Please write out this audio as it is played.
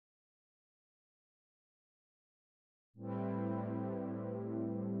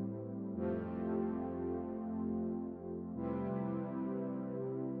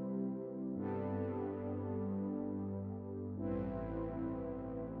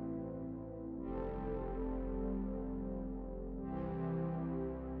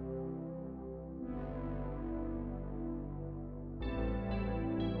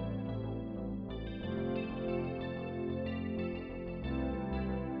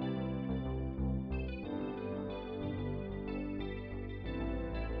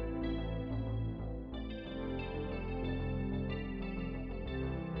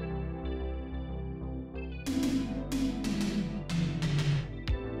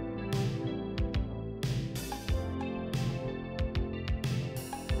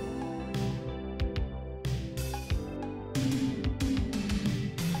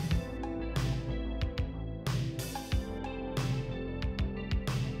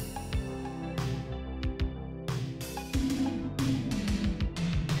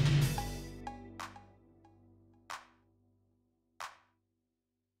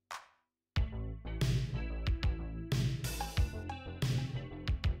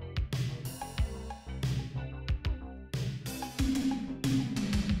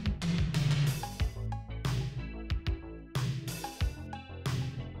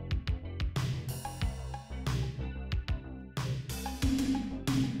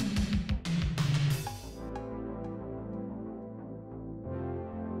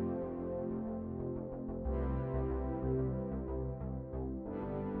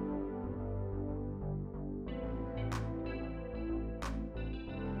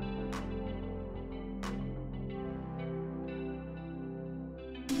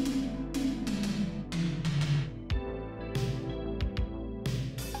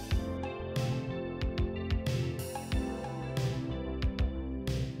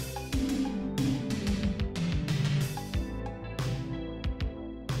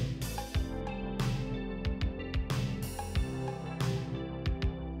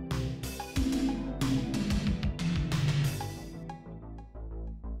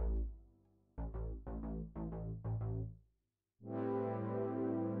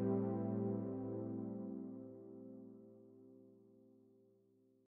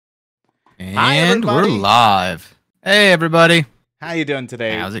And we're live. Hey, everybody. How you doing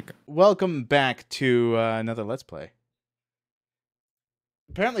today? How's it going? Welcome back to another Let's Play.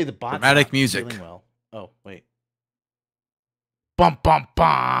 Apparently the bot's Dramatic not music. feeling well. Oh, wait. Bum, bum,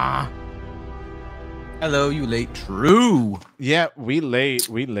 bum. Hello, you late. True. Yeah, we late.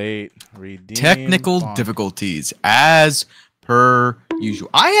 Redeem Technical bonk. difficulties, as per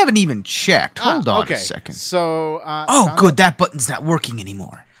usual. I haven't even checked. Hold on a second. So, Oh, good. That button's not working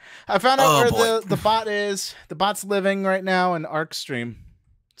anymore. I found out where boy. the bot is. The bot's living right now in Ark's stream.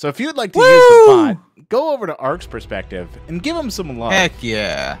 So if you'd like to use the bot, go over to Ark's perspective and give him some love. Heck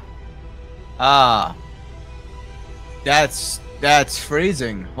yeah. That's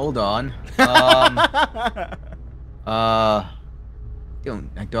phrasing. Hold on. I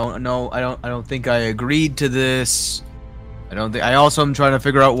don't know. I don't think I agreed to this. I also am trying to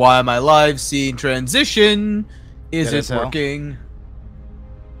figure out why my live scene transition isn't working.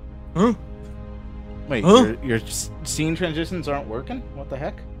 Huh? Wait, huh? Your scene transitions aren't working? What the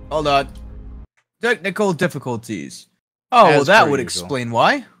heck? Hold on. Technical difficulties. Oh, well, that would explain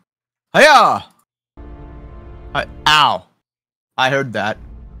why. Hiya! Ow. I heard that.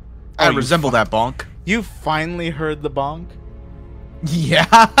 I resemble that bonk. You finally heard the bonk? Yeah.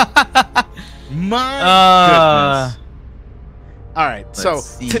 My goodness. Alright, so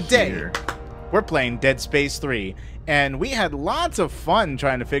today here. we're playing Dead Space 3. And we had lots of fun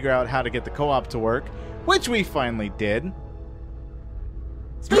trying to figure out how to get the co-op to work, which we finally did.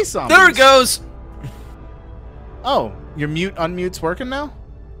 Space zombies. There it goes. Oh, your unmute's working now?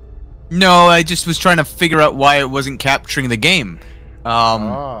 No, I just was trying to figure out why it wasn't capturing the game.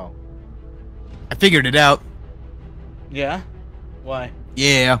 Oh. I figured it out. Yeah? Why?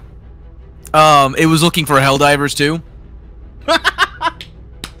 Yeah. It was looking for Helldivers too.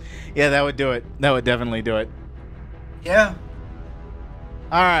 Yeah, that would do it. That would definitely do it. Yeah.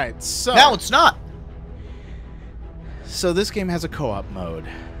 Alright, so... Now it's not. So this game has a co-op mode,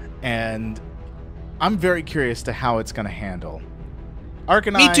 and I'm very curious to how it's going to handle. Ark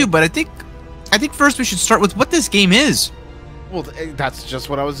and Me too, but I think first we should start with what this game is. Well, that's just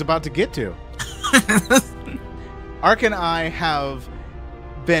what I was about to get to. Ark and I have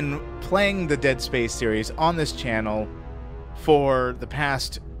been playing the Dead Space series on this channel for the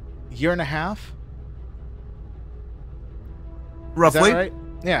past year and a half. Roughly. Is that right?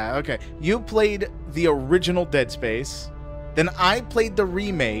 Yeah, okay. You played the original Dead Space, then I played the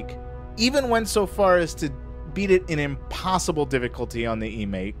remake, even went so far as to beat it in impossible difficulty on the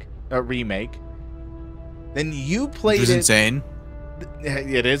remake. Then you played it... Which is insane.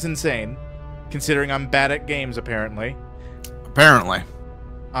 It is insane, considering I'm bad at games, apparently. Apparently.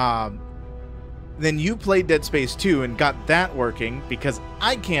 Then you played Dead Space 2 and got that working, because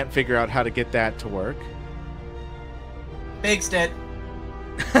I can't figure out how to get that to work. Fixed it.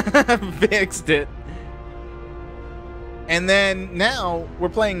 Fixed it. And then now we're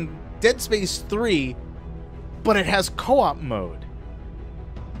playing Dead Space 3, but it has co-op mode.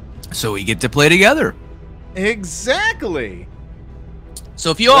 So we get to play together. Exactly.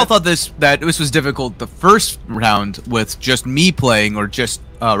 So if you all thought that this was difficult the first round with just me playing or just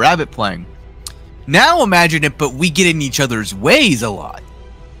Rabbit playing, now imagine it, but we get in each other's ways a lot.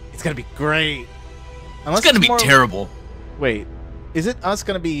 It's gonna be great. It's gonna be terrible. Wait, is it us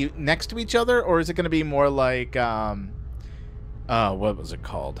gonna be next to each other, or is it gonna be more like what was it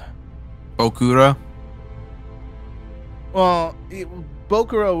called? Bokura? Well,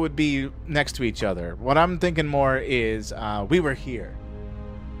 Bokuro would be next to each other. What I'm thinking more is We Were Here,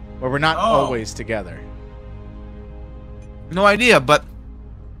 where we're not always together. No idea, but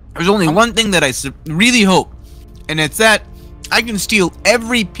there's only one thing that I really hope, and it's that I can steal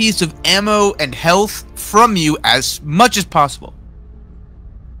every piece of ammo and health from you as much as possible.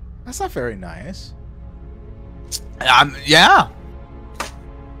 That's not very nice. Yeah.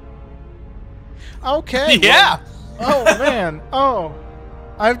 Okay. Yeah. Well, oh, man. Oh.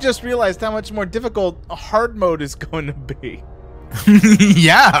 I've just realized how much more difficult hard mode is going to be.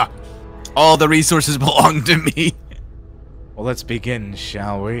 Yeah. All the resources belong to me. Well, let's begin,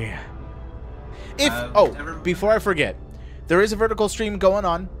 shall we? Before I forget, there is a vertical stream going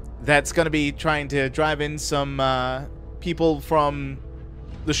on that's going to be trying to drive in some people from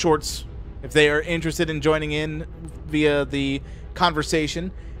the shorts. If they are interested in joining in via the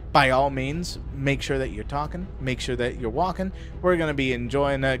conversation, by all means, make sure that you're talking, make sure that you're walking. We're going to be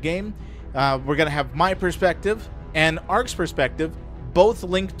enjoying a game. We're going to have my perspective and Ark's perspective, both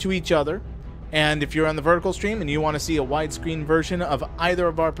linked to each other. And if you're on the vertical stream and you want to see a widescreen version of either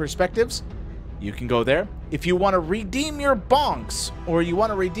of our perspectives, you can go there. If you want to redeem your bonks or you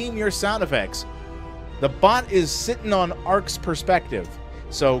want to redeem your sound effects, the bot is sitting on Ark's perspective.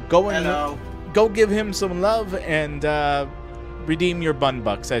 So go give him some love and redeem your bun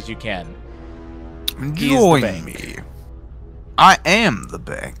bucks as you can. Join me. I am the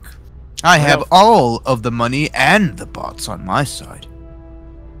bank. I have all of the money and the bots on my side.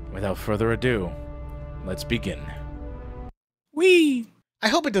 Without further ado, let's begin. Whee! I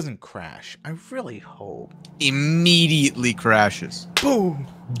hope it doesn't crash. I really hope. Immediately crashes. Boom!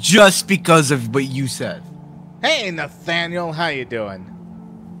 Just because of what you said. Hey, Nathaniel, how you doing?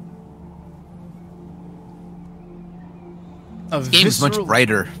 Game's much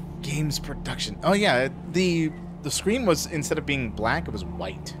brighter. Games production. Oh yeah, the screen was, instead of being black, it was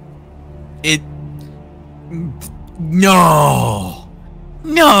white. No!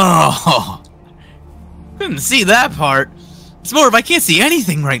 Couldn't see that part. It's more of I can't see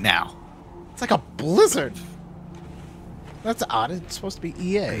anything right now. It's like a blizzard. That's odd. It's supposed to be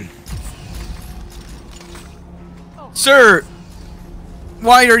EA. Sir,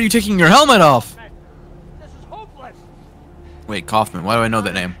 why are you taking your helmet off? This is hopeless. Wait, Kaufman. Why do I know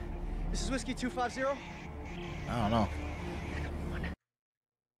that name? This is Whiskey 250. I don't know.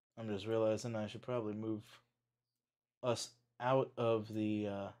 I'm just realizing I should probably move us out of the.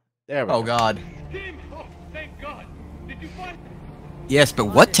 There we go. Oh God. Tim! Oh, thank God. Did you find? Yes, but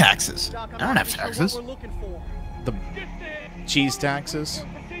what taxes? I don't have taxes. What we're looking for. The cheese taxes,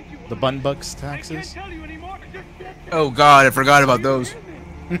 the bun bucks taxes. Oh God, I forgot about those.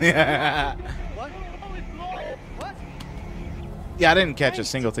 Yeah. What? What? Yeah, I didn't catch a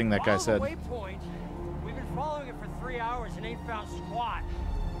single thing that guy said. Waypoint. We've been following it for 3 hours and ain't found squat.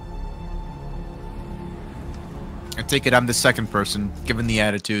 I take it I'm the second person, given the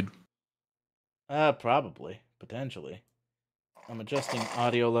attitude. Probably, potentially. I'm adjusting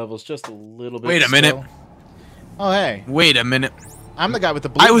audio levels just a little bit. Wait a minute. Still. Oh hey. Wait a minute. I'm the guy with the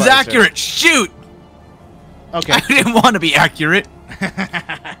blue. I was visor. accurate. Shoot. Okay. I didn't want to be accurate.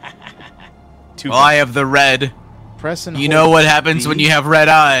 Well, I have the red. Press and you hold know what happens B. when you have red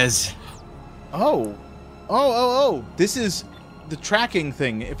eyes. Oh. This is the tracking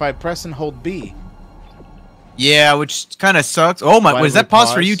thing. If I press and hold B. Yeah, which kind of sucks. Oh my! Was that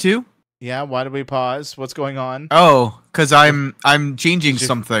pause for you too? Yeah. Why did we pause? What's going on? Oh, because I'm changing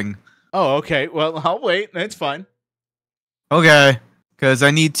something. Oh, okay. Well, I'll wait. It's fine. Okay, because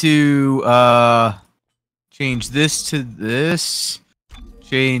I need to change this to this,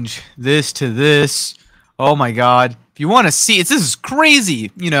 change this to this. Oh my God! If you want to see it, this is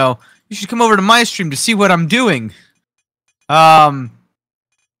crazy. You know, you should come over to my stream to see what I'm doing.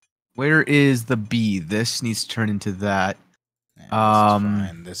 Where is the B? This needs to turn into that.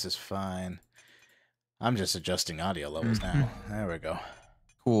 Yeah, this is fine. I'm just adjusting audio levels now. There we go.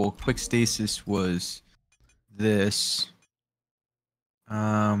 Cool. Quick stasis was this.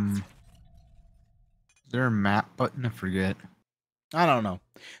 Is there a map button? I forget. I don't know.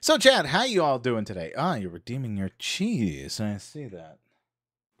 So, Chad, how you all doing today? Ah, you're redeeming your cheese. I see that.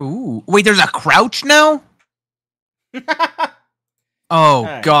 Ooh. Wait, there's a crouch now? Oh,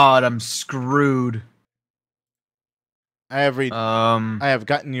 right. God, I'm screwed. I have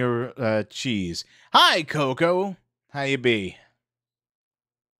gotten your cheese. Hi, Coco. How you be?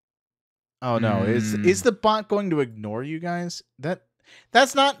 Oh no, is the bot going to ignore you guys?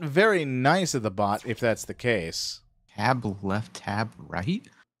 That's not very nice of the bot if that's the case. Tab left, tab right?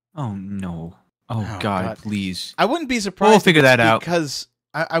 Oh no. Oh, God, please. I wouldn't be surprised. We'll figure that out. Because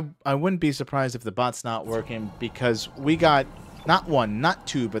I wouldn't be surprised if the bot's not working because we got not one, not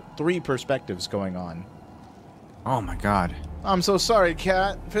two, but 3 perspectives going on. Oh my God. I'm so sorry,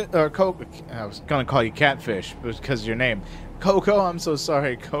 Coco. I was gonna call you Catfish because of your name. Coco, I'm so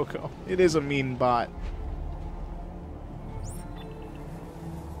sorry, Coco. It is a mean bot.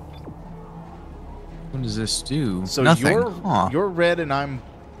 What does this do? So nothing. You're red and I'm.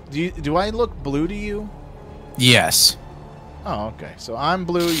 Do I look blue to you? Yes. Oh, okay. So I'm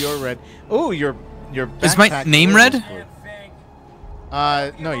blue, you're red. Oh, your is my name red?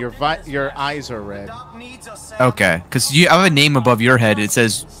 No, your eyes are red. Okay, because you have a name above your head. It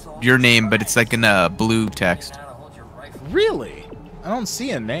says your name, but it's like in a blue text. Really? I don't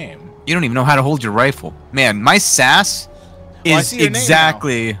see a name. You don't even know how to hold your rifle. Man, my sass is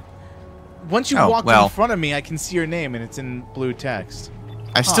exactly... Once you walk in front of me, I can see your name, and it's in blue text.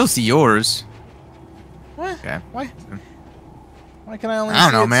 I still see yours. What? Okay. Why can I only see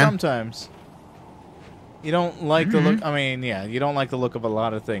it sometimes? You don't like the look... I mean, yeah, you don't like the look of a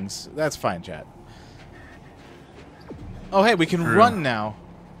lot of things. That's fine, chat. Oh, hey, we can run now.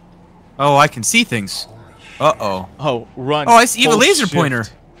 Oh, I can see things. Uh-oh. Oh, run. Oh, I see. You have a laser pointer.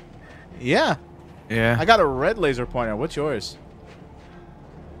 Yeah. Yeah. I got a red laser pointer. What's yours?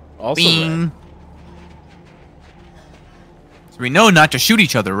 Also Bing. red. So we know not to shoot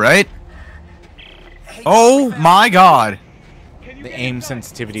each other, right? Oh my god. The aim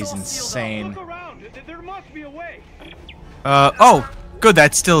sensitivity is insane. There must be a way. Oh, good.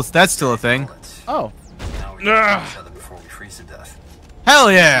 That's still a thing. Oh.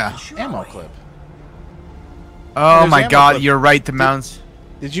 Hell yeah. Ammo clip. Oh There's my ammo god, clip. you're right. The mounts.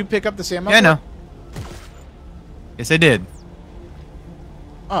 Did you pick up this ammo Yeah, clip? no. Yes, I did.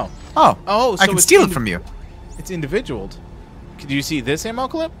 Oh. Oh. Oh, so I can it's steal it from you. It's individualed. Did you see this ammo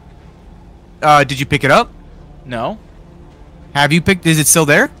clip? Did you pick it up? No. Have you picked? Is it still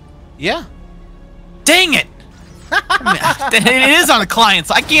there? Yeah. Dang it! It is on the client,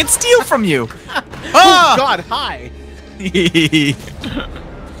 so I can't steal from you. Oh God! Hi.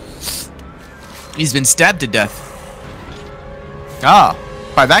 He's been stabbed to death. Ah,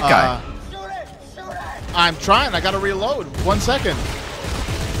 by that guy. I'm trying. I gotta reload. 1 second.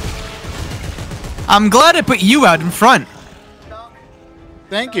 I'm glad I put you out in front.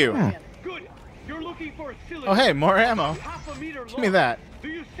 Thank you. Good. You're looking for a cylinder. Oh hey, more ammo. Half a meter Give me long. that. Do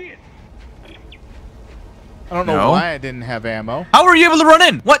you see it? I don't know No. why I didn't have ammo. How were you able to run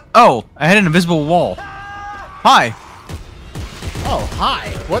in? What? Oh, I had an invisible wall. Hi. Oh hi.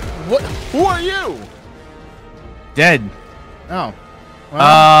 What? What? Who are you? Dead. Oh.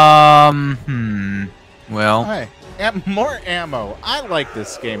 Well, Well. hi. More ammo. I like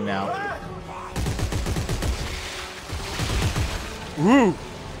this game now. Ooh.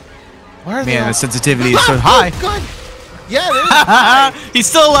 Why are they Man, all- the sensitivity is so high. Good. Yeah, it is. Hi. He's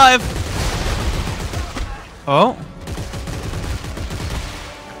still alive. Oh.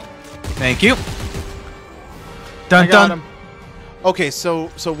 Thank you. Dun I got dun. him. Okay, so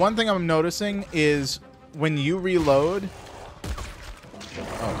one thing I'm noticing is when you reload.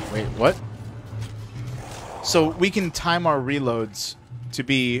 Oh wait, what? So we can time our reloads to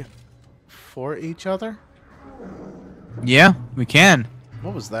be for each other. Yeah, we can.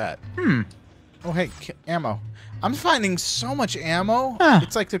 What was that? Hmm. Oh hey, ammo. I'm finding so much ammo. Huh.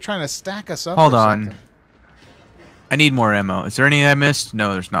 It's like they're trying to stack us up. Hold or on. something. I need more ammo. Is there any I missed?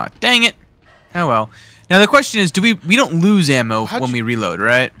 No, there's not. Dang it. Oh well. Now the question is, do we don't lose ammo How'd when you- we reload,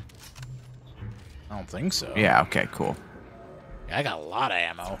 right? I don't think so. Yeah, okay, cool. I got a lot of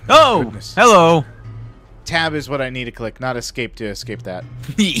ammo. Oh, Goodness. hello. Tab is what I need to click, not escape to escape that.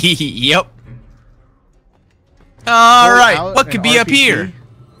 Yep. All Pull right, out what an could be up RPG? here?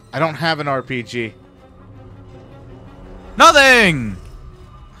 I don't have an RPG. Nothing.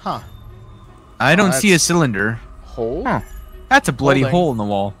 Huh. I don't see a that's- cylinder. Hole? Huh. That's a bloody Holding. hole in the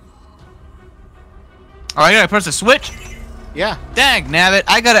wall. Oh, I gotta press a switch? Yeah. Dang, nabbit.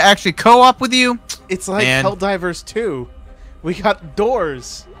 I gotta actually co-op with you? It's like Man. Helldivers 2. We got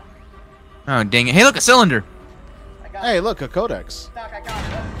doors. Oh, dang it. Hey, look, a cylinder. Hey, look, a codex.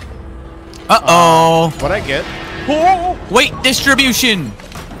 Uh-oh. What'd I get? Weight distribution.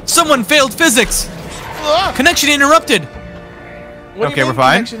 Someone failed physics. Ah! Connection interrupted. What do you Okay, we're mean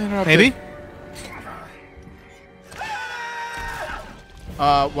fine. connection interrupted? Maybe.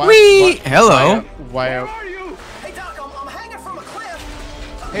 Why? Whee! Hello. Why? Where are you? Hey, Doc, I'm hanging from a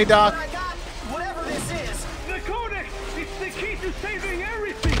cliff. Hey, Doc. I got whatever this is. The codex. It's the key to saving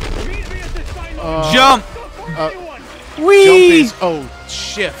everything. Meet me at the silo. Jump. Don't hurt anyone. Jump Whee! is. Oh,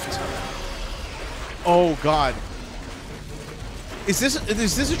 shift. Oh God. Is this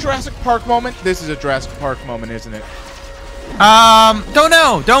a Jurassic Park moment? This is a Jurassic Park moment, isn't it? Don't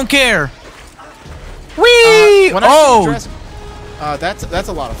know. Don't care. Whee! When I see Oh! Jurassic, that's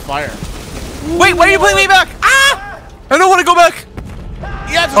a lot of fire. Wait, why are you pulling me back? Ah! I don't want to go back.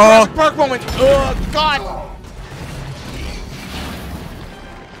 Yeah, it's a Jurassic Park moment. Oh God.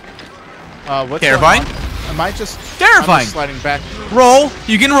 What's Terrifying. going on? Am I just Terrifying. I'm just sliding back. Roll.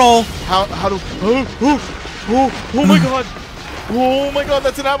 You can roll. How do? Oh my God. Oh my God,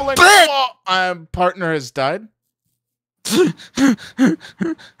 that's an avalanche. Oh, partner has died.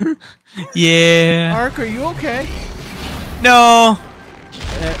 Yeah. Ark, are you okay? No.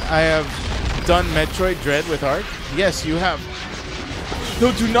 I have done Metroid Dread with Ark. Yes, you have.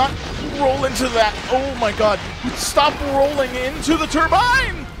 No, do not roll into that. Oh my God. Stop rolling into the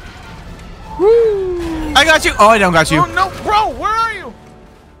turbine. Woo. I got you. Oh, I don't got you. Oh no, bro, where are you?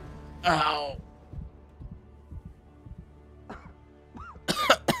 Ow.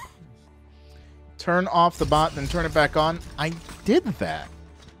 Turn off the bot, then turn it back on. I did that.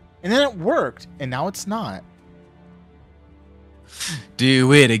 And then it worked, and now it's not.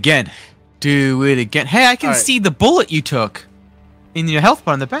 Do it again. Do it again. Hey, I can All right. see the bullet you took in your health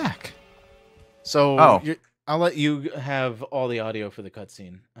bar on the back. So Oh. I'll let you have all the audio for the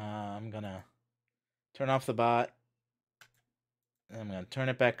cutscene. I'm gonna turn off the bot. I'm gonna turn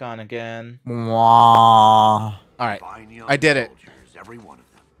it back on again. Mwah. All right, I did it. Every one of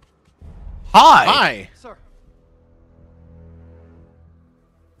them. Hi. Hi. Sir.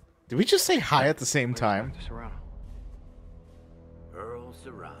 Did we just say hi at the same time? Serrano. Earl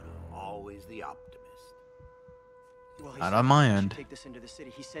Serrano, always the optimist. Well, Not on my we should end. Take this into the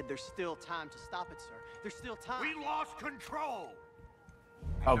city. He said there's still time to stop it, sir. There's still time. We lost control.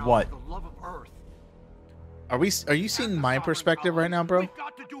 Of Now, what? for the love of Earth. Are you seeing my perspective right now, bro? We've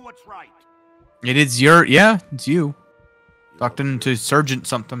got to do what's right. It is your, yeah, it's you. Talked into Sergeant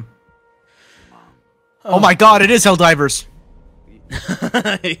something. Oh my god, it is Helldivers.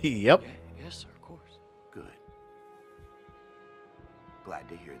 Yep. Yes, sir, of course. Good. Glad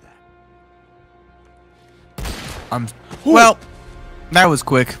to hear that. Well, that was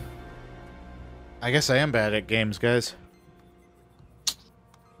quick. I guess I am bad at games, guys.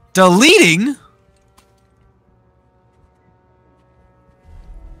 Deleting?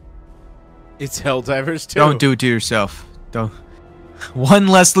 It's Helldivers too. Don't do it to yourself. Don't. One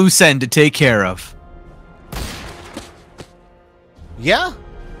less loose end to take care of. Yeah?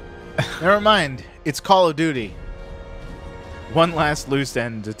 Never mind. It's Call of Duty. One last loose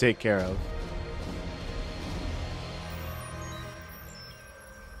end to take care of.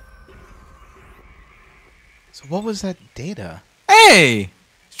 So what was that data? Hey!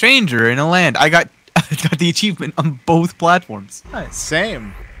 Stranger in a land. I got the achievement on both platforms. Nice.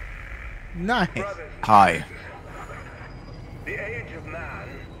 Same. Nice. Hi. The age of man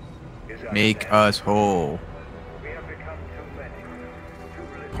is at Make an us whole. end. We have become too many, too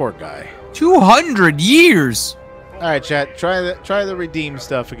little. Poor guy. 200 years! All right, chat. Try the redeem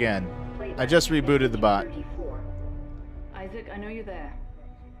stuff again. I just rebooted the bot. Isaac, I know you're there.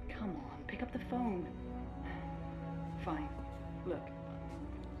 Come on, pick up the phone. Fine. Look,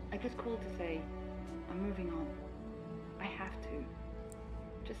 I just called to say I'm moving on. I have to.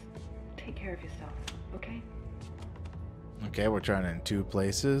 Just take care of yourself, okay? Okay, we're trying in 2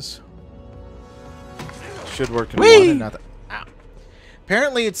 places. Should work in Whee! one and not the... Ow.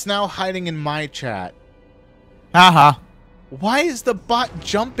 Apparently, it's now hiding in my chat. Haha. Why is the bot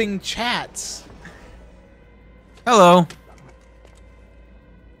jumping chats? Hello.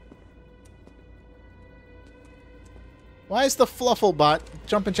 Why is the Fluffle bot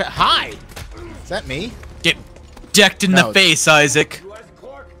jumping chat? Hi! Is that me? Get decked in No. the face, Isaac.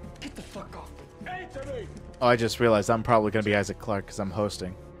 Get the fuck off me. Answer me. Oh, I just realized I'm probably going to be Isaac Clarke because I'm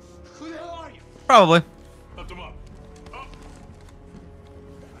hosting. Who the hell are you? Probably. Lift him up. Up.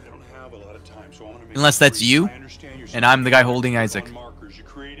 I don't have a lot of time, so I want to make Unless sure that's you, I understand your and I'm the guy holding Isaac. markers you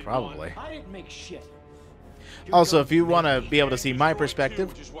created. Probably. I didn't make shit. Also, if you want to be able to see my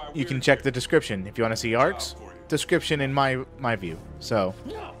perspective, you can check the description. If you want to see Ark's description in my view. So,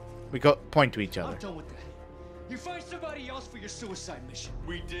 No, we go point to each I'm other. done with that. You find somebody else for your suicide mission.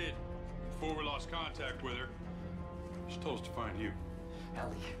 We did. Before we lost contact with her, she told us to find you.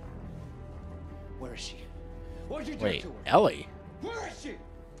 Ellie. Where is she? What'd you do Wait, to her? Ellie? Where is she?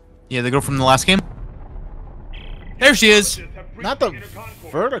 Yeah, the girl from the last game. There she is. Not the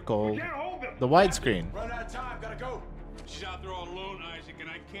vertical, the widescreen. Run out of time, gotta go. She's out there all alone, Isaac, and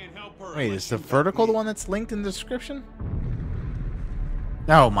I can't help her. Wait, is the vertical the one that's linked in the description?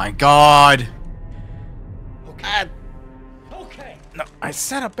 Oh my god. Ah, Okay. no, I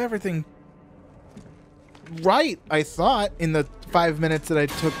set up everything right, I thought, in the 5 minutes that I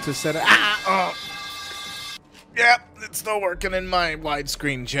took to set it. Ah, oh. Yep, it's still working in my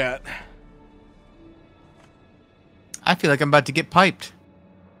widescreen chat. I feel like I'm about to get piped.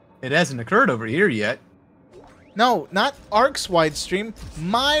 It hasn't occurred over here yet. No, not Ark's widestream.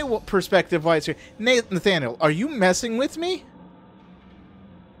 My perspective widestream. Nathaniel, are you messing with me?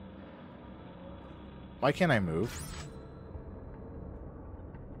 Why can't I move?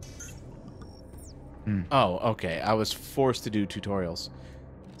 Oh, okay. I was forced to do tutorials.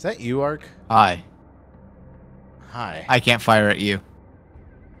 Is that you, Ark? Hi. Hi. I can't fire at you.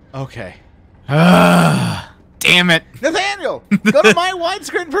 Okay. Damn it. Nathaniel, go to my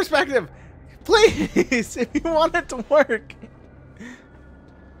widescreen perspective. Please, if you want it to work.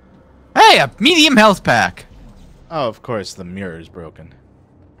 Hey, a medium health pack. Oh, of course, the mirror is broken.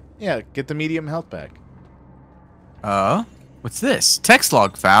 Yeah, get the medium health pack. What's this? Text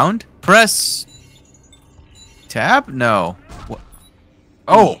log found. Press tab? No. What?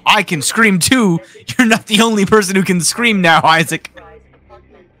 Oh, I can scream too. You're not the only person who can scream now, Isaac.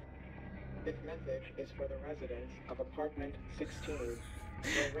 This message is for the residents of apartment 16.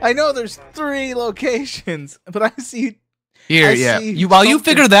 I know there's 3 locations, but I see... Here, I yeah. see While you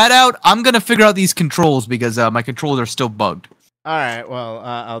something. figure that out, I'm gonna figure out these controls because my controls are still bugged. All right, well,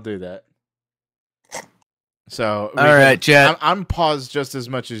 I'll do that. So all right, chat. I'm paused just as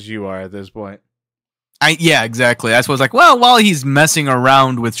much as you are at this point. Yeah, exactly. That's what I was like. Well, while he's messing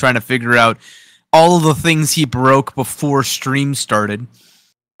around with trying to figure out all of the things he broke before stream started,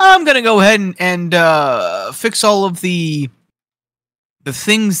 I'm gonna go ahead and fix all of the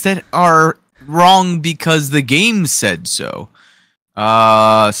things that are wrong because the game said so.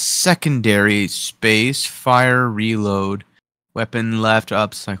 Secondary space, fire, reload, weapon left,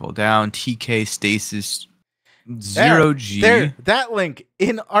 up, cycle down, TK stasis, 0G. There, that link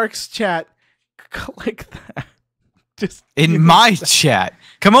in Ark's chat. Click that. Just in my chat.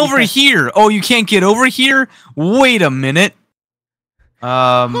 Come over here. Oh, you can't get over here? Wait a minute.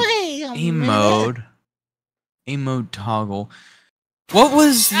 Aim mode. Aim mode toggle. What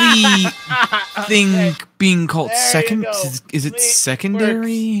was the thing being called? Second? Is it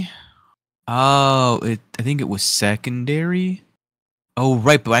secondary? Oh, I think it was secondary. Oh,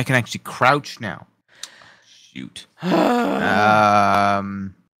 right, but I can actually crouch now. Shoot.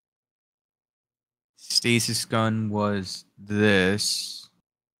 Stasis gun was this.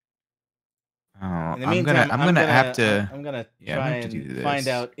 Oh, I'm gonna have to try and find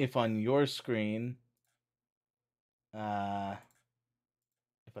out if on your screen, if I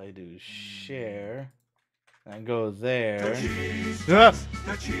do share and go there, the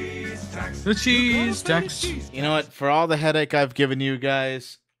cheese tax. You know what? For all the headache I've given you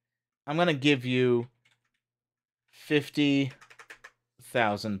guys, I'm gonna give you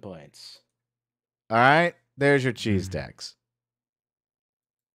 50,000 points. All right, there's your cheese tax.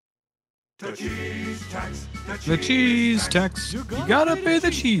 The cheese tax. You gotta pay the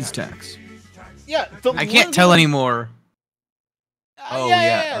cheese tax. Yeah, I can't tell anymore. Oh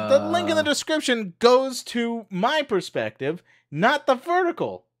yeah. The link in the description goes to my perspective, not the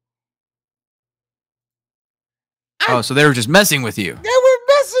vertical. Oh, so they were just messing with you. They were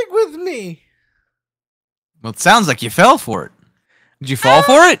messing with me. Well, it sounds like you fell for it. Did you fall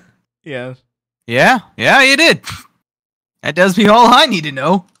for it? Yes. Yeah, you did. That tells me all I need to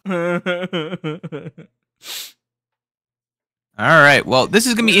know. All right. Well, this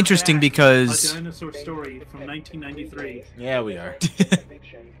is gonna be interesting because a dinosaur story from 1993. Yeah, we are.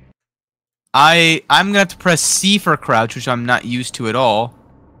 I'm gonna have to press C for crouch, which I'm not used to at all.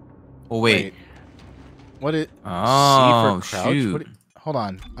 Oh wait. What is oh, C for crouch? shoot. Hold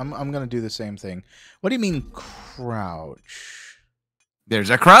on. I'm gonna do the same thing. What do you mean crouch?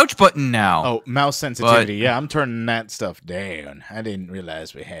 There's a crouch button now. Oh, mouse sensitivity. Yeah, I'm turning that stuff down. I didn't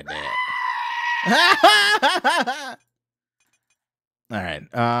realize we had that. All right.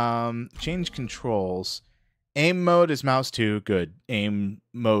 Change controls. Aim mode is mouse 2. Good. Aim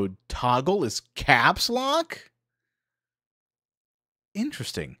mode toggle is caps lock.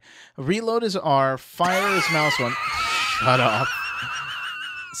 Interesting. Reload is R. Fire is mouse 1. Shut up.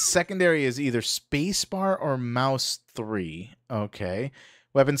 Secondary is either spacebar or mouse 3. Okay.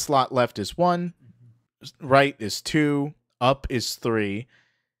 Weapon slot left is 1. Right is 2. Up is 3.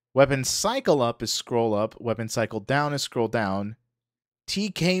 Weapon cycle up is scroll up. Weapon cycle down is scroll down.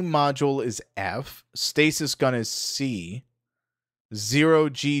 TK module is F. Stasis gun is C.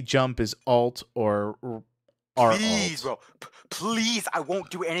 0G jump is Alt or R. Please, bro. Please, I won't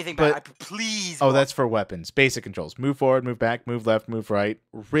do anything bad. Please. Oh, that's for weapons. Basic controls. Move forward, move back, move left, move right.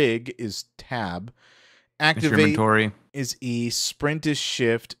 Rig is tab. Activate inventory is E. Sprint is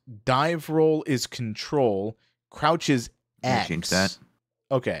shift. Dive roll is control. Crouch is X. Change that.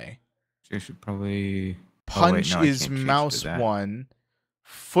 Okay. So you should probably... Punch is mouse 1.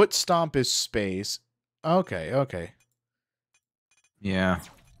 Foot stomp is space. Okay. Yeah.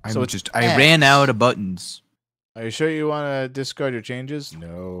 I X. ran out of buttons. Are you sure you want to discard your changes?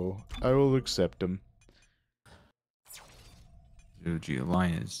 No. I will accept them. 0G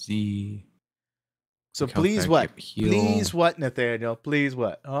align is Z. So please what? Please what, Nathaniel? Please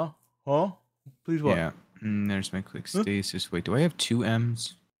what? Huh? Please what? Yeah. There's my quick stasis. Wait, do I have 2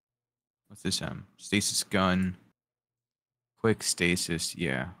 M's? What's this M? Stasis gun. Quick stasis,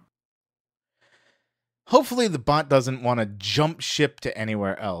 yeah. Hopefully the bot doesn't want to jump ship to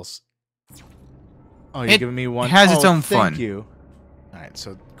anywhere else. Oh, you're giving me one. It has its own fun. Thank you. All right,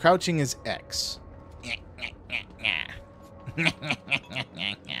 so crouching is X.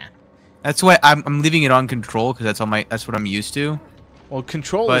 That's why I'm leaving it on control because that's what I'm used to. Well,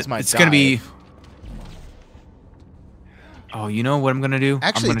 control but is my it's dive. gonna be. Oh, you know what I'm gonna do?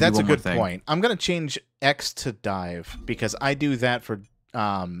 Actually, that's a good point. I'm gonna change X to dive because I do that for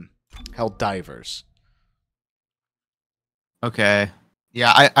held divers. Okay.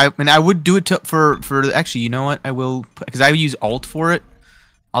 Yeah, I mean I would do it for actually, you know what? I will because I use Alt for it.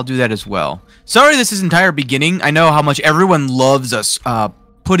 I'll do that as well. Sorry, this is entire beginning. I know how much everyone loves us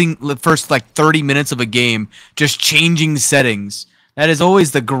putting the first like 30 minutes of a game, just changing settings. That is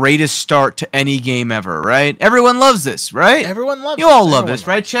always the greatest start to any game ever, right? Everyone loves this, right? Everyone loves You all love this,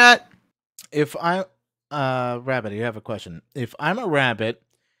 right, chat? If I, Rabbit, you have a question. If I'm a rabbit,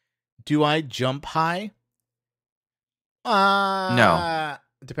 do I jump high? No.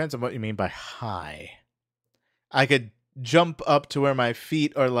 It depends on what you mean by high. I could jump up to where my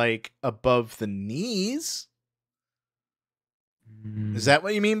feet are like above the knees. Is that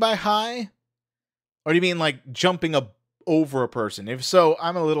what you mean by high? Or do you mean like jumping up over a person? If so,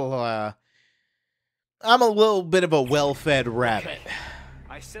 I'm a little bit of a well-fed rabbit. Okay.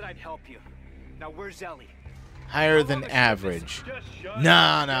 I said I'd help you. Now where's Ellie? Higher than average.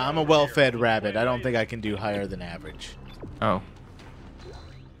 Nah, I'm a well-fed rabbit. I don't think I can do higher than average. Oh.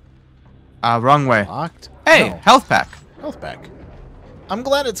 Wrong way. Locked? Hey, No. health pack. Health pack. I'm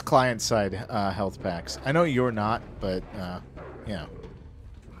glad it's client-side health packs. I know you're not, but, yeah.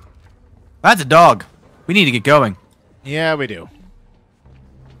 That's a dog. We need to get going. Yeah, we do.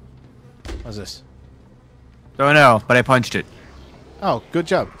 What's this? Don't know, but I punched it. Oh, good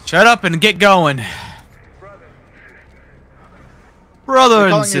job. Shut up and get going. Brother You're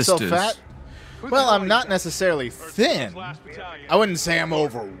and calling yourself sisters. fat? Well, I'm not necessarily thin. I wouldn't say I'm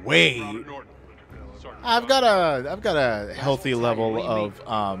overweight. I've got a healthy level of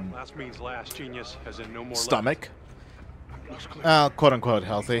stomach. Quote unquote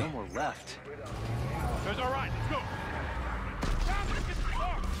healthy. No more left.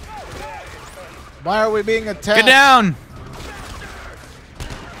 Why are we being attacked? Get down.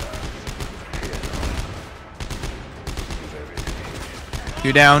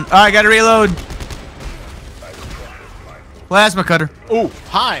 You down. Oh, I gotta reload. Plasma cutter. Ooh,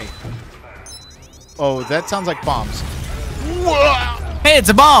 hi. Oh, that sounds like bombs. Hey, it's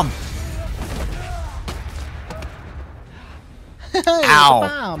a bomb.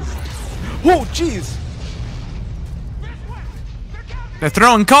 Ow. Oh, jeez. They're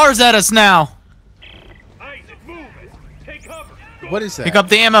throwing cars at us now. What is that? Pick up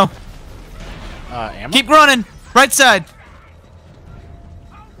the ammo. Ammo? Keep running. Right side.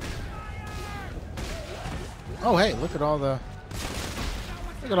 Oh, hey, look at all the...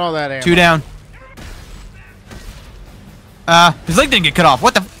 Look at all that ammo. 2 down. His leg didn't get cut off.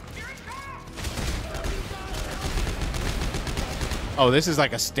 What the... Oh, this is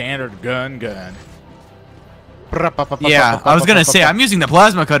like a standard gun. Yeah, I was gonna say, I'm using the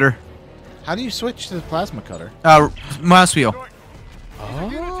plasma cutter. How do you switch to the plasma cutter? Mouse wheel.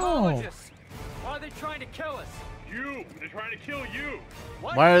 Oh. Why are they trying to kill us? They're trying to kill you.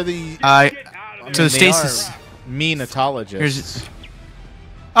 Why are the... So the stasis. Meanatologists. Here's...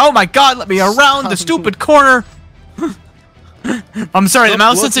 Oh my god, let me around the stupid corner. I'm sorry, the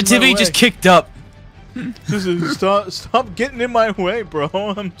mouse sensitivity just kicked up. Stop getting in my way, bro.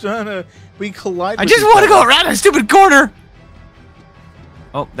 I'm trying to... We collide. I just want to go around a stupid corner.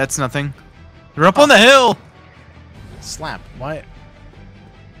 Oh, that's nothing. They're up on the hill. Slap. Why?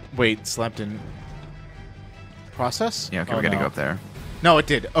 Wait, slap didn't process? Yeah, okay, we gotta go up there. No, it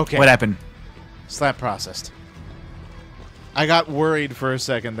did. Okay. What happened? Slap processed. I got worried for a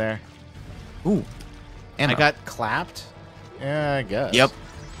second there. Ooh. Ammo. I got clapped? Yeah, I guess. Yep.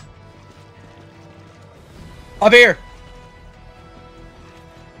 Up here.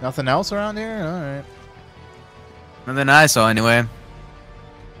 Nothing else around here? Alright. Nothing I saw anyway.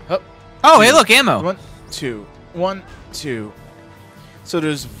 Oh, oh hey, look, ammo. 1, 2. 1, 2. So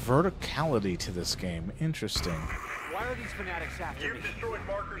there's verticality to this game. Interesting. Why are these fanatics after me? You've destroyed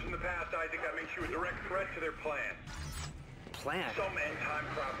markers in the past. I think that makes you a direct threat to their plan. Plan? Some end-time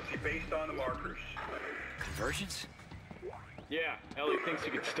prophecy based on the markers. Conversions? Yeah, Ellie thinks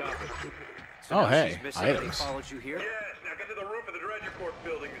you could stop it. So oh, now hey, she's missing items. and they followed you here? Yes, now get to the roof of the Dredger Corp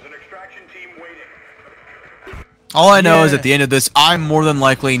building. There's an extraction team waiting. All I know is at the end of this, I'm more than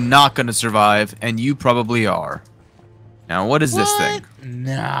likely not going to survive, and you probably are. Now, what is this thing?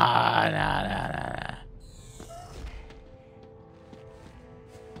 Nah.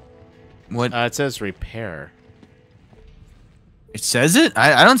 What? It says repair. It says it?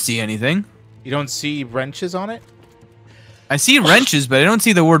 I don't see anything. You don't see wrenches on it? I see wrenches, but I don't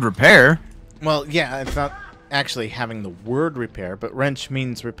see the word repair. Well, yeah, it's not actually having the word repair, but wrench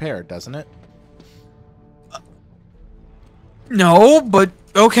means repair, doesn't it? No, but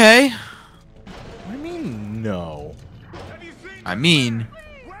okay. What do you mean, no? I mean...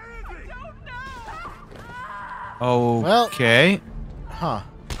 Okay. Huh.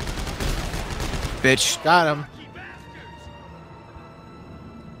 Bitch. Got him.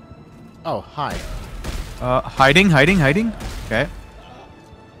 Oh, hi. Hiding. Okay.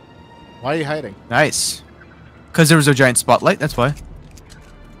 Why are you hiding? Nice. Because there was a giant spotlight, that's why.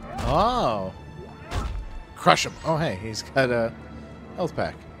 Crush him. Oh, hey, he's got a health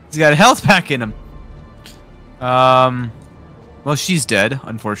pack. He's got a health pack in him. Well, she's dead.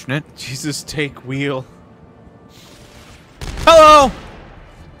 Unfortunate. Jesus, take wheel. Hello.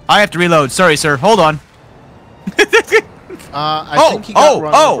 I have to reload. Sorry, sir. Hold on. I think he got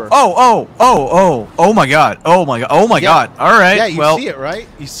run over. Oh my god. Oh my god. All right. Yeah, you see it, right?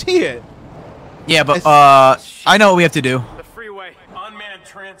 You see it. Yeah, but I know what we have to do. The freeway, unmanned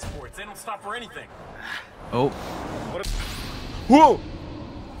transports. They don't stop for anything. Oh. Whoa.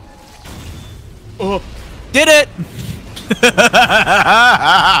 Oh. Did it.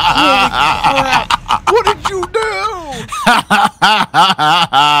 What did you do?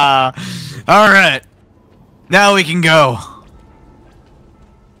 All right. Now we can go.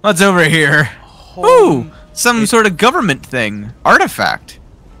 What's over here? Ooh, some sort of government thing. Artifact.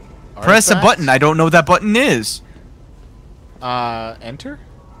 Press a button. I don't know what that button is. Enter?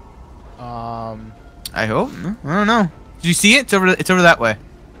 I hope. I don't know. Did you see it? It's over that way.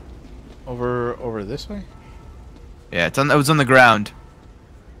 Over this way? Yeah, it was on the ground.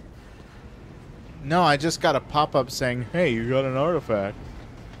 No, I just got a pop-up saying, "Hey, you got an artifact."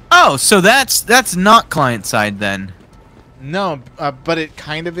 Oh, so that's not client side then. No, but it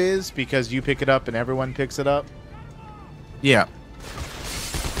kind of is because you pick it up and everyone picks it up. Yeah.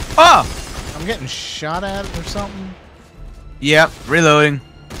 Oh! I'm getting shot at or something. Yep, reloading.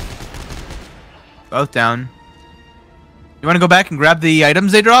 Both down. You want to go back and grab the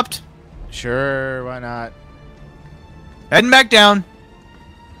items they dropped? Sure, why not? Heading back down.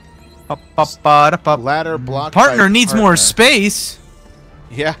 Ladder blocked. Partner needs more space.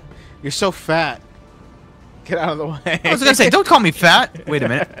 Yeah, you're so fat. Get out of the way. I was gonna say, don't call me fat. Wait a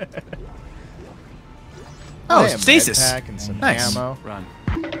minute. Oh, stasis. And some Nice. ammo.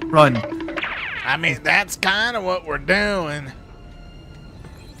 Run. I mean, that's kind of what we're doing.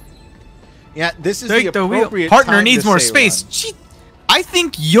 Yeah, this is the appropriate Partner time needs to more say space. run. Gee, I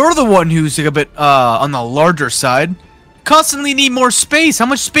think you're the one who's a bit on the larger side. Constantly need more space. How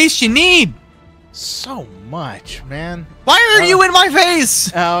much space you need? So much, man. Why are you in my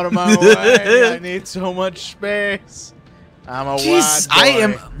face? Out of my way. I need so much space. I'm a Jeez, wide boy. I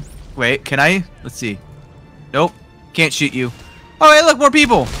am. Wait, can I? Let's see. Nope, can't shoot you. Oh, hey, look, more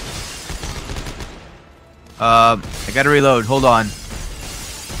people. I gotta reload. Hold on.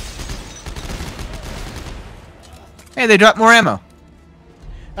 Hey, they dropped more ammo. All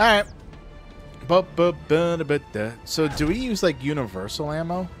right. So do we use like universal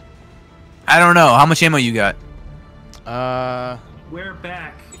ammo? I don't know. How much ammo you got? We're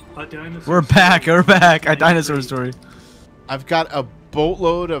back. A dinosaur We're back. story. We're back. A dinosaur story. I've got a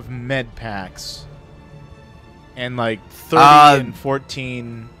boatload of med packs. And like 30 and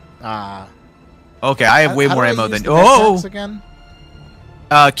 14. Okay, I have way how more do I ammo use than. the med Oh. packs again?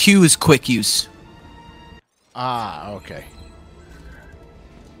 Q is quick use. Okay.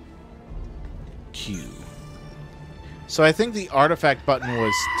 Q. So I think the artifact button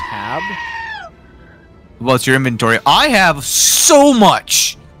was tab. Well, it's your inventory. I have so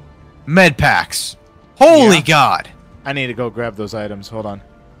much med packs. Holy Yeah. God. I need to go grab those items. Hold on.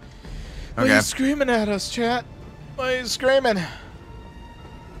 Why Okay. are you screaming at us, chat? Why are you screaming?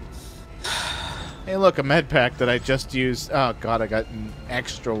 Hey, look, a med pack that I just used. Oh, God, I got an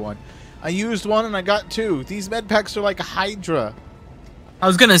extra one. I used one and I got two. These med packs are like a Hydra. I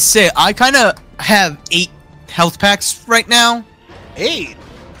was gonna say, I kind of have 8 health packs right now. 8?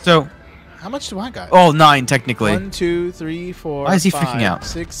 So, How much do I got? oh, 9 technically. 1, 2, 3, 4, Why is he 5, freaking out?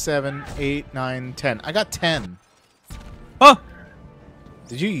 6, 7, 8, 9, 10. I got 10. Oh,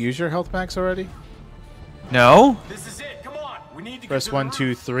 Did you use your health packs already? no. This is it. Come on. We need to Press get to 1, the 2,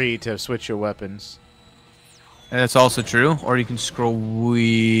 roof. 3 to switch your weapons. And that's also true. Or you can scroll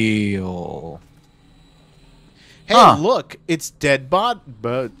wheel. Hey, Huh. look, it's dead but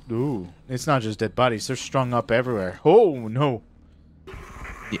ooh, it's not just dead bodies. They're strung up everywhere. Oh no!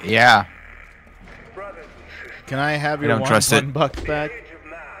 Yeah. Can I have I your don't trust it. $1 back?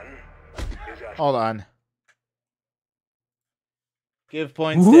 Hold on. Give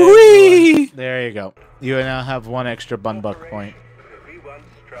points. Whee! There you go. You now have 1 extra $1 point. We once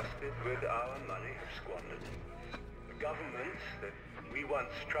trusted with our money squandered. Governments that we once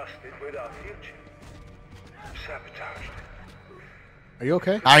trusted with our future sabotaged. Are you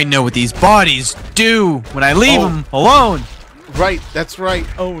okay? I know what these bodies do when I leave Oh. them alone. Right, that's right.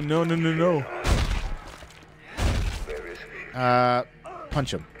 Oh no no no no.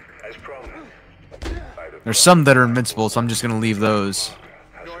 Punch him. As promised, There's some that are invincible, so I'm just gonna leave those.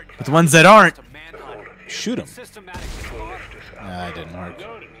 But the ones that aren't, Shoot him. That didn't work.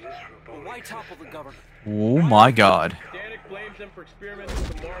 oh my God. blames them for experimenting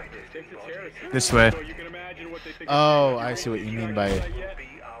with the market. Thinks it's heresy. This way. So you can imagine what they think. Oh, I see what you mean by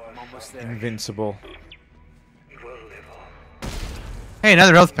I'm almost there. invincible. Hey,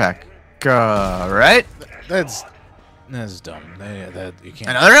 another health pack. Right? That's dumb. You can't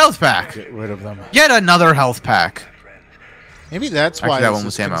Another health pack. get rid of them. Yet another health pack. Maybe that's Actually, why that this one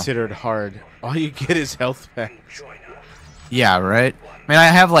was is ammo. considered hard. All you get is health packs. Yeah, right? I mean, I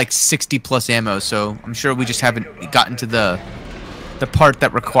have like 60 plus ammo, so I'm sure we just haven't gotten to the part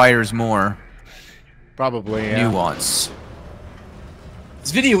that requires more Probably, yeah. nuance.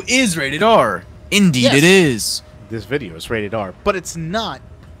 This video is rated R. Indeed, Yes. it is. This video is rated R, but it's not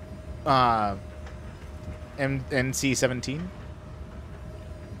NC-17.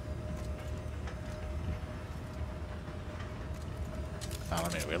 Oh,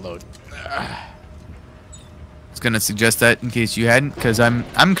 let me reload. I was gonna suggest that in case you hadn't, because I'm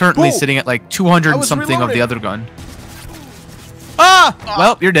currently Whoa! sitting at like 200 I and was something of the reloading. other gun. Ah!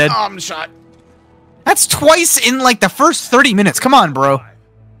 Well, you're dead. I'm shot. That's twice in like the first 30 minutes. Come on, bro.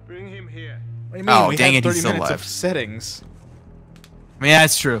 Bring him here. What do you mean? Oh, we dang had it, 30 he's still minutes alive. of settings. I mean, yeah,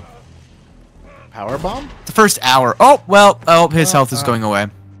 that's true. Power bomb? The first hour. Oh, well. Oh, his health is going away.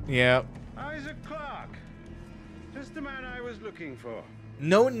 Yeah. Isaac Clarke. Just the man I was looking for.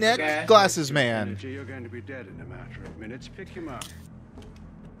 No neck, glasses man. You're going to be dead in a matter of minutes. Pick him up.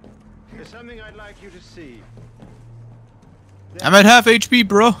 There's something I'd like you to see. I'm at half HP,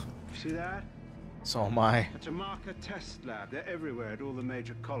 bro. See that? So am I. It's a marker test lab. They're everywhere at all the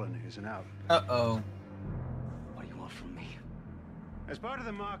major colonies and out. Uh-oh. What do you want from me? As part of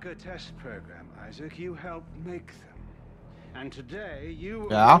the marker test program, Isaac, you helped make them. And today, you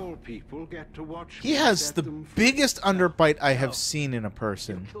of all people get to watch. He me has set the them free. biggest underbite I have seen in a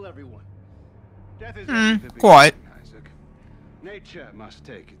person. Kill everyone. Death is only the Quite. beginning, Isaac. Nature must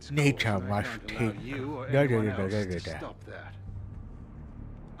take its Nature course, and I must can't allow take- you or No, anyone no, no, else no, to no, no. stop that.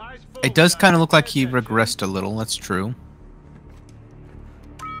 Eyes It does forward, kind of Isaac. look like he Pay attention. regressed a little. That's true.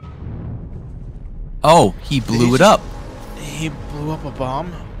 Oh, he blew it up. He blew up a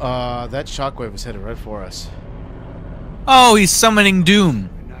bomb. That shockwave was headed right for us. Oh, he's summoning Doom.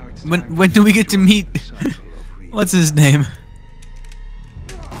 Now it's When time when to do we get to join meet? the cycle of reason. What's his name?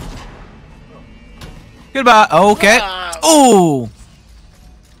 Goodbye. Okay. Oh,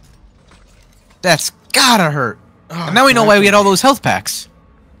 that's gotta hurt. And now we know why we had all those health packs.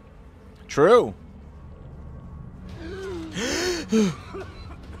 True.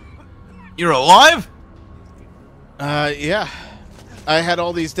 You're alive? Yeah. I had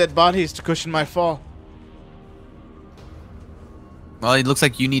all these dead bodies to cushion my fall. Well, it looks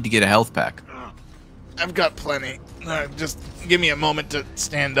like you need to get a health pack. I've got plenty. Just give me a moment to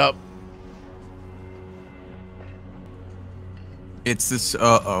stand up. It's this.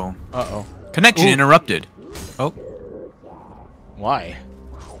 Uh-oh. Uh-oh. Connection Ooh. interrupted. Oh, Why?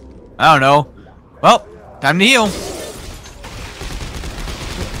 I don't know. Well, time to heal.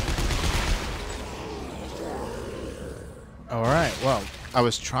 Alright, well, I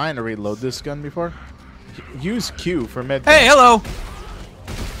was trying to reload this gun before. Use Q for med. Hey, hello.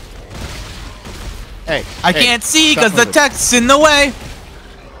 Hey, I hey, can't see stop because the moving. text's in the way.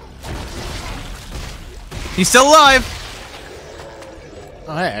 He's still alive.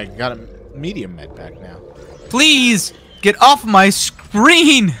 Oh, hey, I got a medium med pack now. Please get off my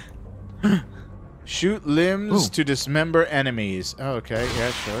screen. Shoot limbs Ooh. to dismember enemies. Oh, okay,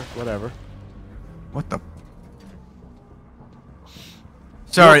 yeah, sure, whatever. What the?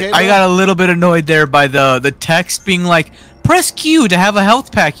 Sorry, okay, I bro? got a little bit annoyed there by the text being like, press Q to have a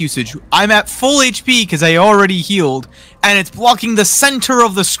health pack usage. I'm at full HP because I already healed, and it's blocking the center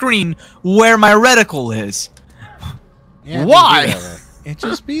of the screen where my reticle is. Yeah, Why? It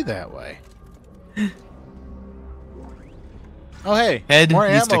just be that way. Oh, hey. Head more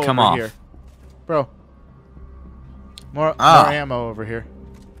needs to ammo come over off. Here. Bro. More ammo over here.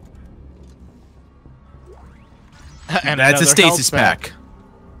 And That's a another stasis health pack. pack.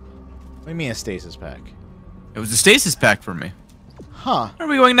 What do you mean a stasis pack? It was a stasis pack for me. Huh. Where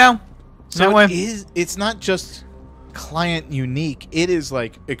are we going now? So That way? it's not just client unique. It is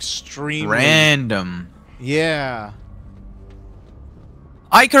like extremely Random. Yeah.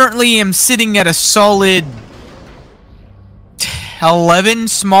 I currently am sitting at a solid 11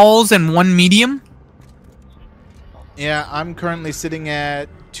 smalls and 1 medium. Yeah, I'm currently sitting at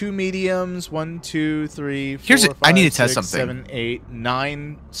 2 mediums, 1, 2, 3, 4, Here's 5, I need to test 6, something. 7, 8,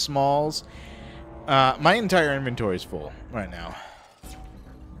 9 smalls. My entire inventory is full right now.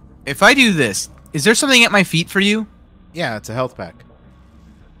 If I do this, is there something at my feet for you? Yeah, it's a health pack.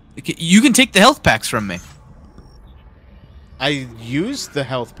 You can take the health packs from me. I used the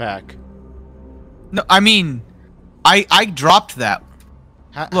health pack. No, I mean, I dropped that.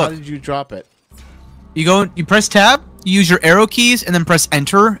 How did you drop it? You press tab, you use your arrow keys, and then press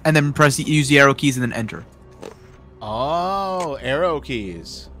enter, and then use the arrow keys and then enter. Oh, arrow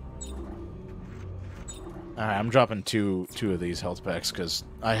keys. All right, I'm dropping two of these health packs because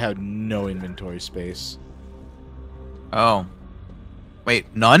I had no inventory space. Oh,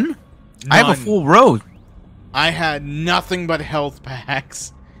 wait, none? I have a full row. I had nothing but health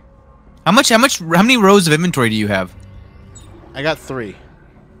packs. How many rows of inventory do you have? I got 3.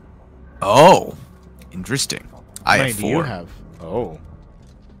 Oh, interesting. I have 4. Do you have? Oh,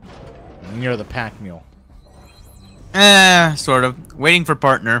 you're the pack mule. Sort of. Waiting for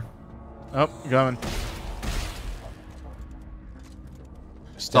partner. Oh, coming.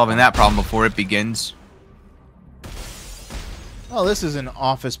 Solving that problem before it begins. Oh, this is an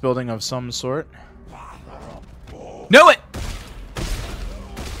office building of some sort. Know it!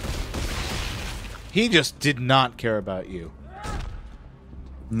 He just did not care about you.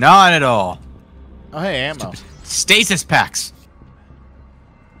 Not at all. Oh, hey, ammo. Stasis packs.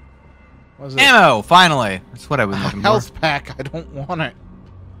 What is it? Ammo, finally. That's what I was looking for. Health pack. I don't want it.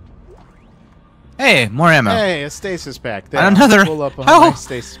 Hey, more ammo. Hey, a stasis pack. There, Another. Pull up my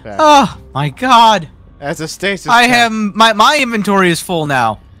stasis pack. Oh my god. That's a stasis I pack. have my inventory is full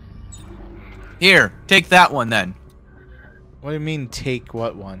now. Here, take that one then. What do you mean take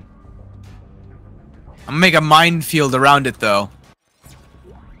what one? I'm gonna make a minefield around it though.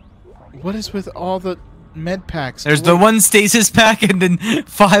 What is with all the med packs? There's the one stasis pack and then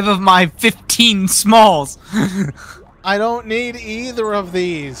 5 of my 15 smalls. I don't need either of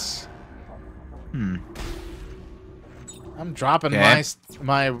these. I'm dropping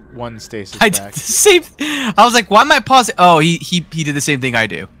my one stasis I pack. did the same. I was like, why am I pausing? Oh, he did the same thing I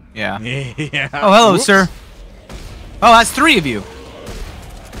do. Yeah. Yeah. Oh, hello, sir. Oh, that's 3 of you.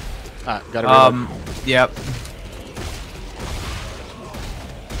 Gotta reload. Yep.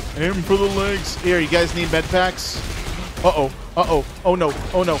 Aim for the legs. Here, you guys need med packs? Uh-oh. Uh-oh. Oh, no.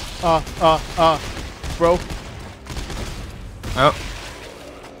 Oh, no. Bro. Oh.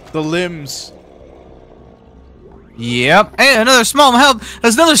 The limbs. Yep. Hey, another small help.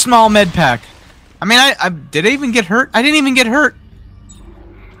 There's another small med pack. I mean, did I even get hurt? I didn't even get hurt.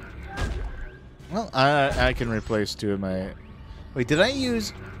 Well, I can replace 2 of my... Wait, did I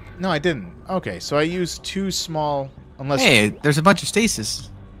use... No, I didn't. Okay, so I used 2 small... Unless... Hey, there's a bunch of stasis.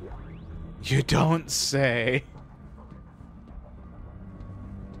 You don't say.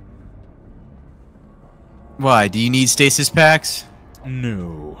 Why? Do you need stasis packs?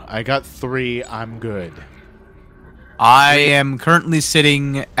 No. I got 3. I'm good. I am currently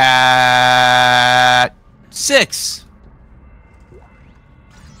sitting at 6.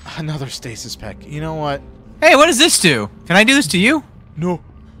 Another stasis pack. You know what? Hey, what does this do? Can I do this to you? No.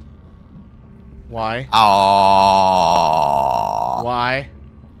 Why? Oh. Why?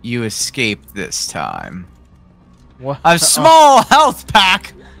 You escaped this time. What? A small health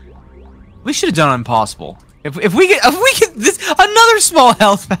pack. We should have done impossible. If we get this another small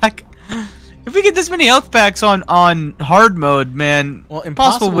health pack. If we get this many health packs on hard mode, man, well,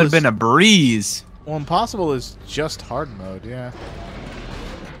 impossible would have been a breeze. Well, impossible is just hard mode, yeah.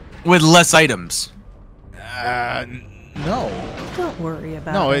 With less items. No. Don't worry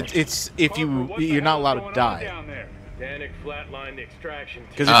about it. No, it's if you're not allowed to die. Because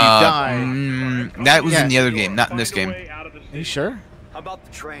if you die, that was in the other game, not in this game. Are you sure?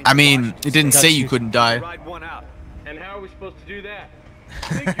 I mean, it didn't say you couldn't die. And how are we supposed to do that?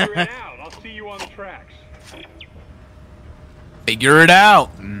 Figure it out. I'll see you on the tracks. Figure it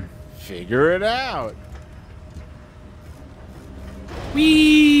out. Figure it out.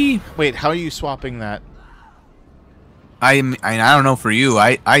 Whee! Wait, how are you swapping that? I don't know for you.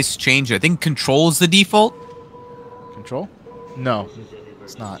 I changed it. I think control is the default. Control? No,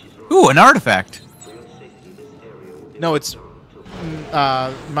 it's not. Ooh, an artifact. No, it's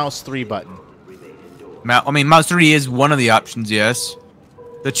mouse 3 button. I mean, mouse 3 is one of the options, yes.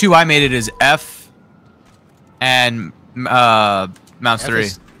 The 2 I made it is F and mouse 3.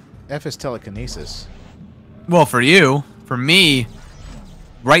 F is telekinesis. Well, for you. For me,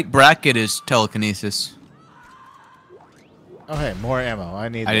 right bracket is telekinesis. Oh, hey, more ammo. I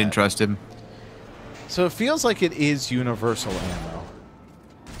didn't trust him. So it feels like it is universal ammo.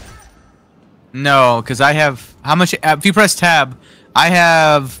 No, because I have... How much... If you press tab, I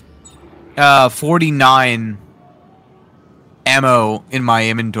have 49 ammo in my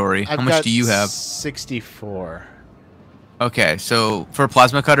inventory. How much do you have? 64. Okay, so for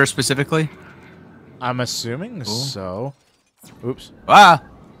plasma cutter specifically? I'm assuming so. Oops. Ah!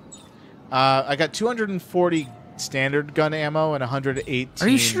 I got 240 standard gun ammo and 118 Are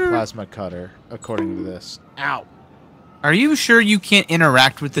you sure? plasma cutter, according to this. Ow. Are you sure you can't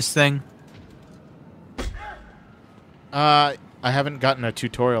interact with this thing? I haven't gotten a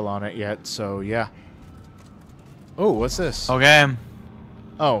tutorial on it yet, so yeah. Oh, what's this? Okay.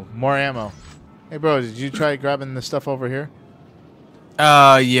 Oh, more ammo. Hey, bro, did you try grabbing the stuff over here?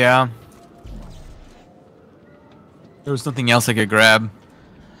 Yeah. There was nothing else I could grab.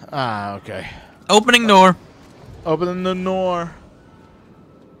 Ah, okay. Opening door. Opening the door.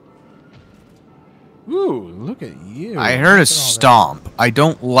 Ooh, look at you. I heard a stomp. I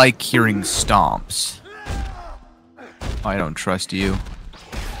don't like hearing stomps. I don't trust you.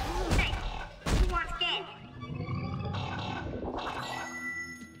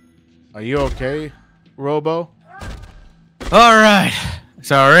 Are you okay, Robo? Alright.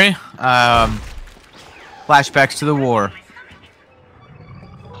 Sorry. Flashbacks to the war.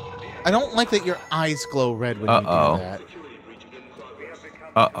 I don't like that your eyes glow red when you do that.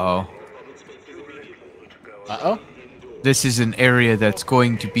 Uh-oh. Uh-oh? This is an area that's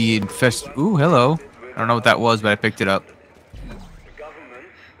going to be infested. Ooh, hello. I don't know what that was, but I picked it up.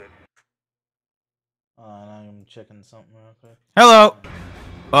 I'm checking something real quick. Hello.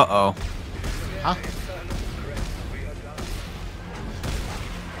 Uh-oh. Huh?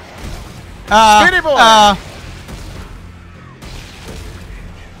 Speedy boy!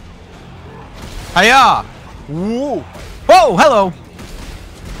 Hiya! Whoa! Whoa, hello!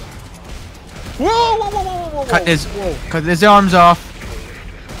 Whoa, whoa, whoa, whoa, whoa, whoa! Cut his arms off.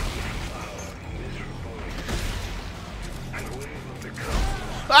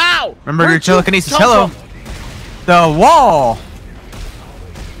 Ow! Remember your telekinesis. Come Hello. from? The wall.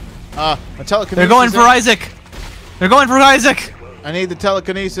 My telekinesis. They're going for Isaac. They're going for Isaac. I need the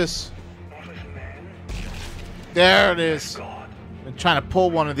telekinesis. There it is. Been trying to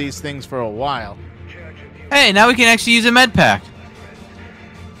pull one of these things for a while. Hey, now we can actually use a med pack.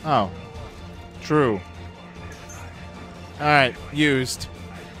 Oh. True. Alright, used.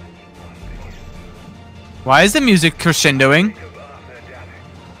 Why is the music crescendoing?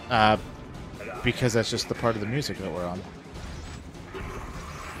 Because that's just the part of the music that we're on.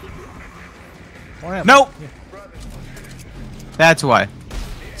 Nope. Yeah. That's why.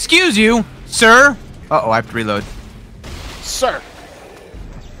 Excuse you, sir. Uh-oh, I have to reload. Sir.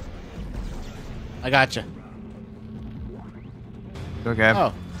 I gotcha. Okay.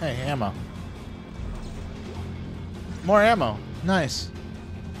 Oh, hey, ammo. More ammo. Nice.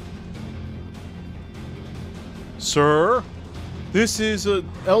 Sir, this is a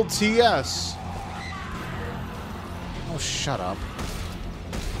LTS. Oh, shut up.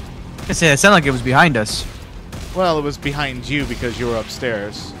 I say, it sounded like it was behind us. Well, it was behind you because you were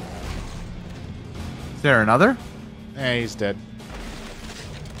upstairs. Is there another? Eh, he's dead.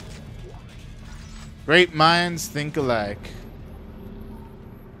 Great minds think alike.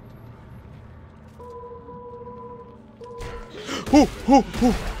 Ooh, ooh,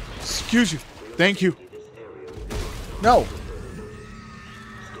 ooh. Excuse you. Thank you. No.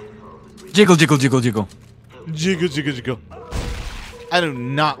 Jiggle, jiggle, jiggle, jiggle. Jiggle, jiggle, jiggle. I do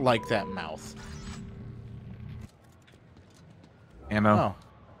not like that mouth. Ammo. Oh.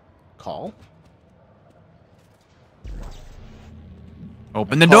 Call?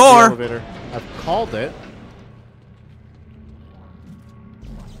 Open the The door. elevator. I've called it.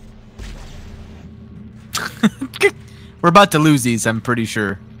 We're about to lose these, I'm pretty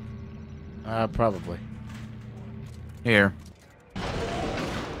sure. Probably. Here.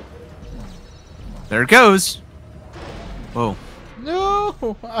 There it goes. Whoa.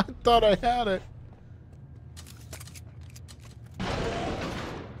 No, I thought I had it.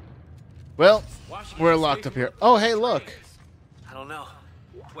 Well, we're locked up here. Oh, hey, look. I don't know.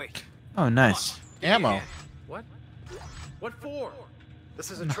 Wait. Oh, nice. Ammo. What? What for? This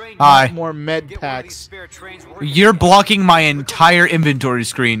is a train. Hi. More med packs. You're blocking my entire inventory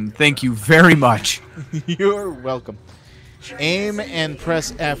screen. Thank you very much. You're welcome. Aim and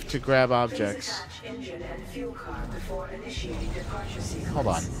press F to grab objects. Hold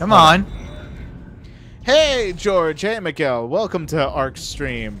on. Come on. Hey, George. Hey, Miguel. Welcome to Arc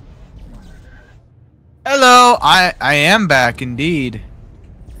Stream. Hello. I am back indeed.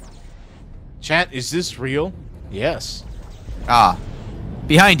 Chat, is this real? Yes. Ah.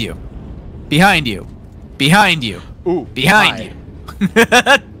 Behind you. Behind you. Behind you. Ooh. Behind hi. you.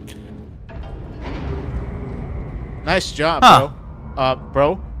 Nice job, Huh.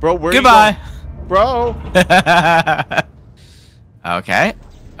 bro. Bro, where Goodbye. you going? Bro. Okay.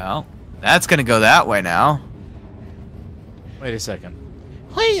 Well, that's gonna go that way now. Wait a second.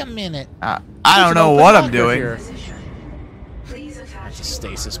 Wait a minute. I don't know what I'm doing. Here. It's a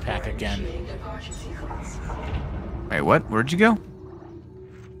stasis pack again. Wait, what? Where'd you go?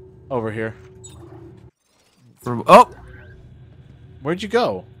 Over here. Oh! Where'd you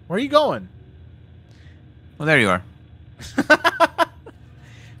go? Where are you going? Well, there you are.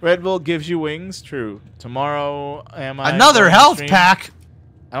 Red Bull gives you wings. True. Tomorrow, am I Another going to health stream? pack.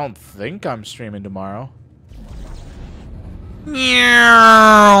 I don't think I'm streaming tomorrow. Yeah.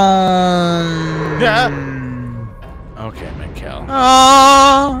 Okay, Mikkel.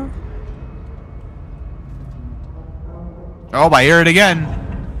 Oh, I hear it again.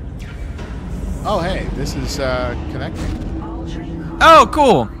 Oh, hey, this is connecting. Oh,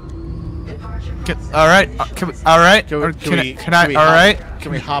 cool. All right. All right.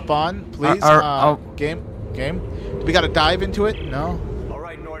 Can we hop on, please? Game. Do we got to dive into it? No. All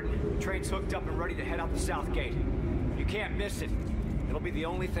right, Norton. The train's hooked up and ready to head out the south gate. You can't miss it. It'll be the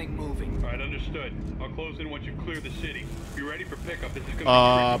only thing moving. All right, understood. I'll close in once you clear the city. Be ready for pickup. This is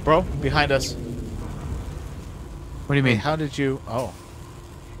gonna be bro, behind us. What do you mean? How did you? Oh,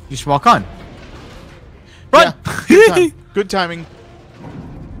 you just walk on. Run. Yeah, good timing.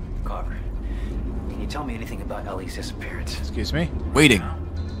 Carver, can you tell me anything about Ellie's disappearance? Excuse me. Waiting.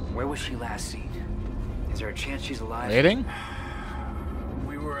 Where was she last seen? Is there a chance she's alive? Waiting.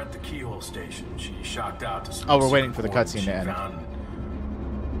 We were at the keyhole station. She shocked out to some. Oh, we're waiting for the cutscene to end.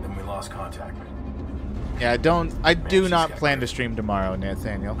 Then we lost contact. Yeah, I do not plan to stream tomorrow,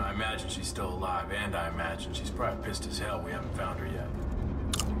 Nathaniel. I imagine she's still alive, and I imagine she's probably pissed as hell we haven't found her yet.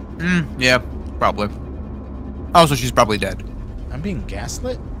 Yeah, probably. Also, she's probably dead. I'm being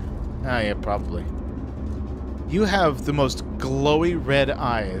gaslit? Ah, yeah, probably. You have the most glowy red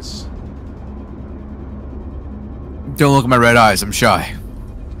eyes. Don't look at my red eyes. I'm shy.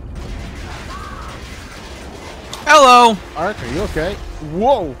 Hello. Ark, are you okay?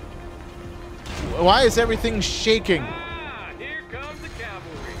 Whoa. Why is everything shaking? here comes the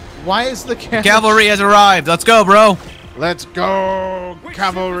cavalry. Why is the cavalry has arrived? Let's go, bro. Let's go,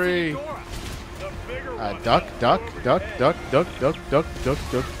 cavalry. Duck.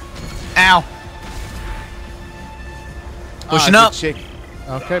 Ow. Pushing up.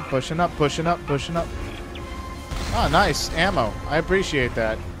 Okay, pushing up. Oh, nice ammo. I appreciate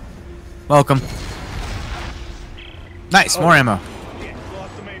that. Welcome. Nice, more ammo.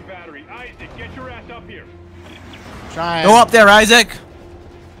 Lost the main battery. Isaac, get your ass up here. Trying. Go up there, Isaac.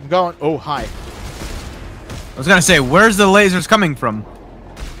 I'm going. Oh, hi. I was gonna say, where's the lasers coming from?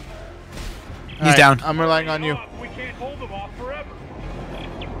 He's down. I'm relying on you. We can't hold them off forever.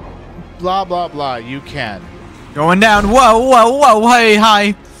 Blah, blah, blah. You can. Going down. Whoa. Hey,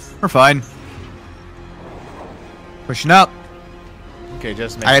 hi. We're fine. Pushing up. Okay,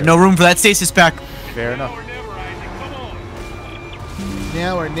 just I have no room for that stasis pack. Fair enough.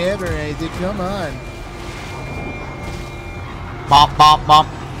 Now or never, Isaac. Come on. Bop, bop, bop.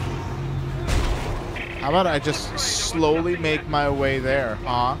 How about I just slowly make my way there,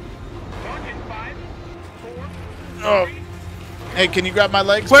 huh? Oh. Hey, can you grab my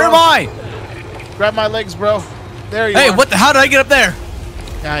legs, Where bro? am I? Grab my legs, bro. There you are. Hey, what the? How did I get up there?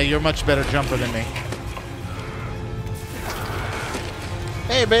 Ah, you're a much better jumper than me.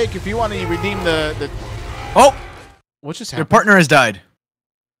 Hey, Bake, if you want to redeem the... Oh! What just Your happened? partner has died.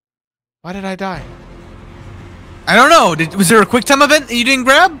 Why did I die? I don't know. Was there a quick time event that you didn't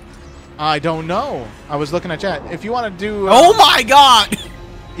grab? I don't know. I was looking at chat. If you want to do... oh my god!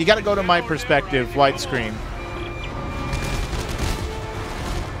 You got to go to my perspective, widescreen.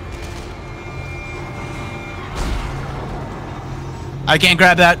 I can't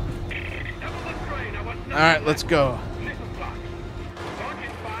grab that. All right, let's go.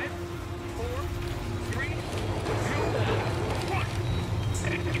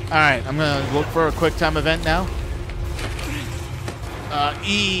 All right, I'm gonna look for a quick time event now.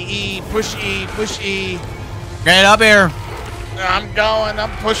 Push E. Get up here. I'm going.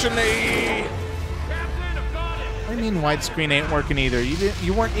 I'm pushing the E. What do you mean widescreen ain't working either?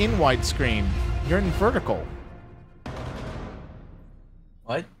 You weren't in widescreen. You're in vertical.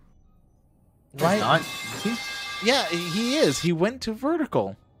 What? Right? Not. Yeah, he is. He went to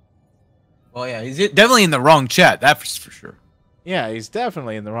vertical. Well, yeah, he's definitely in the wrong chat. That's for sure. Yeah, he's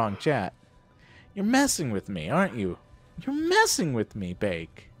definitely in the wrong chat. You're messing with me, aren't you? You're messing with me,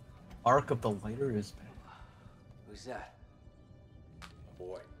 Bake. Arc of the lighter is bad. Who's that?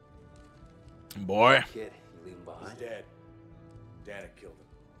 Boy. Boy. Kid, you leave him behind? He's dead. Dad had killed him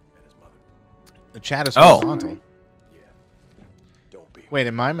and his mother. The chat is Oh. horizontal. Yeah. Don't be. Wait,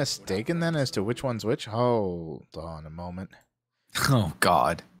 am I mistaken then as to which one's which? Hold on a moment. Oh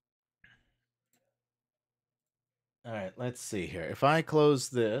god. All right, let's see here. If I close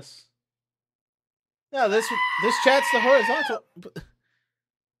this, no, this chat's the horizontal.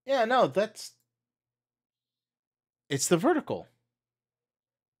 Yeah, no, it's the vertical.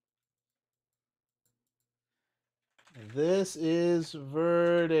 This is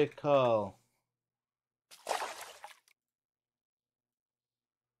vertical.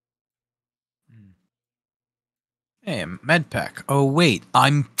 Hey, med pack. Oh wait,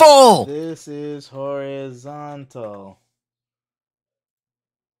 I'm full. This is horizontal.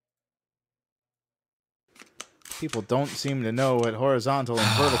 People don't seem to know what horizontal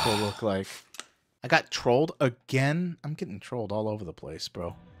and vertical look like. I got trolled again. I'm getting trolled all over the place,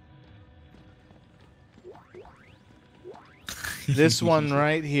 bro. This one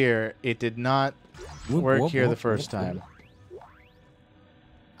right here, it did not work here the first time.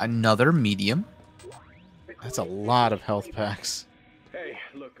 Another medium. That's a lot of health packs. Hey,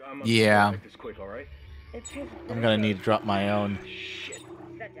 look, I'm yeah. make this quick, all right? I'm gonna need to drop my own. Shit. Is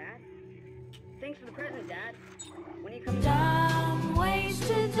that Dad? Thanks for the present, Dad. When you come down, ways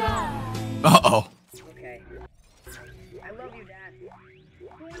to die. Uh-oh. Okay. I love you, Dad.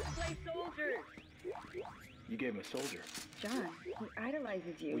 Who wants to play soldier? You gave him a soldier. John, he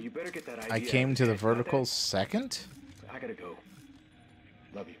idolizes you. Well, you better get that idea. I came to the vertical second? I gotta go.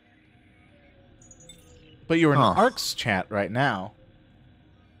 Love you. But you're in Ark's chat right now.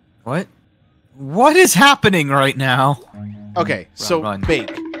 What? What is happening right now? Okay,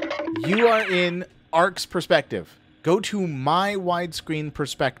 Bake, you are in Ark's perspective. Go to my widescreen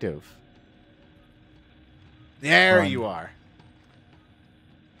perspective. There you are.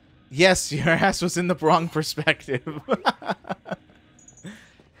 Yes, your ass was in the wrong perspective.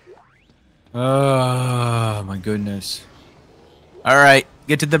 Oh, my goodness. All right,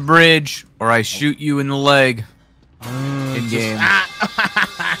 get to the bridge, or I shoot you in the leg. In game.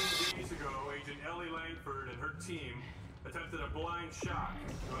 Days ago, Agent Ellie Langford and her team attempted a blind shot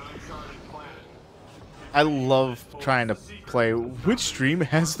to an uncharted planet. I love trying to play which stream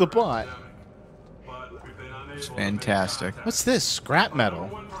has the bot. It's fantastic. What's this? Scrap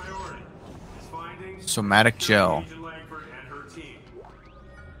metal. Somatic gel.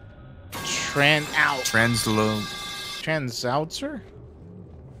 Transoutser?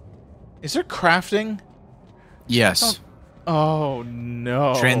 Is there crafting? Yes. Oh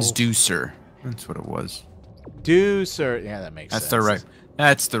no. Transducer. That's what it was. Deucer. Yeah, that makes sense.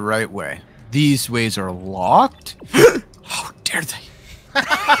 That's the right way. These ways are locked? How dare they?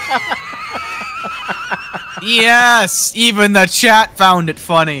 Yes! Even the chat found it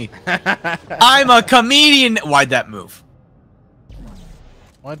funny. I'm a comedian. Why'd that move?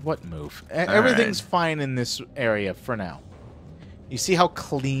 What move? Everything's fine in this area for now. You see how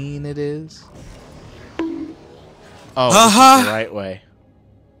clean it is? Oh, this is the right way.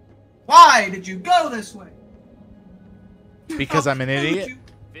 Why did you go this way? Because I'm an idiot.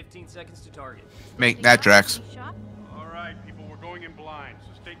 15 seconds to target. Make that Drax. All right, people, we're going in blind,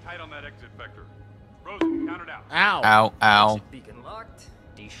 so stay tight on that exit vector. Rosen, count it out. Ow. Ow, ow. Exit beacon locked.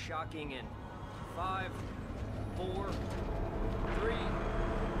 Deshocking in 5, 4, 3, 2,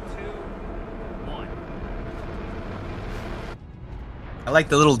 1. I like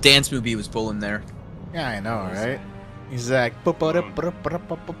the little dance move he was pulling there. Yeah, I know, right? He's like, what's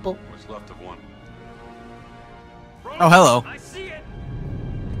left of one? Oh, hello. I see it.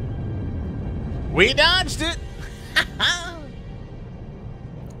 We dodged it.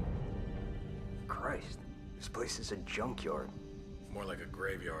 Christ, this place is a junkyard. More like a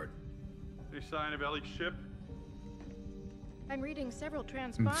graveyard. Any sign of Ellie's ship? I'm reading several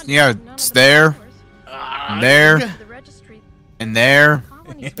transponders. Yeah, it's there. And there. And there.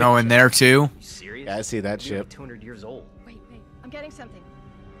 Oh, and there too. Serious? Yeah, I see that ship. 200 years old. Wait, I'm getting something.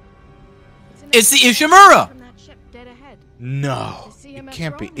 It's the Ishimura. From that ship dead ahead. No, it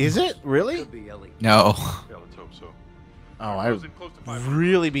can't be. Is it really? No. Yeah, let's hope so. Oh, I would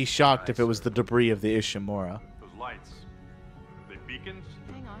really be shocked if it was the debris of the Ishimura. Those lights, are they beacons?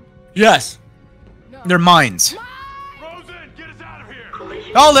 Hang on. Yes. No. They're mines. Rosen, get us out of here!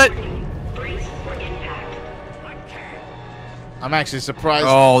 Hold it. I'm actually surprised.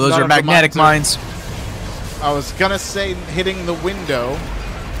 Oh, those are magnetic mines. I was gonna say hitting the window.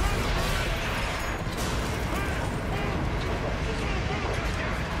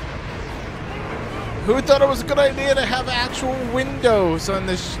 Who thought it was a good idea to have actual windows on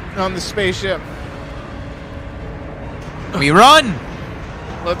the spaceship? We run.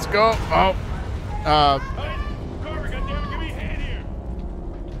 Let's go. Oh.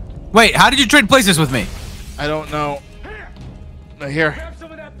 Wait, how did you trade places with me? I don't know. Here. Grab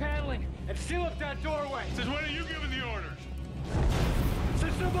some of that paneling and seal up that doorway. Since when are you giving the orders?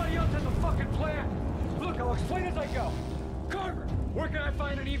 Since somebody else has a fucking plan. Look, I'll explain as I go. Carver, where can I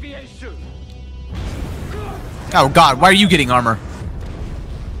find an EVA suit? Oh God, why are you getting armor?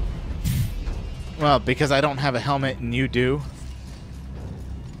 Well, because I don't have a helmet and you do.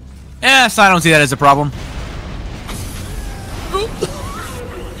 Yes, I don't see that as a problem.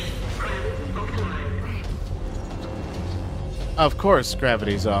 Of course,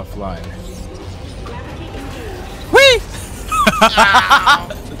 gravity's offline. Whee!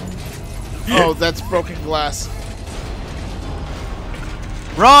 Oh, that's broken glass.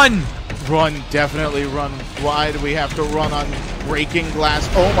 Run! Run, definitely run. Why do we have to run on breaking glass?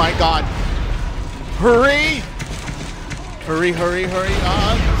 Oh my god. Hurry! Hurry, hurry, hurry.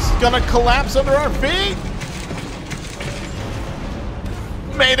 It's gonna collapse under our feet!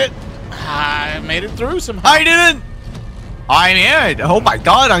 Made it! I made it through somehow. I didn't! I did! Oh my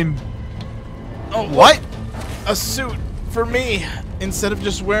god, I'm... Oh, what? A suit for me, instead of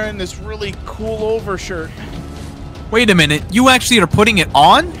just wearing this really cool overshirt. Wait a minute, you actually are putting it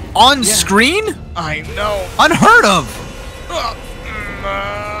on? On screen? I know. Unheard of!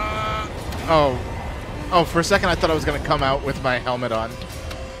 Oh, for a second I thought I was gonna come out with my helmet on.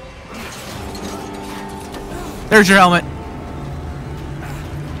 There's your helmet.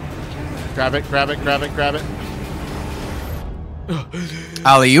 Grab it, grab it, grab it, grab it.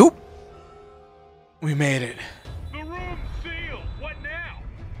 Alley-oop. We made it. The room's sealed. What now?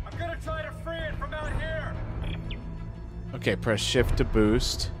 I'm gonna try to free it from out here. Okay, press shift to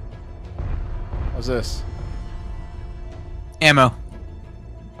boost. What's this? Ammo.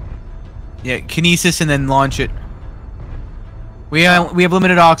 Yeah, kinesis and then launch it. We have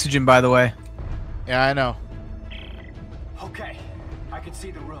limited oxygen, by the way. Yeah, I know. Okay, I can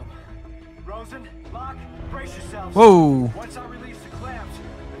see the room. Rosen, Locke, brace yourselves. Whoa. Once I release the clamps,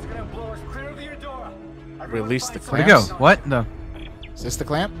 it's gonna blow us clear of the Eudora. Release the Where'd clamps? it go? What? No. Is this the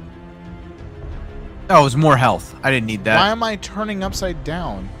clamp? Oh, it was more health. I didn't need that. Why am I turning upside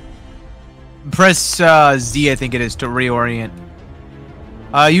down? Press Z, I think it is, to reorient.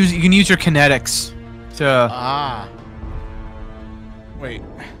 You can use your kinetics to... Ah. Wait.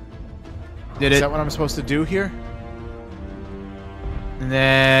 Did Is it? that what I'm supposed to do here? And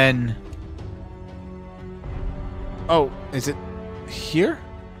then... Oh, is it here?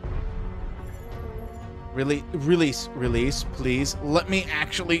 Really, release, please. Let me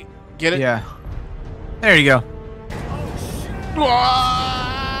actually get it. Yeah. There you go.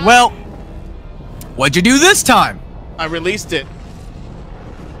 Well, what'd you do this time? I released it.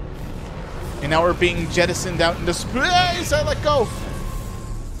 And now we're being jettisoned out into space. I let go.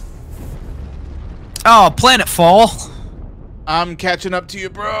 Oh, planet fall. I'm catching up to you,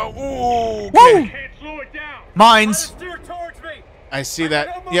 bro. Ooh, okay. Woo! Can't slow it down. Mines. Steer towards me. I see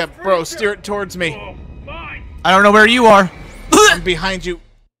that. Yeah, bro, steer it towards me. Mine. I don't know where you are. I'm behind you.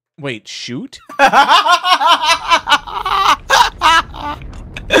 Wait, shoot? I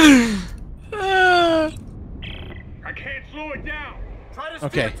can't slow it down. Try to steer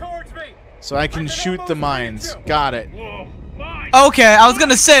Okay. towards me. So I can shoot the mines. Got it. Whoa, mine. Okay, I was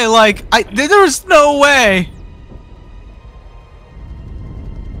gonna say, like, there was no way.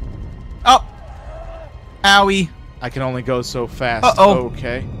 Oh. Owie. I can only go so fast. Uh-oh.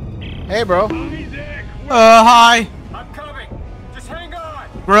 Okay. Hey, bro. Hi. I'm coming. Just hang on.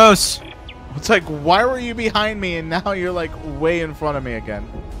 Gross. It's like, why were you behind me and now you're like way in front of me again?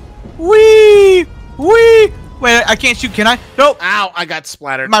 Wee! Wee! Wait, I can't shoot, can I? Nope. Ow, I got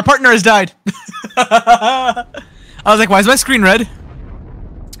splattered. My partner has died. I was like, why is my screen red?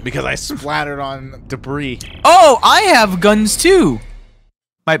 Because I splattered on debris. Oh, I have guns too.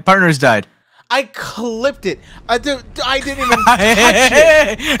 My partner's died. I clipped it. I didn't even touch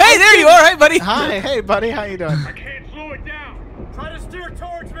it. Hey, there you are. Hey, buddy. Hi, hey, buddy. How you doing? I can't slow it down. Try to steer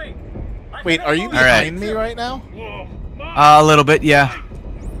towards me. Wait, are you behind me right now? Whoa, mine. A little bit, yeah.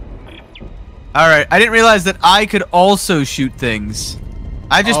 All right, I didn't realize that I could also shoot things.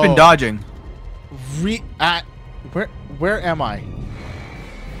 I've just been dodging. Where am I?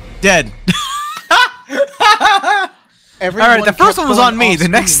 Dead. All Everyone right, the first kept one was going on me. off The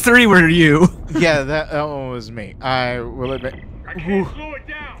next screen. three were you. Yeah, that one was me. I will admit. I can't slow it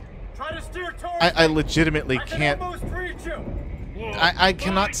down. Try to steer towards I legitimately me. can't. I can almost reach you. Whoa, I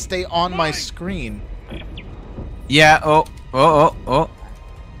cannot stay on my screen. Yeah. Oh.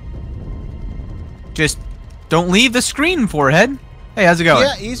 Just don't leave the screen, forehead. Hey, how's it going?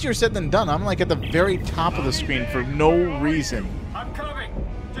 Yeah, easier said than done. I'm like at the very top of the screen for no reason. I'm coming.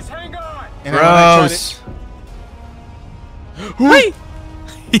 Just hang on. And then when I tried Gross. Wait.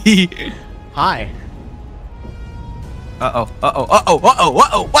 Hi. Hi. Uh-oh.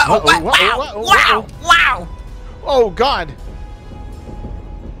 Wow. Oh God.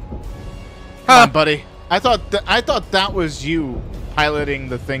 Come on, buddy. I thought that was you piloting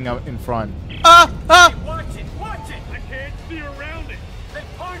the thing out in front. Watch it. I can't steer around it. Then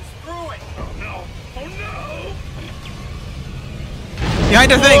punch through it. Oh no. Oh no.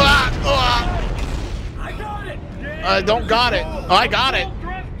 Behind the thing. I got it. I don't got it. Oh, I got it.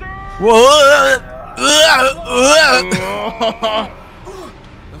 Whoa. The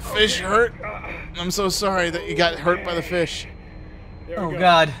fish hurt. I'm so sorry that you got hurt by the fish. Oh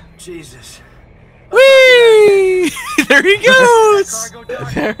God. Jesus. Whee! There he goes.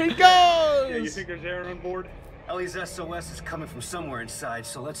 There he goes. Yeah, you think there's air on board? Ellie's SOS is coming from somewhere inside,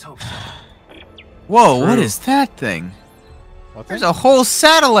 so let's hope so. Whoa, what is that thing? There's a whole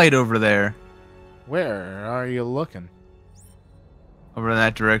satellite over there. Where are you looking? Over in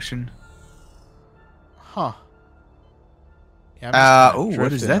that direction. Huh. Yeah, oh,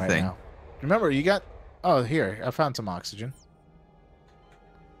 what is that thing? Now. Remember, you got... Oh, here. I found some oxygen.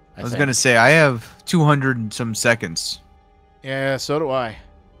 I was going to say, I have 200 and some seconds. Yeah, so do I.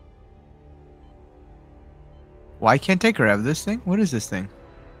 Why can't I grab this thing? What is this thing?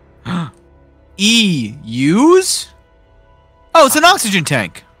 Use? Oh, it's an oxygen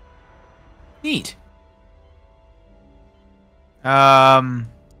tank. Neat.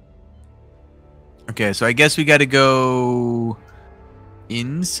 Okay, so I guess we got to go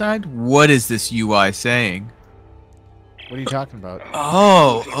inside. What is this UI saying? What are you talking about?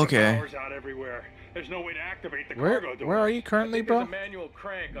 Oh, okay. There's no way to activate the Where are you currently, bro?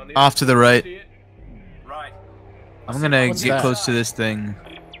 Off to the right. Right. I'm gonna get close to this thing.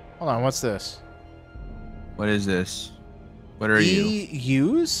 Hold on, what's this? What is this? What are you?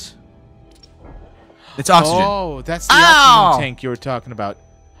 Use? It's oxygen. Oh, that's the oxygen tank you were talking about.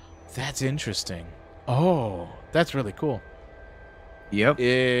 That's interesting. Oh, that's really cool. Yep.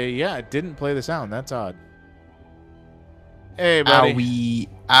 Yeah, it didn't play the sound. That's odd. Hey, buddy. Owie,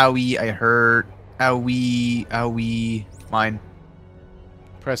 owie, I hurt. Owie, owie. Mine.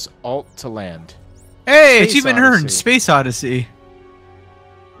 Press Alt to land. Hey, it's even earned. Space Odyssey.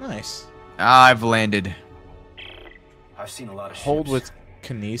 Nice. I've landed. I've seen a lot of Hold ships. with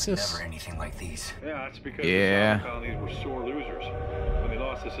kinesis? Never anything like these. Yeah, that's because yeah. the colonies were sore losers. When they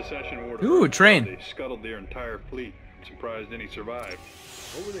lost the secession war to Ooh, a train. They scuttled their entire fleet. I'm surprised any survived.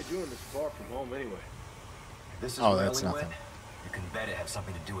 What were they doing this far from home anyway? This is that's Ellie nothing. went. You can bet it had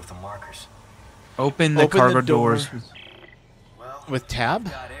something to do with the markers. Open the cargo doors. Well, with tab?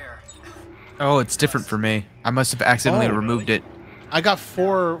 Oh, it's different for me. I must have accidentally removed it. I got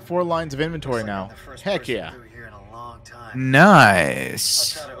four lines of inventory now. Heck yeah.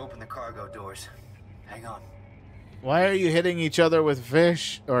 Nice. I'll try to open the cargo doors. Hang on. Why are you hitting each other with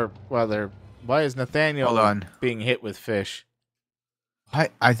fish? Or, well, why is Nathaniel being hit with fish?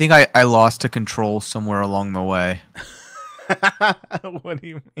 I think I lost a control somewhere along the way. What do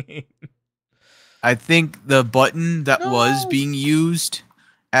you mean? I think the button that was being used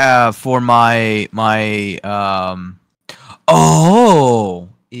for my oh,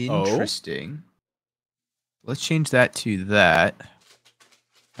 interesting. Let's change that to that.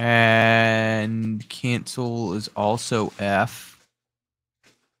 And cancel is also F.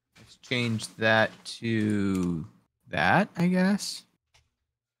 Let's change that to that, I guess.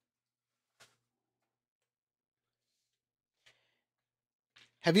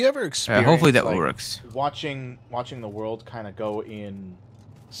 Have you ever experienced hopefully that works. Watching the world kind of go in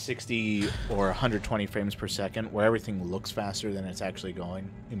 60 or 120 frames per second, where everything looks faster than it's actually going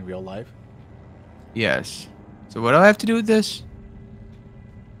in real life? Yes. So what do I have to do with this?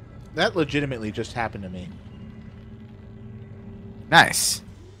 That legitimately just happened to me. Nice.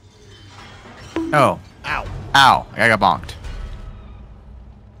 Oh. Ow. Ow. I got bonked.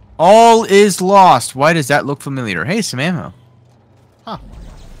 All is lost. Why does that look familiar? Hey, some ammo. Huh.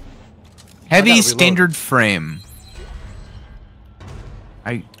 Heavy standard frame.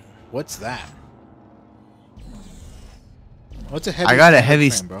 What's that? What's a heavy? I got a heavy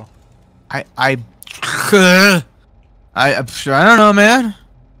frame, bro. I don't know, man.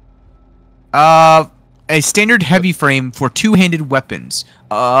 A standard heavy frame for two-handed weapons.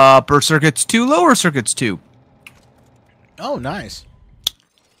 Upper circuits 2, lower circuits 2. Oh, nice.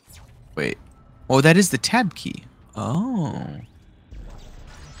 Wait. Oh, that is the tab key. Oh.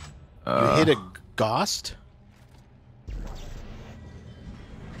 You hit a ghost?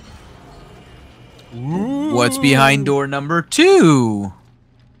 Ooh. What's behind door number 2?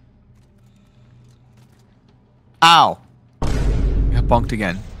 Ow. Got bunked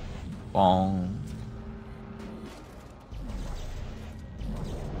again. Bong.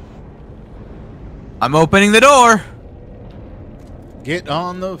 I'm opening the door. Get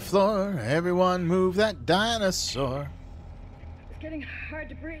on the floor. Everyone move that dinosaur. It's getting hard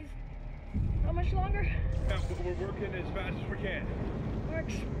to breathe. How much longer? We're working as fast as we can.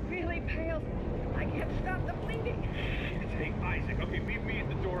 Mark's really pale. I can't stop the bleeding. Hey, Isaac. Okay, meet me at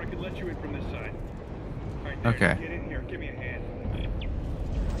the door. I can let you in from this side. All right, okay. Get in here. Give me a hand.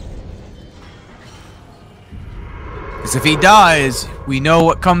 Because if he dies, we know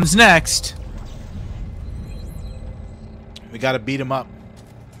what comes next. We gotta beat him up.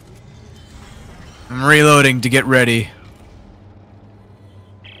 I'm reloading to get ready.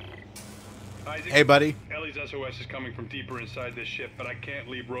 Isaac, hey, buddy. Ellie's SOS is coming from deeper inside this ship, but I can't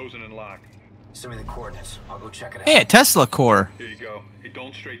leave Rosen in lock. Send me the coordinates. I'll go check it out. Hey, a Tesla core. Here you go. Hey,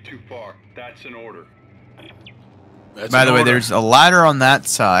 don't stray too far. That's an order. By the way, there's a ladder on that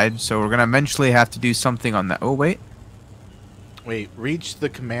side, so we're gonna eventually have to do something on that. Oh, wait. Wait, reach the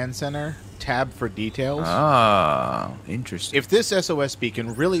command center. Tab for details. Ah, interesting. If this SOS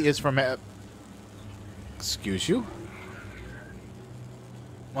beacon really is from excuse you?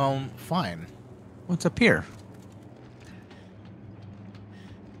 Well, fine. What's up here?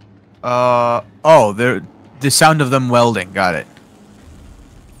 Oh, the sound of them welding. Got it.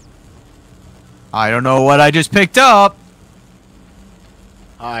 I don't know what I just picked up.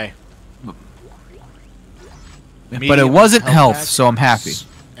 Hi. But it wasn't health, so I'm happy.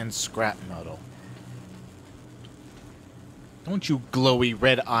 And scrap metal. Don't you glowy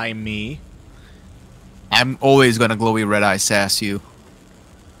red eye me. I'm always gonna glowy red eye sass you.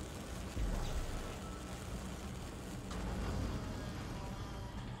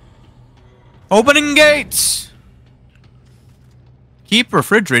 Opening gates! Keep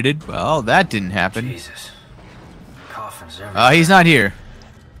refrigerated. Well, that didn't happen. Jesus. Coffins everywhere. He's not here.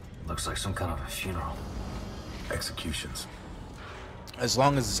 Looks like some kind of a funeral. Executions. As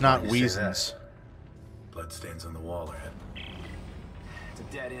long as it's not Weasons. Bloodstains on the wall ahead. It's a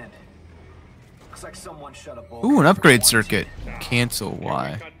dead end. Looks like someone shut a bolt. Ooh, an upgrade circuit. Cancel.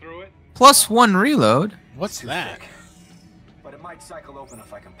 Why? +1 reload. What's that? Thick. But it might cycle open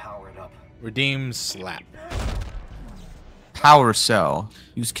if I can power it up. Redeem slap. Power cell.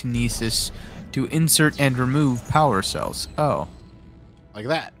 Use kinesis to insert and remove power cells. Oh. Like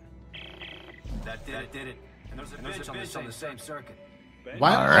that. That did it. And there's a bench on the same circuit.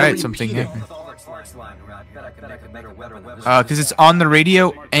 Why? Alright, something happened. Because it's on the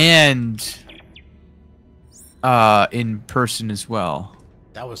radio and in person as well.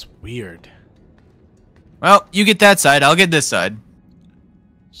 That was weird. Well, you get that side, I'll get this side.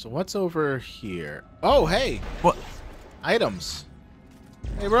 So what's over here? Oh, hey. What? Items.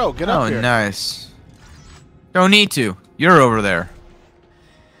 Hey, bro, get up here. Oh, nice. Don't need to. You're over there.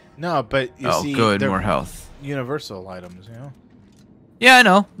 No, but you see, good, they're more health. Universal items, you know? Yeah, I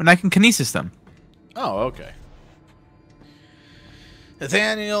know, and I can kinesis them. Oh, okay.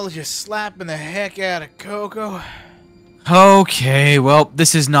 Nathaniel, you're slapping the heck out of Coco. Okay, well,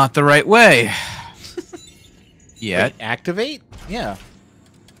 this is not the right way. Yet. Wait, activate? Yeah.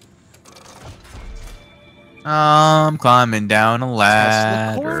 Climbing down a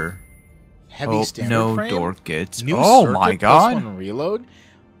ladder. Heavy standard no frame? door gets. New Oh circuit my god. +1 reload.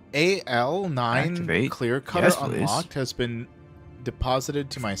 AL9 Activate. clear cutter Yes, please. unlocked has been deposited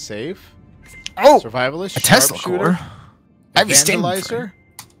to my safe. Oh, survivalist, a Tesla sharpshooter, core. Heavy standard vandalizer,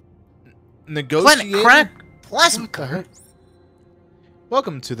 Planet negotiator. crack plasma What the core. heck?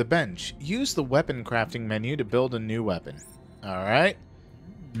 Welcome to the bench. Use the weapon crafting menu to build a new weapon. All right.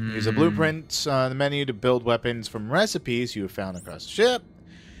 Use a blueprint the menu to build weapons from recipes you have found across the ship.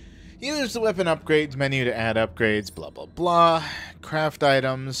 Use the weapon upgrades menu to add upgrades, blah, blah, blah. Craft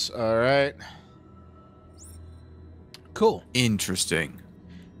items, alright. Cool. Interesting.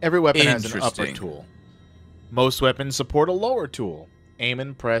 Every weapon has an upper tool. Most weapons support a lower tool. Aim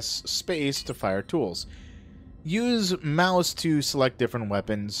and press space to fire tools. Use mouse to select different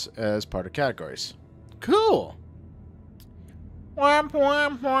weapons as part of categories. Cool. Wham,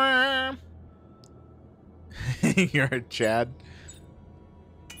 wham, wham. You're a Chad.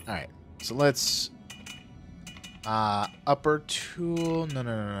 Alright, so let's upper tool,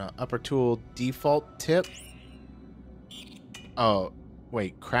 no, upper tool default tip. Oh,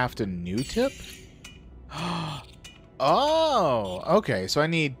 wait, craft a new tip? Oh, okay, so I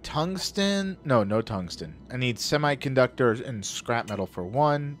need tungsten, no tungsten. I need semiconductor and scrap metal for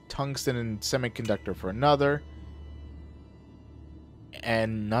one, tungsten and semiconductor for another.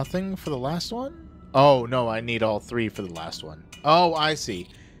 And nothing for the last one? Oh, no, I need all three for the last one. Oh, I see.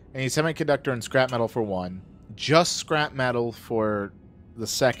 I need semiconductor and scrap metal for one, just scrap metal for the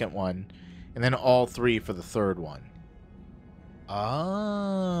second one, and then all three for the third one.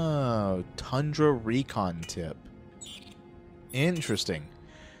 Oh, Tundra Recon tip. Interesting.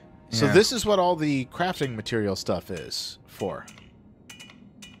 So this is what all the crafting material stuff is for.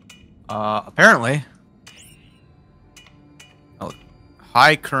 Apparently. Oh,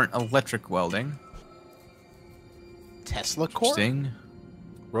 high current electric welding. Tesla core? Interesting.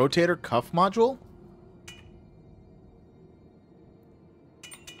 Rotator cuff module?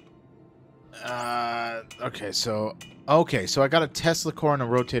 Okay, so I got a Tesla core and a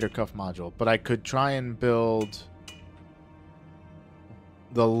rotator cuff module, but I could try and build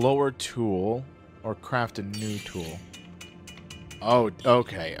the lower tool or craft a new tool. Oh,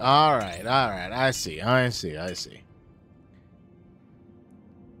 okay. All right. I see.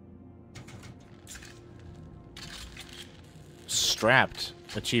 Strapped.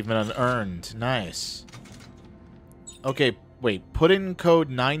 Achievement unearned. Nice. Okay, wait. Put in code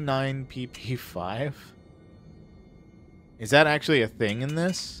 99PP5? Is that actually a thing in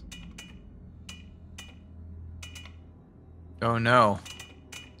this? Oh no.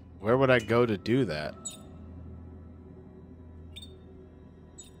 Where would I go to do that?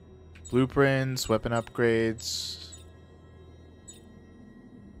 Blueprints, weapon upgrades.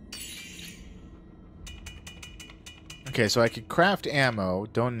 Okay, so I could craft ammo.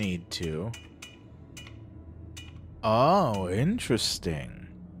 Don't need to. Oh, interesting.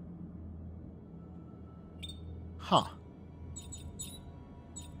 Huh.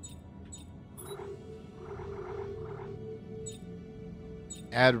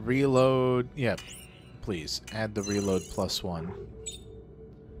 Add reload. Yeah, please. Add the reload +1.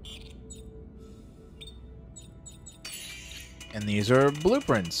 And these are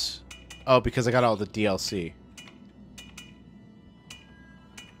blueprints. Oh, because I got all the DLC.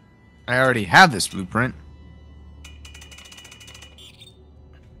 I already have this blueprint.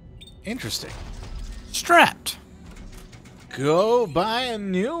 Interesting. Strapped. Go buy a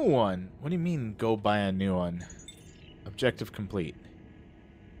new one. What do you mean, go buy a new one? Objective complete.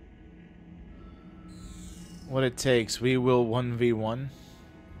 What it takes. We will 1v1.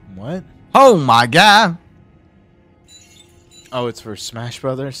 What? Oh my god. Oh, it's for Smash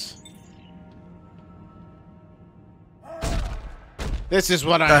Brothers? This is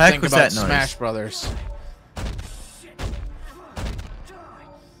what I think about Smash Brothers.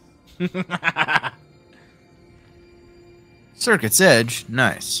 Circuit's Edge.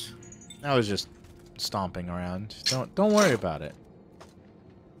 Nice. I was just stomping around. Don't worry about it.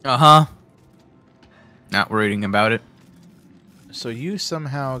 Uh-huh. Not worrying about it. So you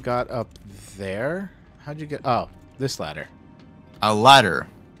somehow got up there? How'd you get... Oh, this ladder. A ladder.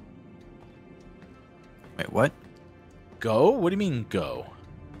 Wait, what? Go? What do you mean, go?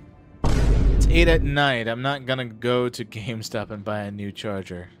 It's 8 at night. I'm not gonna go to GameStop and buy a new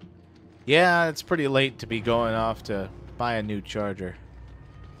charger. Yeah, it's pretty late to be going off to buy a new charger.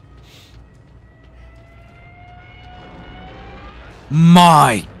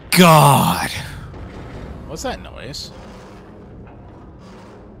 My God. What's that noise?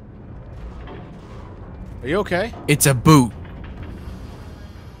 Are you okay? It's a boot.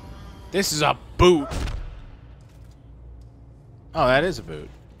 This is a boot. Oh, that is a boot.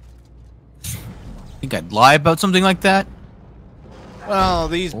 Think I'd lie about something like that? Well,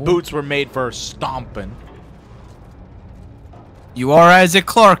 these boots were made for stomping. You are Isaac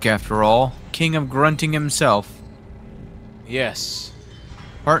Clarke, after all. King of grunting himself. Yes.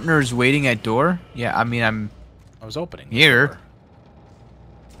 Partner's waiting at door? Yeah, I mean, I was opening here.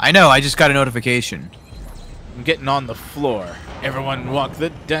 I know, I just got a notification. I'm getting on the floor. Everyone walk the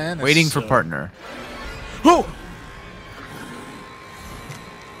dinosaur. Waiting for partner. Oh!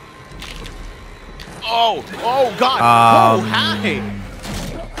 Oh, God. Oh, hi.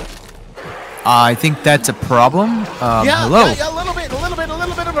 I think that's a problem. Yeah, hello. Yeah, a little bit of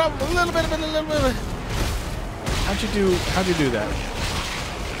problem. A little bit. How'd you do that?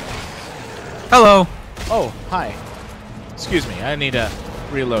 Hello. Oh, hi. Excuse me, I need a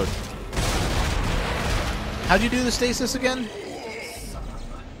reload. How'd you do the stasis again?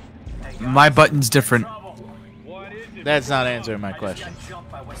 My button's different. That's not answering my question.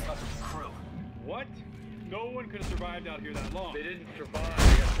 What? No one could have survived out here that long. They didn't survive.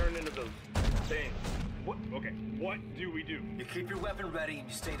 They got turned into those things. What? Okay, what do we do? You keep your weapon ready and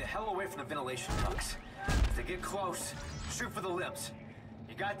you stay the hell away from the ventilation ducts. If they get close, shoot for the limbs.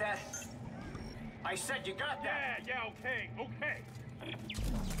 You got that? I said you got that. Yeah, okay.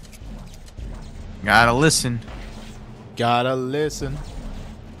 Gotta listen. Gotta listen.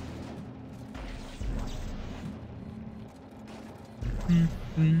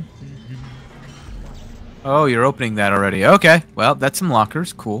 Oh, you're opening that already. Okay. Well, that's some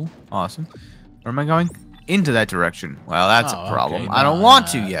lockers. Cool. Awesome. Where am I going? Into that direction. Well, that's a problem. Okay. I don't want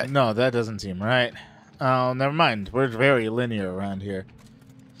to yet. No, that doesn't seem right. Oh, never mind. We're very linear around here.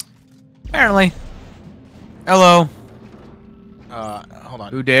 Apparently. Hello. Hold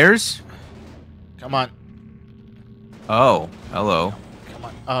on. Who dares? Come on. Oh, hello. Come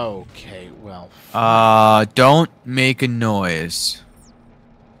on. Okay, well. Don't make a noise.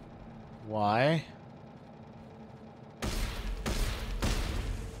 Why?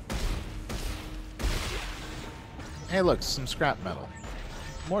 Hey, look, some scrap metal.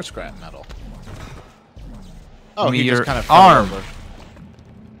 More scrap metal. Oh, he just kind of fell over.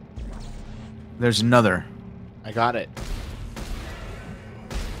 There's another. I got it.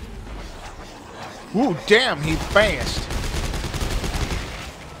 Ooh, damn, he's fast.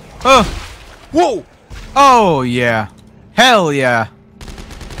 Oh. Whoa. Oh, yeah. Hell yeah.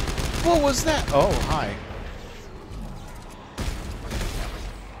 What was that? Oh, hi.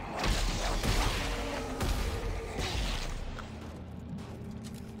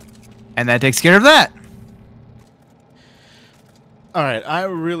 And that takes care of that. All right, I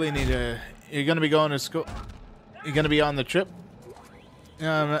really need to... You're going to be going to school? You're going to be on the trip?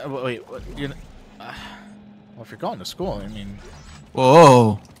 Wait, what? Well, if you're going to school, I mean...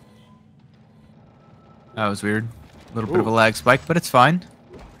 Whoa. That was weird. A little bit of a lag spike, but it's fine.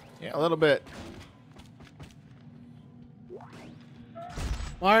 Yeah, a little bit.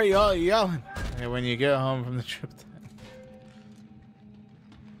 Why are you all yelling? Hey, when you get home from the trip...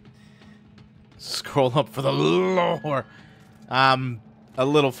 Scroll up for the lore. A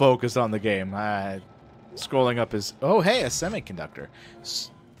little focused on the game. Scrolling up is... Oh, hey, a semiconductor.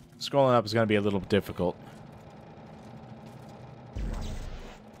 Scrolling up is going to be a little difficult.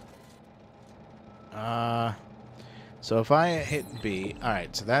 So if I hit B...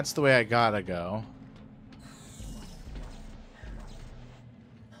 Alright, so that's the way I gotta go.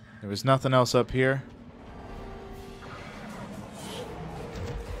 There was nothing else up here.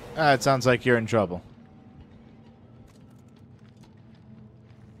 It sounds like you're in trouble.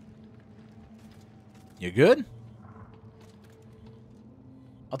 You good?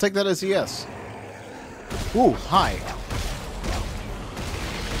 I'll take that as a yes. Ooh, hi.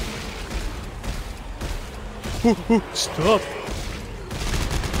 Ooh, stop.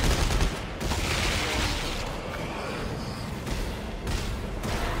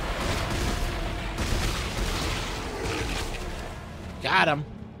 Got him.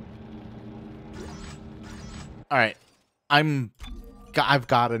 All right, I've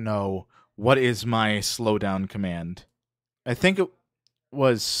got to know what is my slowdown command. I think it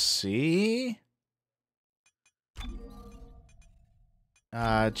was C.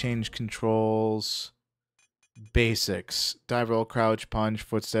 Change controls. Basics. Dive roll, crouch, punch,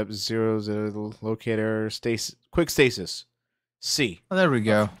 footsteps, zero, locator, stasis, quick stasis. C. Oh, there we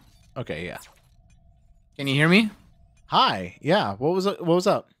go. Okay, yeah. Can you hear me? Hi. Yeah. What was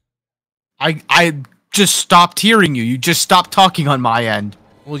up? I just stopped hearing you. You just stopped talking on my end.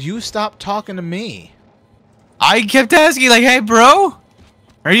 Well, you stopped talking to me. I kept asking, like, hey, bro?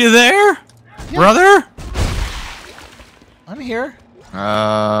 Are you there? Yeah. Brother? I'm here.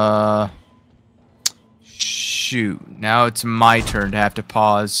 Shoot. Now it's my turn to have to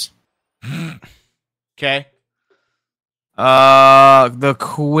pause. Okay. The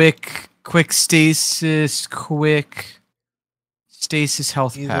quick stasis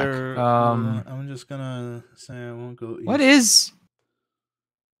health pack. I'm just gonna say I won't go. What is,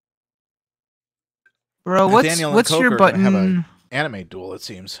 bro? What's your button? Have an anime duel, it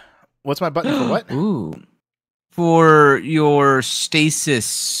seems. What's my button for what? Ooh, for your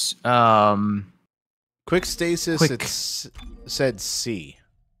stasis. Quick stasis. It said C.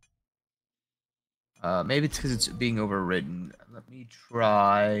 Maybe it's because it's being overridden. Let me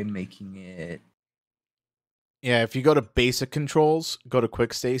try making it. Yeah, if you go to basic controls, go to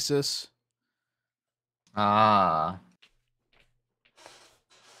quick stasis. Let's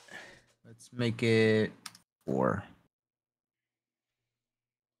make it 4.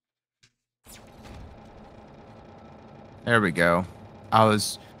 There we go. I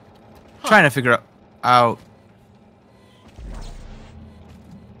was trying to figure out.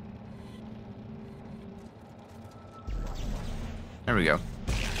 There we go.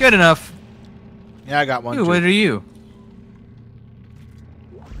 Good enough. Yeah, I got one. Ooh, what are you?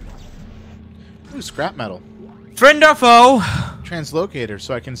 Ooh, scrap metal. Friend or foe? Translocator,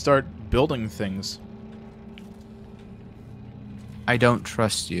 so I can start building things. I don't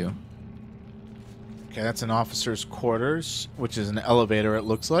trust you. Okay, that's an officer's quarters, which is an elevator, it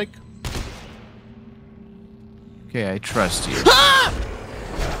looks like. Okay, I trust you. Ah!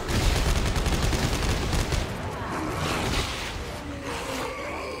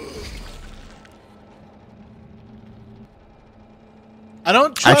 I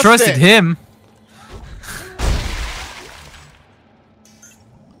don't trust I trusted him.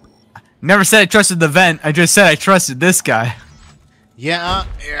 Never said I trusted the vent. I just said I trusted this guy. Yeah.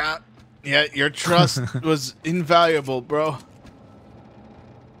 Your trust was invaluable, bro.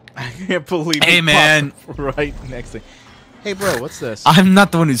 I can't believe. Hey, man. Right next thing. Hey, bro, what's this? I'm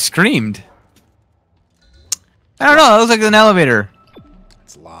not the one who screamed. I don't know. It looks like an elevator.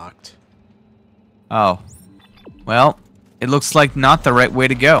 It's locked. Oh. Well, it looks like not the right way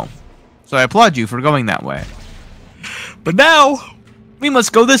to go. So I applaud you for going that way. But now, we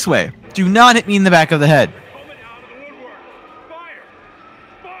must go this way. Do not hit me in the back of the head. Coming out of the woodwork. Fire!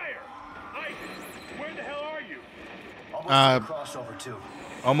 Fire! Isaac, where the hell are you? Crossover 2.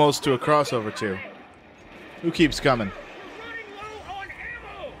 Almost to a crossover 2. Who keeps coming?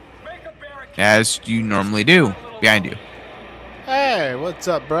 As you normally do. Behind you. Hey, what's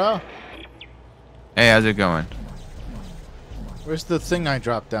up, bro? Hey, how's it going? Where's the thing I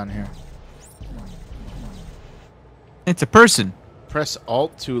dropped down here? It's a person. Press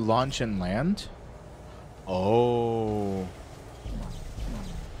Alt to launch and land. Oh.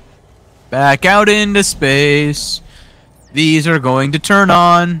 Back out into space. These are going to turn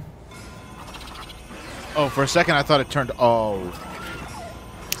on. Oh, for a second I thought it turned. Oh.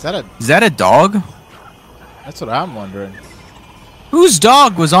 Is that a dog? That's what I'm wondering. Whose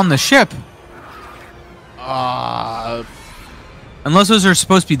dog was on the ship? Unless those are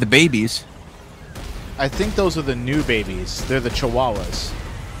supposed to be the babies. I think those are the new babies. They're the Chihuahuas.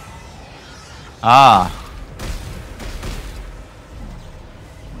 Ah.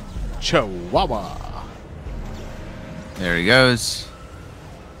 Chihuahua. There he goes.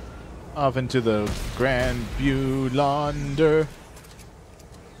 Off into the Grand Bulander.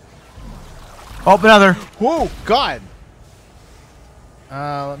 Oh, another. Whoa, God.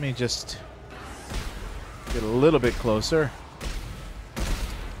 Let me just get a little bit closer.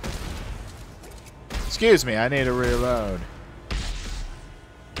 Excuse me, I need to reload.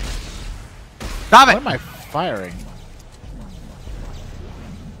 Stop it! What am I firing?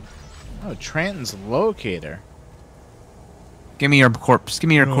 Oh, translocator. Give me your corpse. Give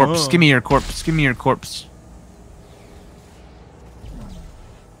me your corpse. Give me your corpse. Give me your corpse.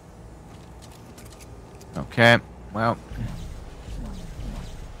 Okay, well.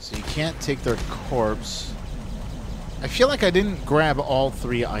 So you can't take their corpse. I feel like I didn't grab all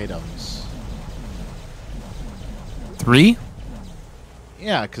 3 items. 3?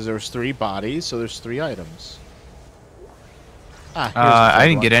 Yeah, because there was 3 bodies, so there's 3 items. I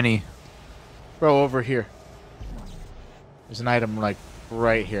didn't get any. Bro, over here. There's an item, like,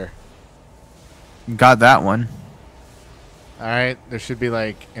 right here. Got that one. Alright, there should be,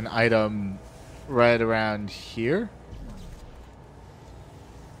 like, an item right around here.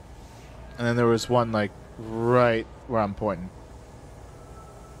 And then there was one, like, right where I'm pointing.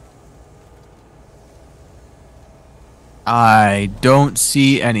 I don't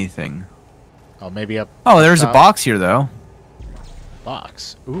see anything. Oh, maybe up. Oh, there's a top. box here, though.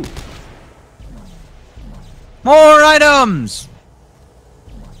 Box. Ooh. More items!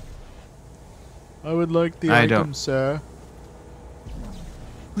 I would like the I item, don't. sir.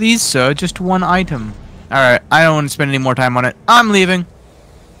 Please, sir, just one item. Alright, I don't want to spend any more time on it. I'm leaving.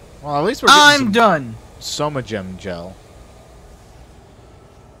 Well, at least we're getting I'm some done. Soma Gem gel.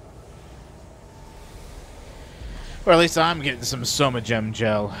 Or at least I'm getting some Soma Gem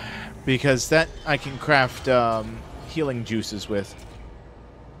gel. Because that I can craft healing juices with.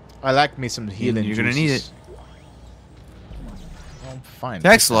 I like me some healing You're juices. gonna need it. Oh, fine.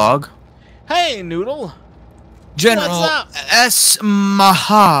 Text log. Hey, Noodle. General What's up? S.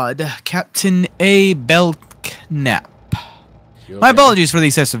 Mahad, Captain A. Belknap. My apologies for the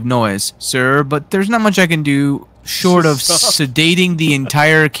excessive noise, sir, but there's not much I can do short of sedating the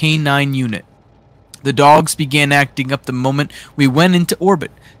entire K9 unit. The dogs began acting up the moment we went into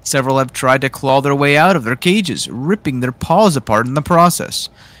orbit. Several have tried to claw their way out of their cages, ripping their paws apart in the process.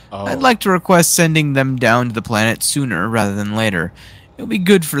 Oh. I'd like to request sending them down to the planet sooner rather than later. It'll be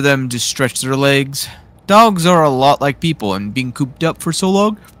good for them to stretch their legs. Dogs are a lot like people, and being cooped up for so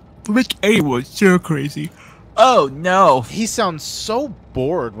long will make anyone so crazy. Oh, no. He sounds so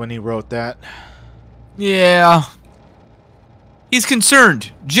bored when he wrote that. Yeah. He's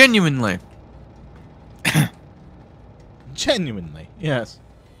concerned, genuinely. Genuinely, yes.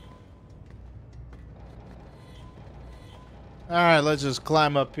 Alright, let's just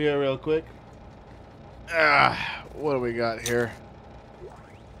climb up here real quick. What do we got here?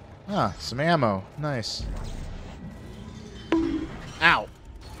 Ah, some ammo. Nice. Ow.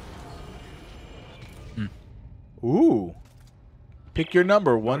 Ooh. Pick your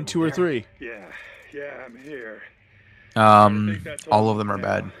number, 1, 2, or 3. Yeah, I'm here. All of them are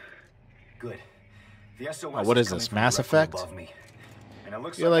bad. Good. The SOS Oh, what is this? Mass Effect?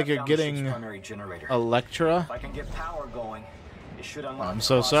 Feel like you're getting Electra. If I can get power going, it should unlock. I'm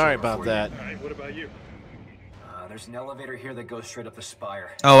so sorry about that. Alright, what about you? There's an elevator here that goes straight up the spire.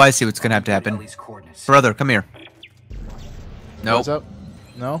 Oh, I see what's gonna have to happen. Brother, come here. Nope. What's up?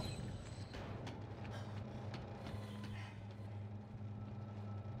 No?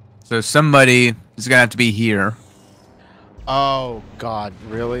 So somebody is gonna have to be here. Oh, God,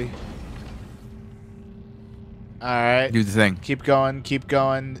 really? All right. Do the thing. Keep going,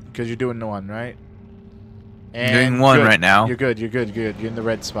 because you're doing one, right? And doing one good. right now. You're good. You're in the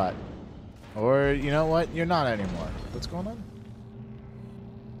red spot. Or you know what? You're not anymore. What's going on?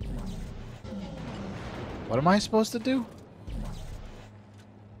 What am I supposed to do?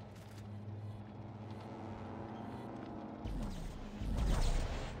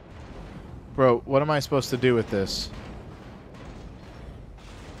 Bro, what am I supposed to do with this?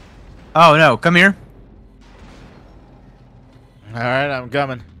 Oh no, come here. Alright, I'm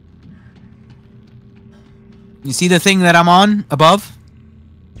coming. You see the thing that I'm on above?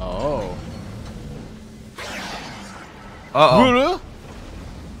 Oh. Uh-oh.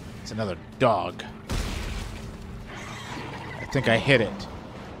 It's another dog. I think I hit it.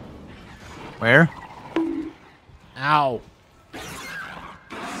 Where? Ow.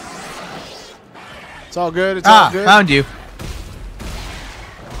 It's all good. It's all good. Found you.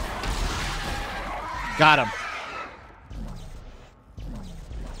 Got him.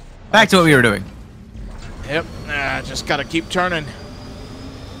 Back to what we were doing. Yep. Just gotta keep turning.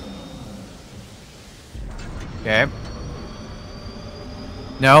 Okay.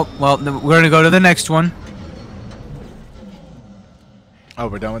 No, well, we're gonna go to the next one. Oh,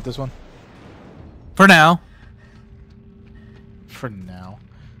 we're done with this one? For now. For now.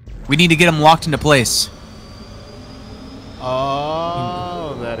 We need to get them locked into place.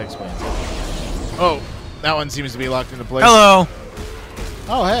 Oh, that explains it. Oh, that one seems to be locked into place. Hello.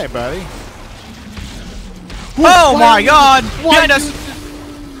 Oh, hey, buddy. Oh my God! Behind us!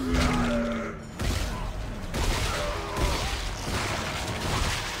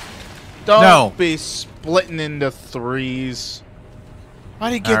 Don't be splitting into threes. Why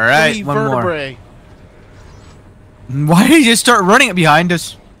did he get three vertebrae? Why did he just start running it behind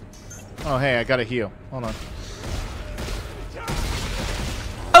us? Oh, hey, I got to heal. Hold on.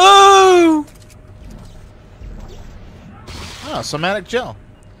 Oh! Oh, somatic gel.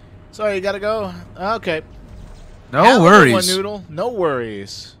 Sorry, you gotta go. Okay. No worries. Noodle. No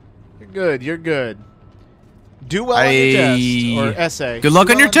worries. You're good. You're good. Do well on your test or essay. Good luck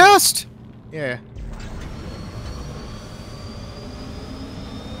on your test. Yeah.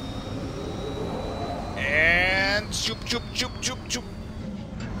 And shoop, shoop, shoop, shoop, shoop.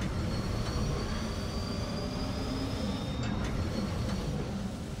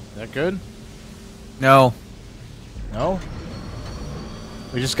 Is that good? No. No?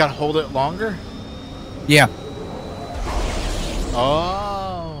 We just gotta hold it longer? Yeah.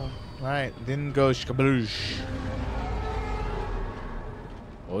 Oh, right. Didn't go shkabloosh.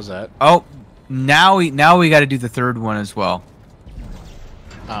 What was that? Oh, now we got to do the third one as well.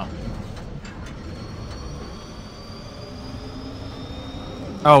 Oh.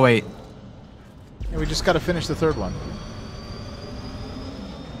 Oh wait. Yeah, we just got to finish the third one.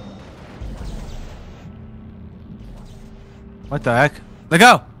 What the heck? Let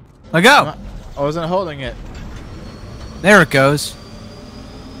go! Let go! I wasn't holding it. There it goes.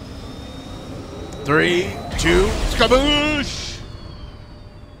 3, 2, skaboosh!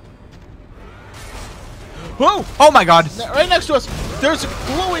 Whoa! Oh my God! Right next to us, there's a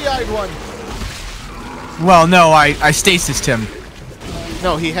glowy-eyed one. Well, no, I stasised him.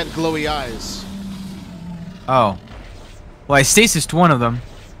 No, he had glowy eyes. Oh. Well, I stasised one of them.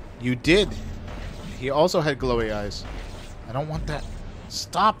 You did. He also had glowy eyes. I don't want that.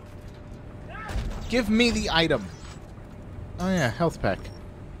 Stop. Give me the item. Oh yeah, health pack.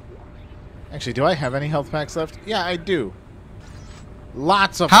 Actually, do I have any health packs left? Yeah, I do.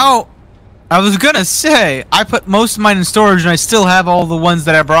 Lots of How? I was gonna say, I put most of mine in storage and I still have all the ones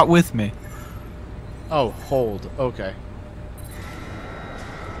that I brought with me. Oh, hold. Okay.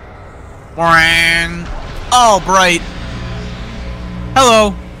 Boing. Oh, bright.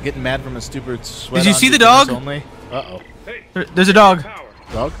 Hello. Getting mad from a stupid sweat. Did you see the dog? Only? Uh-oh. Hey, there's a dog.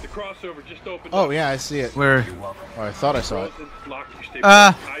 Dog? The crossover just opened Oh, up. yeah, I see it. Where? Oh, I thought I saw it.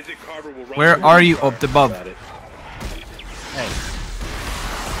 Where are you? Up above. Hey.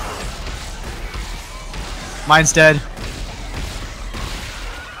 Mine's dead.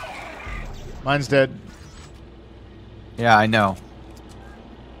 Mine's dead. Yeah, I know.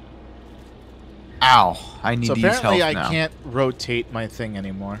 Ow. I need so to use health apparently now. I can't rotate my thing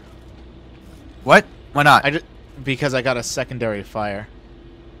anymore. What? Why not? Because I got a secondary fire.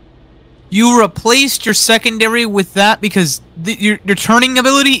 You replaced your secondary with that because your turning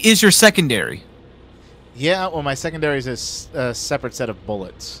ability is your secondary. Yeah, well, my secondary is a separate set of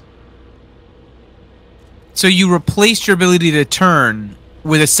bullets. So you replaced your ability to turn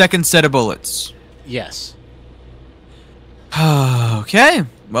with a second set of bullets. Yes. Okay.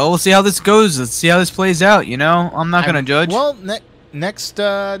 Well, we'll see how this goes. Let's see how this plays out, you know? I'm not going to judge. Well, next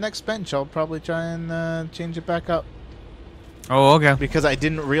bench, I'll probably try and change it back up. Oh, okay. Because I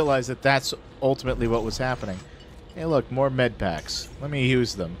didn't realize that that's ultimately what was happening. Hey, look, more med packs. Let me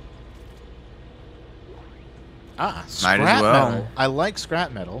use them. Ah, scrap metal. I like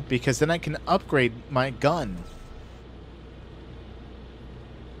scrap metal because then I can upgrade my gun.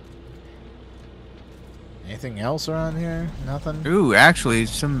 Anything else around here? Nothing? Ooh, actually,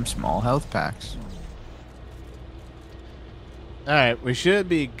 some small health packs. Alright, we should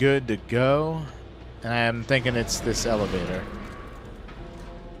be good to go. And I'm thinking it's this elevator.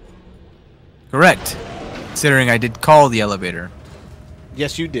 Correct. Considering I did call the elevator.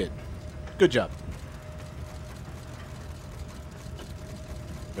 Yes, you did. Good job.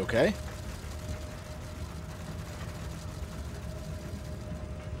 Okay.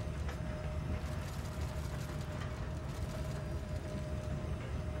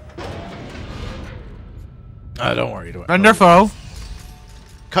 Don't worry. Wonderful.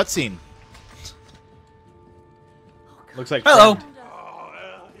 Cutscene. Looks like. Hello.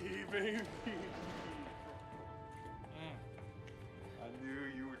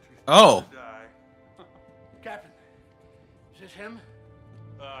 Oh. Captain, is this him?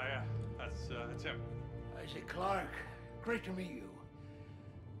 Yeah, that's him. Isaac Clarke, great to meet you.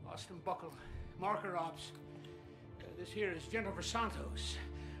 Austin Buckle, Marker Ops. This here is Jennifer Santos,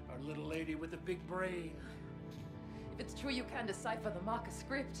 our little lady with the big brain. If it's true you can decipher the marker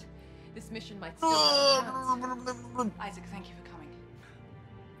script, this mission might still have a chance. Isaac, thank you for coming.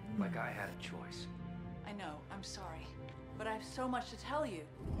 Like I had a choice. I know, I'm sorry. But I have so much to tell you.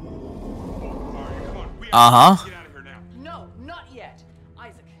 Uh-huh. Get out of here now. No, not yet.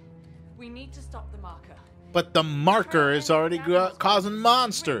 Isaac, we need to stop the marker. But the marker is already causing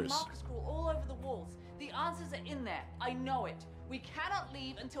monsters. Marker scroll all over the walls. The answers are in there. I know it. We cannot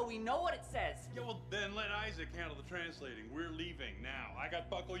leave until we know what it says. Yeah, well, then let Isaac handle the translating. We're leaving now. I got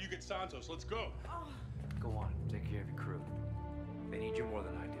Buckle, you get Santos. Let's go. Go on, take care of your crew. They need you more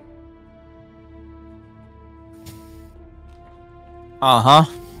than I do.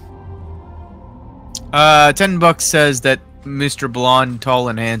 $10 says that Mr. Blonde, Tall,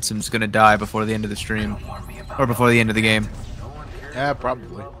 and Handsome's gonna die before the end of the stream. Or before the end of the game. Yeah,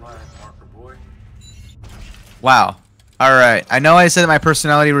 probably. Wow. Alright. I know I said that my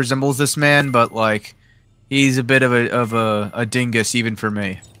personality resembles this man, but, like, he's a bit of a dingus even for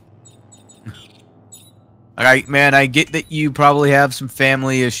me. Alright, man, I get that you probably have some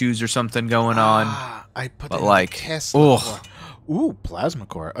family issues or something going on. I put but, in like, Tesla core. Ooh, plasma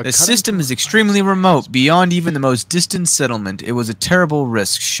core. The system is extremely remote, beyond even the most distant settlement. It was a terrible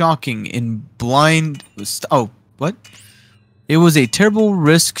risk, shocking in blind... Oh, what? It was a terrible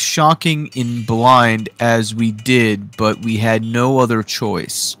risk, shocking in blind as we did, but we had no other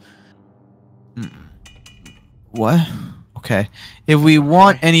choice. What? Okay. If we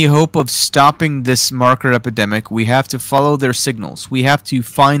want any hope of stopping this marker epidemic, we have to follow their signals. We have to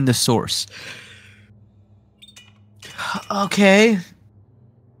find the source. Okay.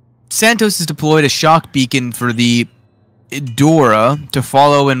 Santos has deployed a shock beacon for the Dora to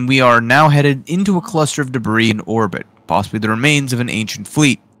follow, and we are now headed into a cluster of debris in orbit, possibly the remains of an ancient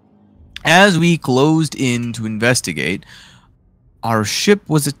fleet. As we closed in to investigate, our ship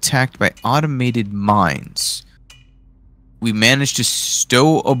was attacked by automated mines. We managed to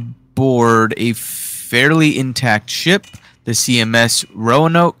stow aboard a fairly intact ship, the CMS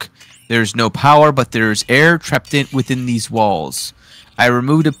Roanoke. There's no power, but there's air trapped within these walls. I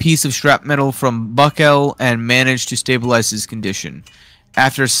removed a piece of scrap metal from Buckell and managed to stabilize his condition.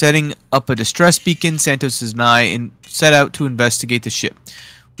 After setting up a distress beacon, Santos and I set out to investigate the ship.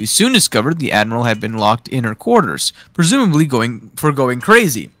 We soon discovered the Admiral had been locked in her quarters, presumably going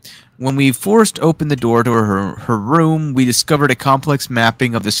crazy. When we forced open the door to her room, we discovered a complex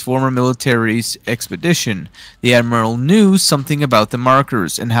mapping of this former military's expedition. The Admiral knew something about the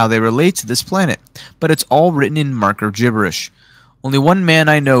markers and how they relate to this planet, but it's all written in marker gibberish. Only one man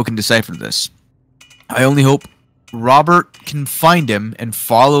I know can decipher this. I only hope Robert can find him and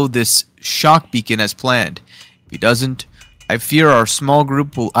follow this shock beacon as planned. If he doesn't, I fear our small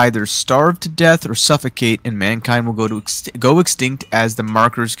group will either starve to death or suffocate, and mankind will go extinct as the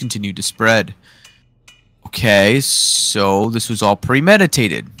markers continue to spread. Okay, so this was all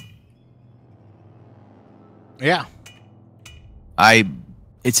premeditated. Yeah.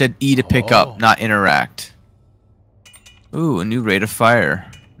 It said E to pick up, not interact. Ooh, a new rate of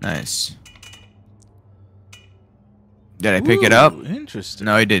fire. Nice. Did I pick it up? Interesting.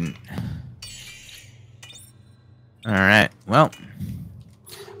 No, I didn't. Alright, well.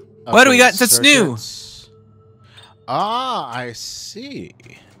 What do we got that's new? Ah, I see.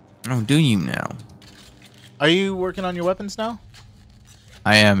 Oh, do you now? Are you working on your weapons now?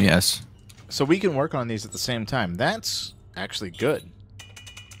 I am, yes. So we can work on these at the same time. That's actually good.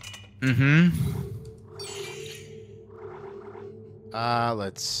 Mm-hmm.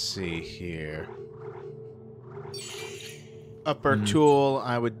 Let's see here. Upper tool,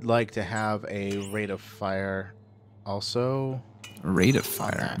 I would like to have a rate of fire also. Rate of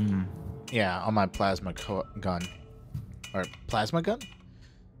fire? Yeah, on my plasma gun. Or plasma gun?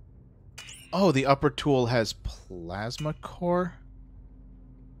 Oh, the upper tool has plasma core?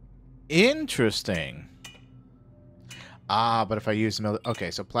 Interesting. But if I use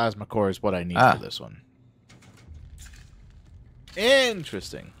okay, so plasma core is what I need for this one.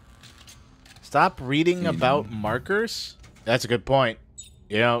 Interesting. Stop reading about markers? That's a good point.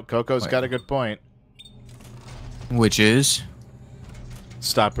 You know, Coco's got a good point. Which is?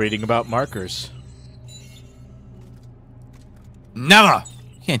 Stop reading about markers. Never!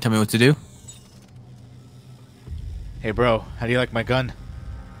 You can't tell me what to do. Hey, bro, how do you like my gun?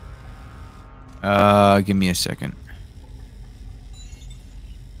 Give me a second.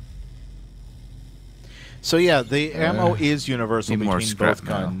 So yeah, the ammo is universal between both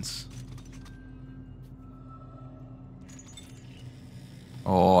guns.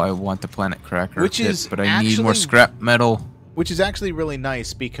 Oh, I want the planet cracker, which is but I need more scrap metal. Which is actually really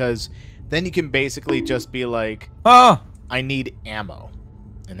nice because then you can basically just be like, "Oh, I need ammo,"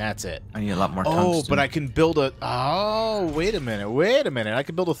 and that's it. I need a lot more tungsten. Oh, but I can build a. Oh, wait a minute! I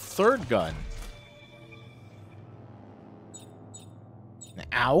can build a third gun.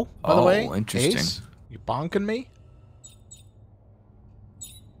 Ow! By the way, interesting. Ace, you bonking me?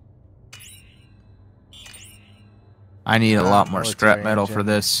 I need a lot more scrap metal for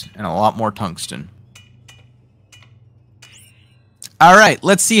this, and a lot more tungsten. Alright,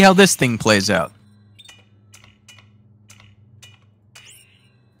 let's see how this thing plays out.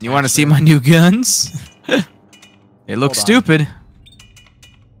 You want to see my new guns? It looks stupid.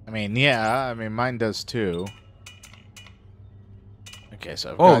 I mean, yeah, I mean, mine does too. Okay,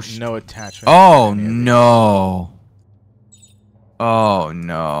 so I've got no attachment. Oh, no. Oh,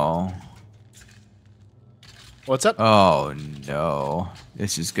 no. What's up? Oh, no.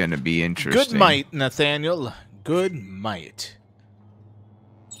 This is going to be interesting. Good might, Nathaniel. Good might.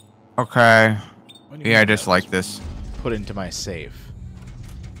 Okay. Yeah, I just like this. Put into my safe.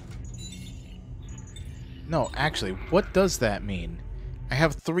 No, actually, what does that mean? I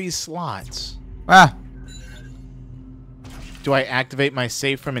have 3 slots. Ah. Do I activate my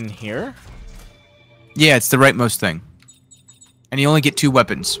safe from in here? Yeah, it's the rightmost thing. And you only get 2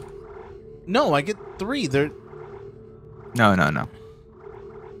 weapons. No, I get 3. They're... No, no, no.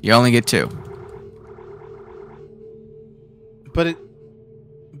 You only get 2. But it...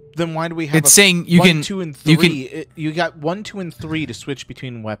 Then why do we have it's saying you 1, can, 2, and 3? You got 1, 2, and 3 to switch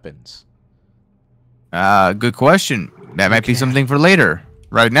between weapons. Good question. That might be something for later.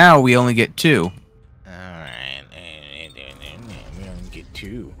 Right now, we only get 2. Alright. We only get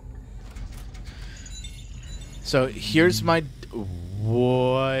 2. So, here's my...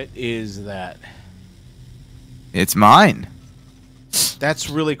 What is that? It's mine. That's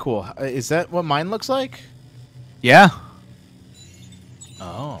really cool. Is that what mine looks like? Yeah.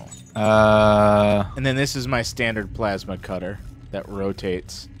 Oh. And then this is my standard plasma cutter that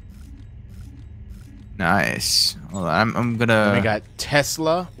rotates. Nice. Well, I'm gonna. And we got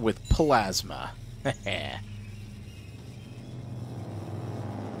Tesla with plasma.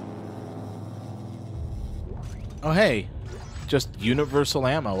 Oh hey, just universal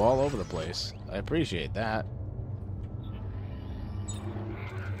ammo all over the place. I appreciate that.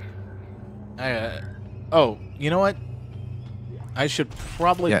 Oh, you know what? I should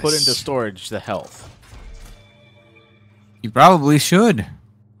probably put into storage the health. You probably should.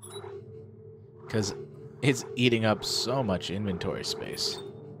 Because it's eating up so much inventory space.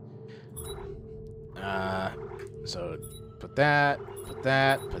 So put that, put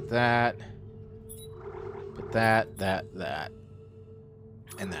that, put that, put that, that,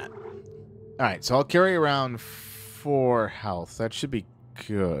 and that. Alright, so I'll carry around 4 health. That should be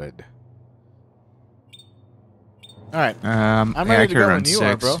good. Alright. I'm ready to go when you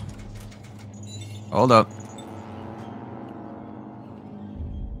are, bro. Hold up.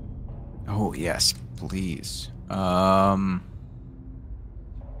 Oh, yes, please.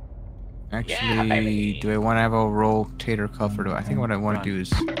 Actually, do I want to have a rotator cuff or do I think what I want to do is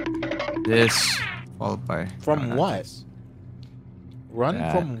this followed by... From what? Run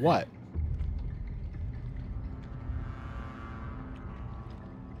from what?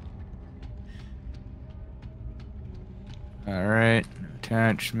 Alright,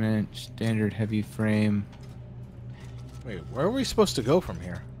 attachment, standard heavy frame. Wait, where are we supposed to go from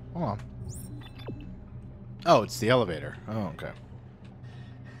here? Hold on. Oh, it's the elevator. Oh, okay.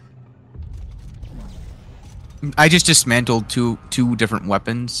 I just dismantled two different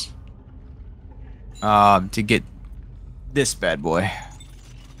weapons. To get this bad boy.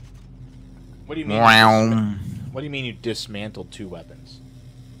 What do you mean? What do you mean you dismantled 2 weapons?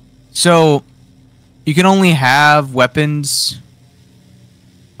 So, you can only have weapons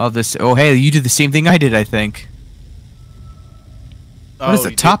of this. Oh, hey, you did the same thing I did, I think. What is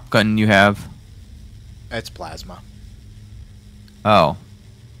the top gun you have? It's plasma. Oh.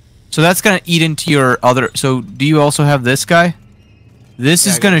 So that's going to eat into your other... So, do you also have this guy? This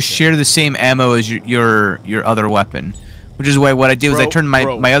is going to share the same ammo as your other weapon. Which is why what I did was I turned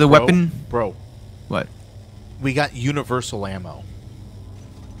my other weapon... Bro. What? We got universal ammo.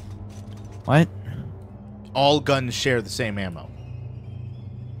 What? All guns share the same ammo.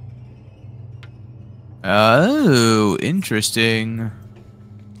 Oh, interesting.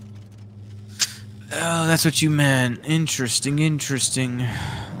 Oh, that's what you meant. Interesting.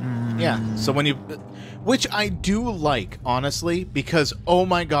 Yeah, so when you... Which I do like, honestly, because, oh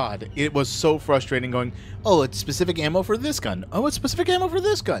my god, it was so frustrating going, oh, it's specific ammo for this gun. Oh, it's specific ammo for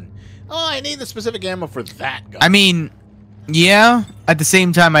this gun. Oh, I need the specific ammo for that gun. I mean, yeah. At the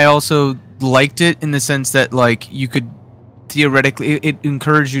same time, I also liked it in the sense that, like, you could theoretically... It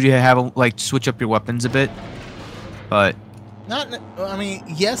encouraged you to have, like, switch up your weapons a bit. But... I mean,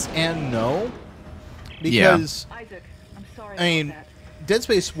 yes and no. Because... Yeah. Isaac, I'm sorry I mean... Dead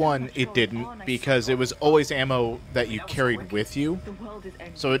Space 1, it didn't, because it was always ammo that you carried with you,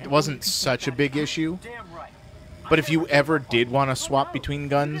 so it wasn't such a big issue. But if you ever did want to swap between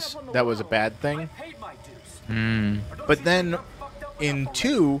guns, that was a bad thing. But then, in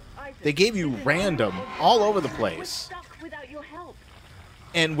 2, they gave you random all over the place.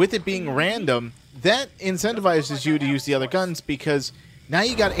 And with it being random, that incentivizes you to use the other guns, because now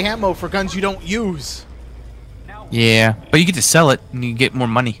you got ammo for guns you don't use. Yeah, but you get to sell it and you get more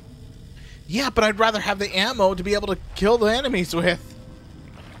money. Yeah, but I'd rather have the ammo to be able to kill the enemies with.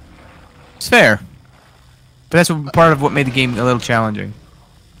 It's fair. But that's part of what made the game a little challenging.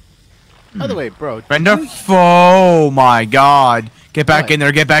 By the way, bro. Brenda? Oh my god. Get back in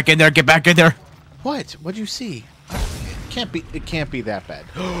there, get back in there, get back in there. What? What'd you see? It can't be that bad.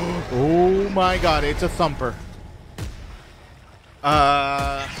 Oh my god, it's a thumper.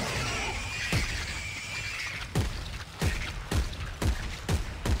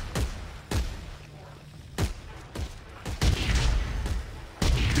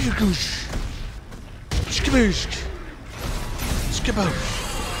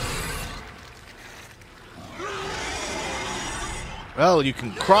 Well, you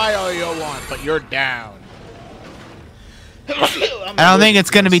can cry all you want, but you're down. I don't think it's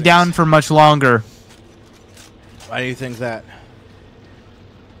going to be down for much longer. Why do you think that?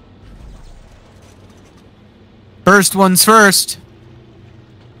 First one's first.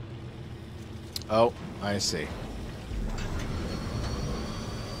 Oh, I see.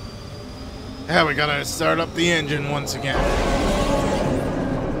 Yeah, we gotta start up the engine once again.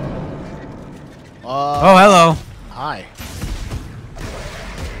 Oh, hello. Hi.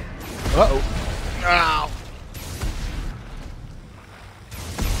 Uh-oh. Ow.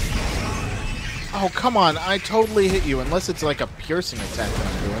 Oh, come on. I totally hit you, unless it's like a piercing attack that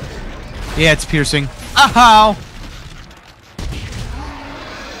I'm doing. Yeah, it's piercing. Ow!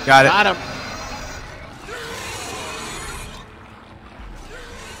 Got it. Got him.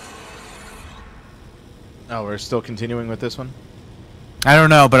 Oh, we're still continuing with this one? I don't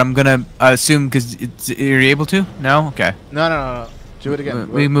know, but I'm gonna assume because you're able to? No? Okay. No. Do it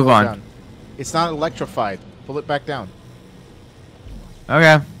again. We move on. Down. It's not electrified. Pull it back down.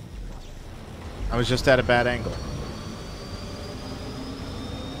 Okay. I was just at a bad angle.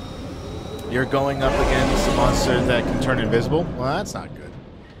 You're going up against a monster that can turn invisible? Well, that's not good.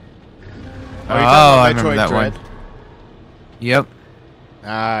 Oh, I remember that one. Yep.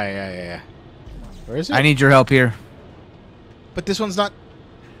 Ah, yeah. Where is it? I need your help here. But this one's not...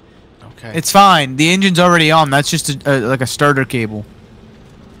 Okay. It's fine. The engine's already on. That's just like a starter cable.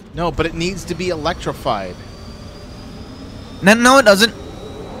 No, but it needs to be electrified. No, it doesn't.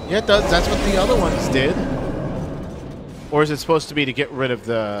 Yeah, it does. That's what the other ones did. Or is it supposed to be to get rid of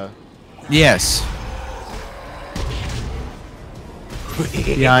the... Yes.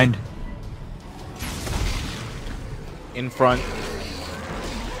 Behind. In front.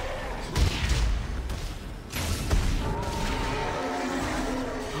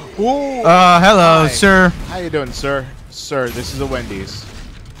 Ooh. Hello, Hi. sir. How you doing, sir? Sir, this is a Wendy's.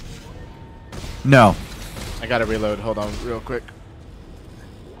 No. I gotta reload. Hold on real quick.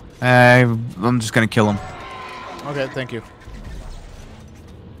 I'm just gonna kill him. Okay, thank you.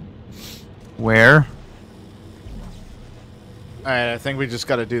 Where? Alright, I think we just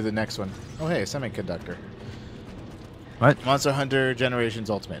gotta do the next one. Oh, hey, semiconductor. What? Monster Hunter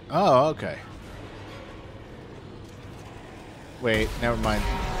Generations Ultimate. Oh, okay. Wait, never mind.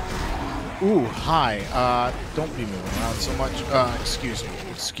 Ooh, hi. Don't be moving around so much. Excuse me.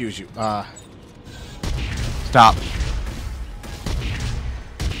 Excuse you. Stop.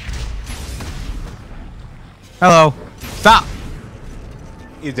 Hello. Stop.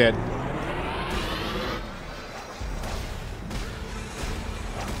 You did.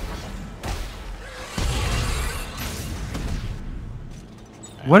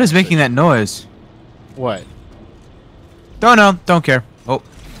 What is making that noise? What? Don't know. Don't care. Oh.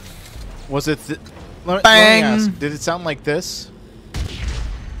 Was it? Let Bang! me ask, did it sound like this?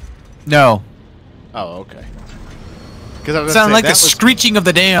 No. Oh, okay. Because I was Sound like the was... screeching of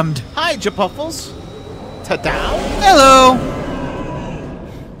the damned. Hi, Japuffles. Ta-dow. Hello.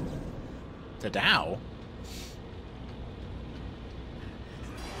 Ta-dow.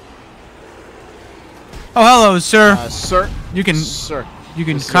 Oh, hello, sir. Sir. You can. Sir. You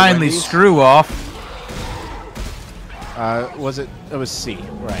can kindly screw off. Was it? It was C.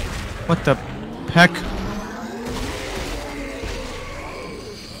 Right. What the heck?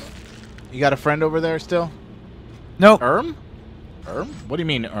 You got a friend over there still? Nope. What do you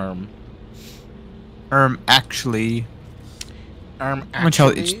mean, Actually. How much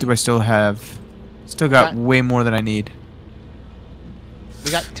Actually? health do I still have? Still got way more than I need.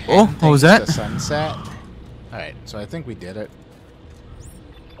 We got 10 Oh, what was that? to sunset. Alright, so I think we did it.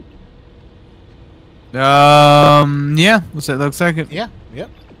 Yeah. What's that looks like? It? Yeah, yep.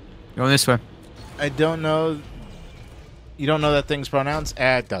 Going this way. I don't know. You don't know that thing's pronouns?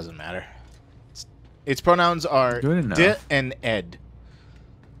 It doesn't matter. Its pronouns are D and Ed.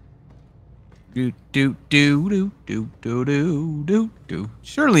 Do do do do do do do do do.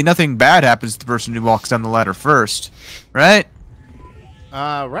 Surely nothing bad happens to the person who walks down the ladder first, right?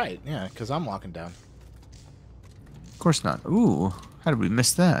 Right. Yeah, because I'm walking down. Of course not. Ooh, how did we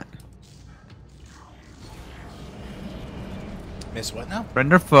miss that? Miss what now?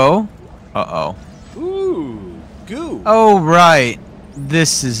 Friend or foe? Uh-oh. Ooh, goo. Oh, right.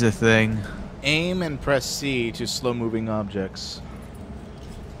 This is a thing. Aim and press C to slow moving objects.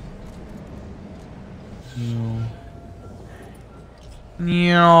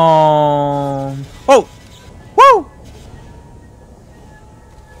 No. Whoa! Woo!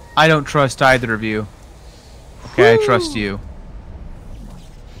 I don't trust either of you. Okay, I trust you.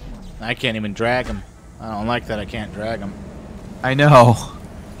 I can't even drag him. I don't like that I can't drag him. I know.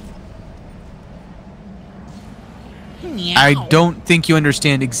 I don't think you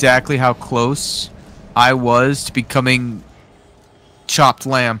understand exactly how close I was to becoming chopped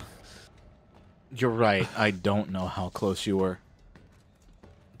lamb. You're right. I don't know how close you were.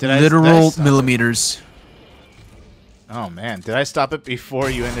 Literal millimeters. Oh man, did I stop it before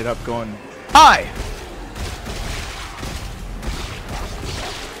you ended up going? Hi.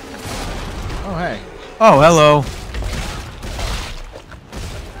 Oh hey. Oh hello.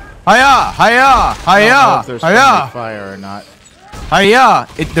 Hiya! Hiya! Hiya! I don't know if there's Hiya! friendly fire or not. Hiya!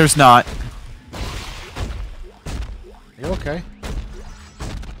 There's not. You okay?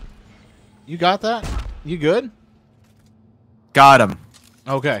 You got that? You good? Got him.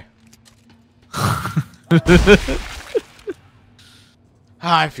 Okay.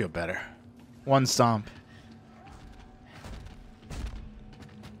 I feel better. One stomp.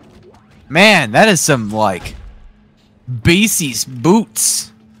 Man, that is some like bases boots.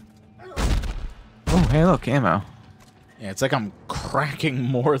 Oh, hey, look, ammo. Yeah, it's like I'm cracking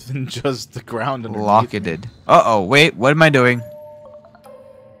more than just the ground underneath. Locketed. Uh-oh, wait, what am I doing?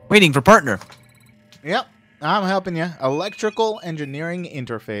 Waiting for partner. Yep, I'm helping you. Electrical engineering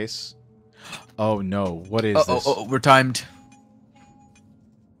interface. Oh no, what is this? Oh, we're timed.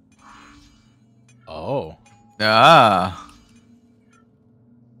 Oh. Ah.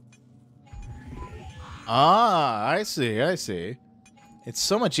 Ah, I see, I see. It's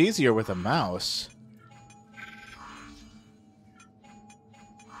so much easier with a mouse.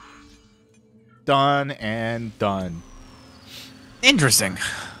 Done and done. Interesting.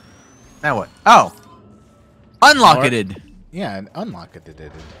 Now what? Oh. Unlocketed. Yeah, and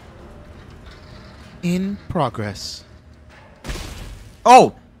unlocketed. In progress.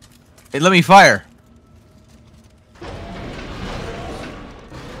 Oh. It let me fire.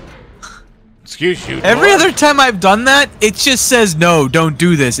 Excuse you. Every other time I've done that, it just says no, don't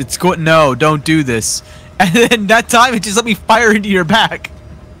do this. It's no, don't do this. And then that time it just let me fire into your back.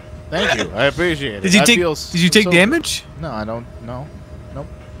 Thank you. I appreciate it. Did you take damage? No, I don't. No. Nope.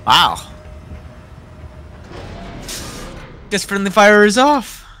 Wow. Guess friendly fire is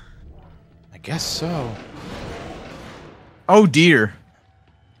off. I guess so. Oh dear.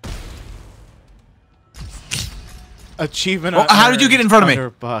 Achievement. Oh, how did you get in front of me?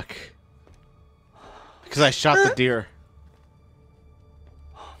 Buck. Because I shot the deer.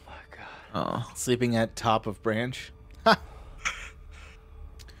 Oh my god. Oh. Sleeping at top of branch.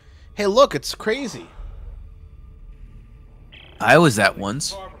 Hey, look, it's crazy. I was that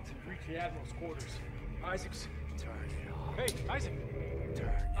once. Reach the Admiral's quarters. Isaac's. Hey, Isaac.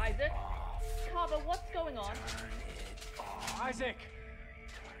 Isaac? Carver, what's going on? Isaac.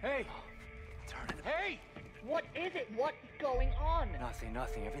 Hey. Hey! What is it? What's going on?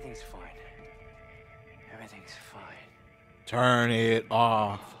 Nothing. Everything's fine. Everything's fine. Turn it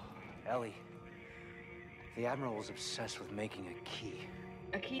off. Ellie, the Admiral was obsessed with making a key.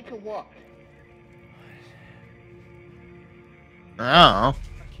 A key to what? Oh. A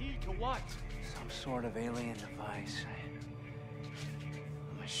key to what? Some sort of alien device.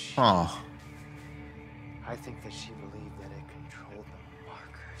 A machine. Oh. I think that she believed that it controlled the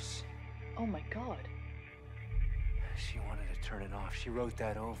markers. Oh my god. She wanted to turn it off. She wrote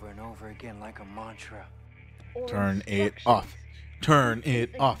that over and over again like a mantra. Turn it off. Turn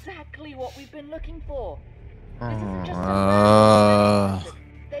it off. Exactly what we've been looking for. They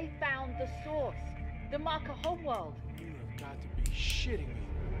found the source. The marker homeworld. You have got to be shitting me.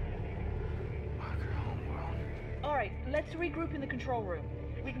 Marker homeworld. Alright, let's regroup in the control room.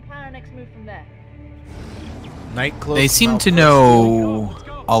 We can plan our next move from there. Nightclub. They seem to know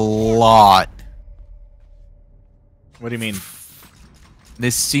a lot. What do you mean?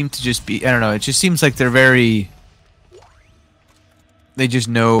 This seemed to just be, I don't know, it just seems like they're very, they just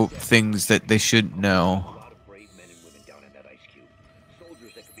know things that they shouldn't know.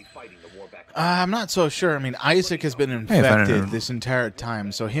 I'm not so sure. I mean, Isaac has been infected this entire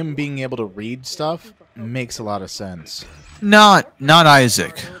time, so him being able to read stuff makes a lot of sense. Not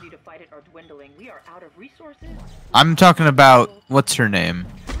Isaac. I'm talking about, what's her name?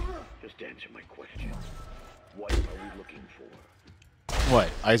 Just answer my question. What are we looking for? What?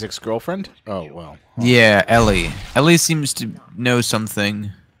 Isaac's girlfriend? Oh, well. Yeah, Ellie. Ellie seems to know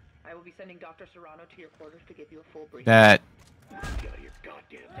something. I will be sending Dr. Serrano to your quarters to give you a full brief. That...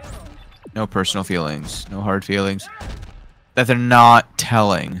 No personal feelings. No hard feelings. That they're not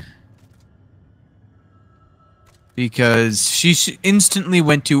telling. Because she instantly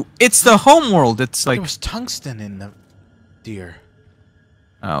went to, it's the homeworld. It's like... There was tungsten in the deer.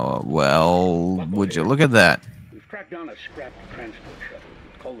 Oh, well, would you look at that? We've tracked down a scrapped transport shuttle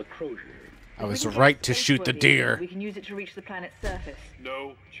called the Crozier. I was right to shoot the deer. We can use it to reach the planet's surface.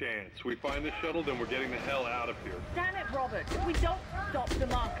 No chance. We find the shuttle, then we're getting the hell out of here. Damn it, Robert. If we don't stop the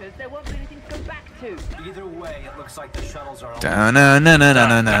markers, there won't be anything to go back to. Either way, it looks like the shuttles are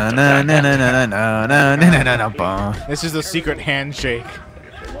This is the secret handshake.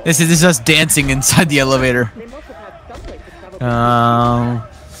 This is us dancing inside the elevator.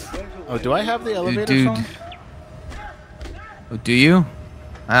 Oh, do I have the elevator song? Oh, do you?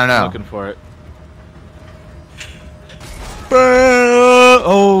 I don't know. I'm looking for it.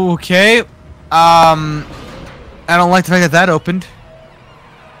 Okay. I don't like the fact that that opened.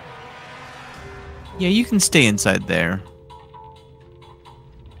 Yeah, you can stay inside there.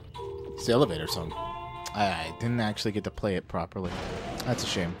 It's the elevator song. I didn't actually get to play it properly. That's a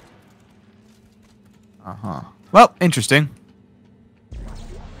shame. Uh-huh. Well, interesting.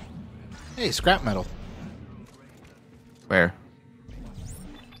 Hey, scrap metal. Where?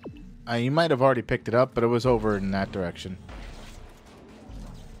 You might have already picked it up, but it was over in that direction.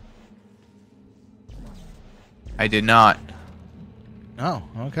 I did not. Oh,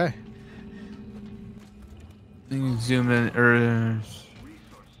 okay. Zoom in.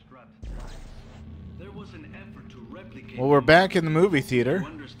 Well, we're back in the movie theater.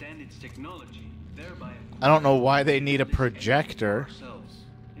 I don't know why they need a projector.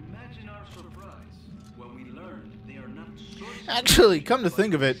 Actually, come to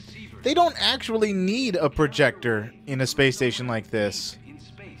think of it, they don't actually need a projector in a space station like this.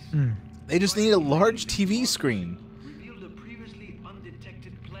 They just need a large TV screen.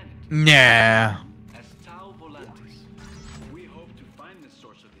 Nah. We hope to find the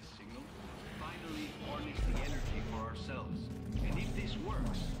source of this signal, finally harness the energy for ourselves. And if this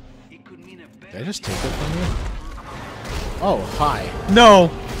works, it could mean a better... Did I just take it from you? Oh, hi. No.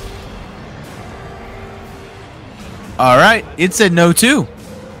 Alright, it said no too.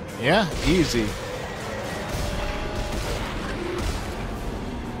 Yeah, easy.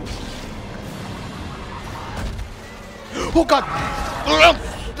 Oh god!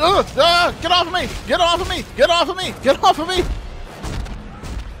 Get off of me! Get off of me! Get off of me! Get off of me!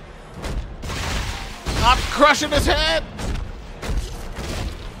 I'm crushing his head!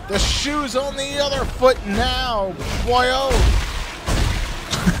 The shoe's on the other foot now, boyo!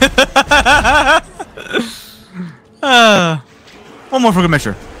 One more for good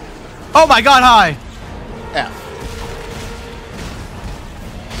measure. Oh my god, hi! F.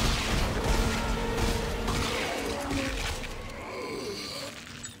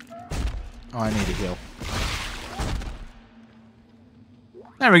 Oh, I need a heal.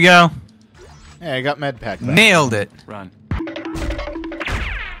 There we go. Hey, I got med pack back. Nailed it. Run.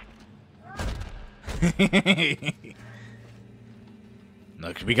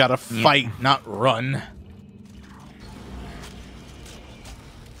 Look, we gotta fight, not run.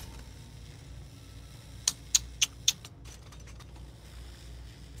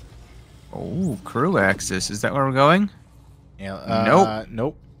 Oh, crew access. Is that where we're going? Yeah. Nope.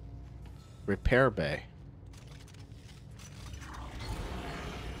 Nope. Repair bay.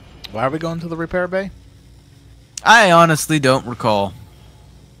 Why are we going to the repair bay? I honestly don't recall.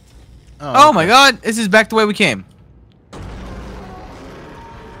 Oh, okay. My god, this is back the way we came.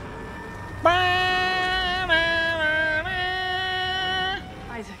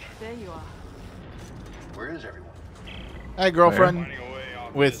 Isaac, there you are. Where is everyone? Hi, girlfriend.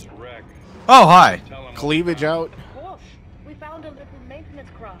 With hi. Cleavage out. Of course. We found a little maintenance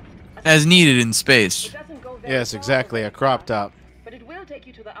craft. As needed in space. It doesn't go very Yes, far exactly. away, A crop top. but it will take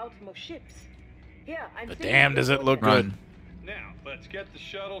you to the outermost ships. Here, I'm But thinking damn, does it look good. Now, let's get the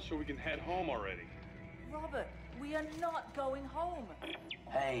shuttle so we can head home already. Robert, we are not going home.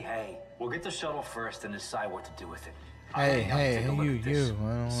 Hey, we'll get the shuttle first and decide what to do with it. Hey, I don't want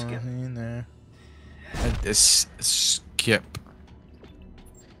in there. This skip.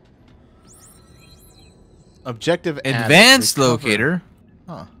 Objective Advanced recover. locator.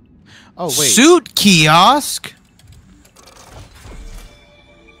 Huh. Oh, wait. Suit kiosk.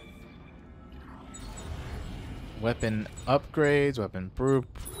 Weapon upgrades, weapon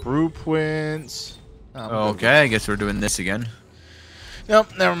blueprints. Oh, okay, I guess we're doing this again.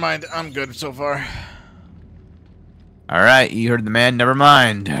 Nope, never mind. I'm good so far. Alright, you heard the man. Never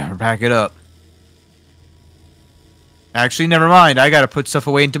mind. Pack it up. Actually, never mind. I gotta put stuff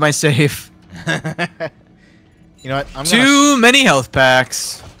away into my safe. You know what? Too many health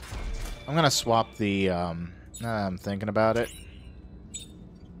packs. I'm gonna swap the. I'm thinking about it.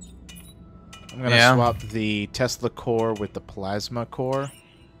 I'm gonna swap the Tesla core with the plasma core.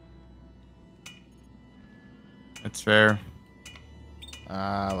 That's fair.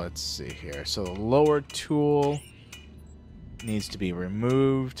 Let's see here. So the lower tool needs to be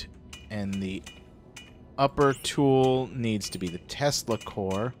removed, and the upper tool needs to be the Tesla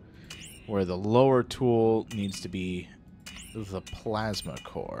core, where the lower tool needs to be the plasma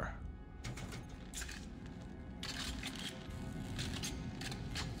core.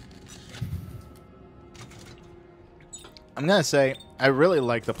 I'm gonna say I really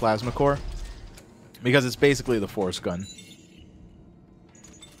like the plasma core because it's basically the force gun.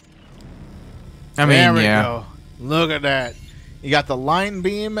 I mean, there we go. Look at that. You got the line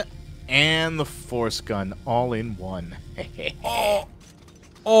beam and the force gun all in one.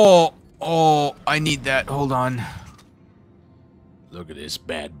 Oh, I need that. Hold on. Look at this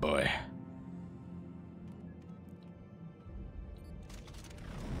bad boy.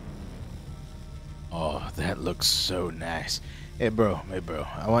 Oh, that looks so nice. Hey, bro.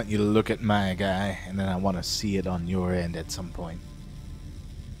 I want you to look at my guy, and then I want to see it on your end at some point.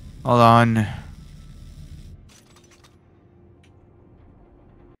 Hold on.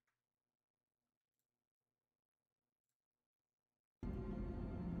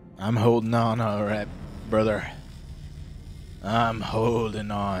 I'm holding on, all right, brother. I'm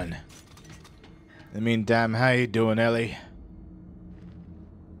holding on. In the meantime, how you doing, Ellie?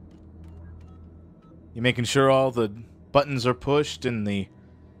 You making sure all the buttons are pushed and the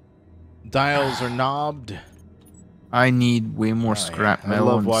dials are knobbed? I need way more scrap metal.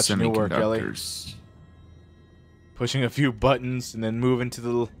 I love and watching your work, Ellie. semiconductors. Pushing a few buttons and then moving to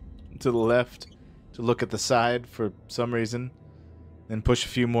the left to look at the side for some reason. Then push a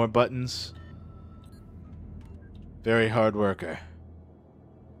few more buttons. Very hard worker.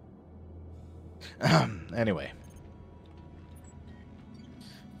 Anyway.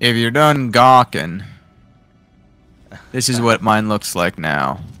 If you're done gawking, this is what mine looks like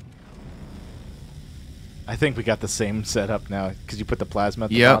now. I think we got the same setup now because you put the plasma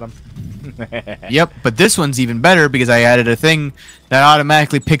at the bottom. Yep, but this one's even better because I added a thing that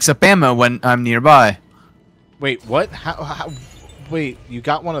automatically picks up ammo when I'm nearby. Wait, what? How wait, you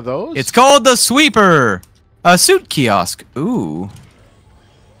got one of those? It's called the Sweeper. A suit kiosk. Ooh.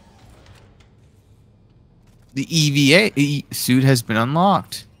 The EVA suit has been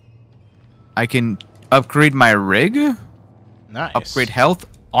unlocked. I can upgrade my rig. Nice. Upgrade health,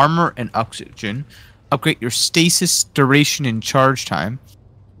 armor, and oxygen. Upgrade your stasis duration and charge time.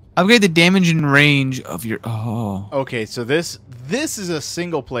 Upgrade the damage and range of your... Oh. Okay, so this is a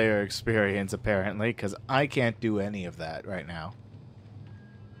single-player experience, apparently, because I can't do any of that right now.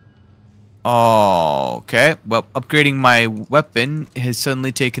 Oh, okay. Well, upgrading my weapon has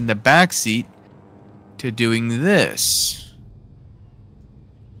suddenly taken the backseat to doing this.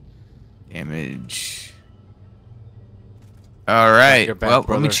 Damage. All right. Well,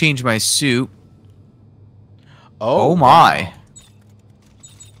 let me change my suit. Oh my.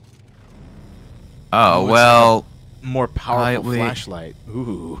 Wow. Oh, well. More powerful flashlight.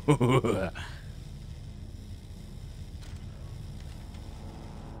 Ooh.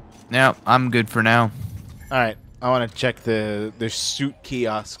 Now, I'm good for now. All right. I want to check the suit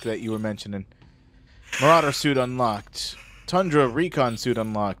kiosk that you were mentioning. Marauder suit unlocked. Tundra recon suit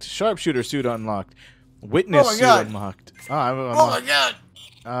unlocked. Sharpshooter suit unlocked. Witness suit unlocked. Oh my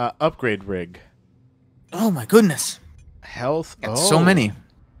god. Upgrade rig. Oh my goodness. Health. So many.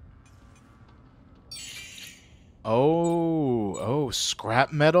 Oh,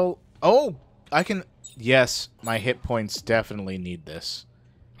 scrap metal. Oh, I can. Yes, my hit points definitely need this.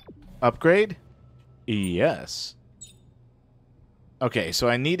 Upgrade? Yes. Okay, so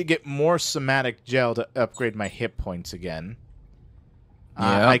I need to get more somatic gel to upgrade my hit points again.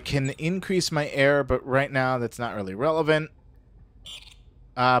 I can increase my air, but right now that's not really relevant.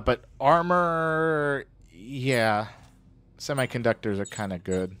 But armor, yeah. Semiconductors are kind of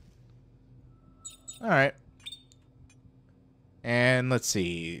good. All right. And let's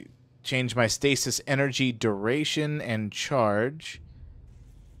see. Change my stasis energy duration and charge.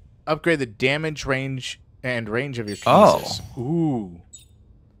 Upgrade the damage range and range of your pieces. Oh. Ooh.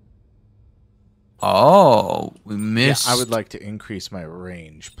 Oh, we missed. Yeah, I would like to increase my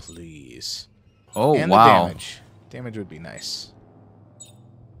range, please. Oh, and wow. The damage. Damage would be nice.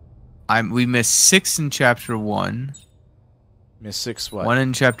 We missed 6 in chapter 1. Missed 6 what? 1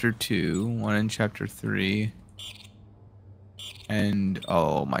 in chapter 2. 1 in chapter 3. And,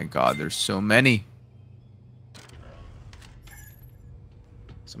 oh my god, there's so many.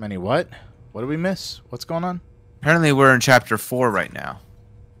 So many what? What did we miss? What's going on? Apparently we're in chapter 4 right now.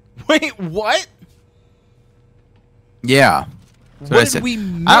 Wait, what? Yeah. What did we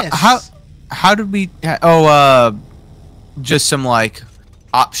miss? How did we... just some, like,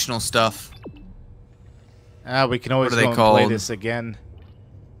 optional stuff. We can always go and play this again.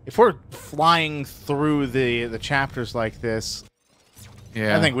 If we're flying through the chapters like this,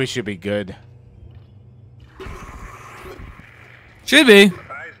 yeah, I think we should be good. Should be.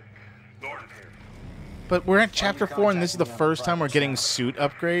 But we're at chapter 4, and this is the first time we're getting suit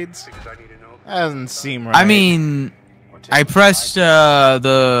upgrades? That doesn't seem right. I mean, I pressed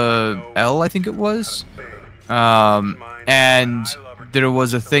the L, I think it was. And there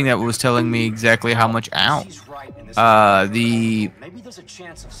was a thing that was telling me exactly how much the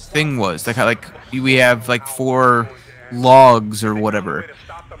thing was. Like we have like 4 logs or whatever.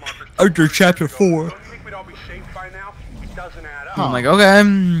 After chapter 4. I'm like, okay,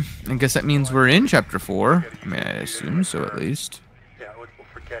 I guess that means we're in chapter 4. I mean, I assume so at least.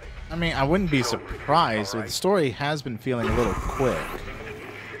 I mean, I wouldn't be surprised. The story has been feeling a little quick.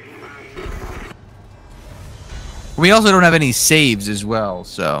 We also don't have any saves as well,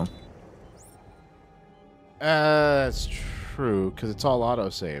 so. That's true, because it's all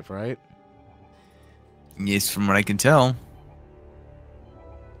autosave, right? Yes, from what I can tell.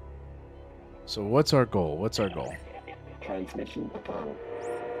 So what's our goal? What's our goal? Transmission.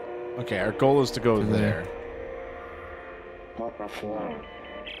 Okay, our goal is to go there. Do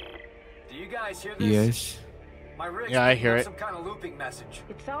you guys hear this? Yes. My rig's I hear it. some kind of looping message.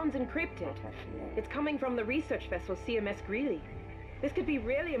 It sounds encrypted. It's coming from the research vessel CMS Greeley. This could be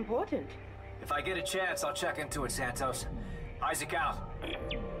really important. If I get a chance, I'll check into it, Santos. Isaac out.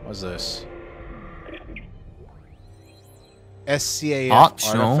 What's this? SCAF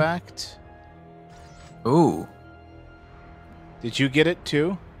Optional. artifact. Ooh. Did you get it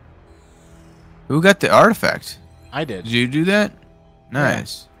too? Who got the artifact? I did. Did you do that?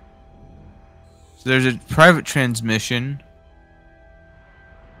 Nice. So there's a private transmission.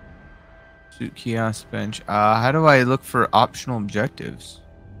 Suit kiosk bench. How do I look for optional objectives?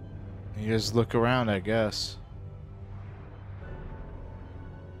 You just look around, I guess.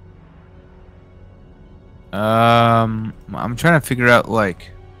 I'm trying to figure out,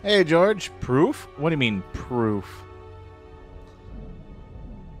 like... Hey, George. Proof? What do you mean, proof?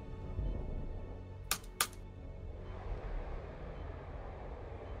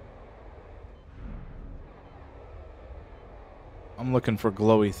 I'm looking for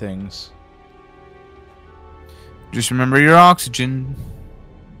glowy things. Just remember your oxygen.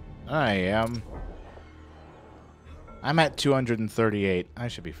 I am. I'm at 238. I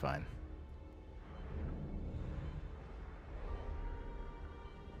should be fine.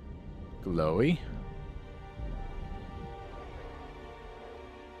 Glowy.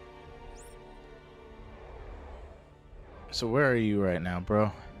 So where are you right now,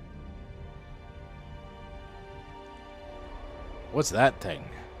 bro? What's that thing?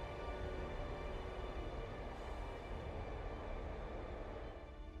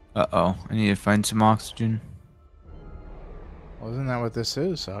 Uh-oh. I need to find some oxygen. Wasn't that what this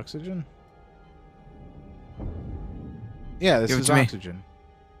is? Oxygen? Yeah, this Give it is to me. oxygen.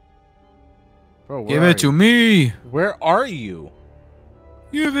 Bro, Give it to me. Where are you?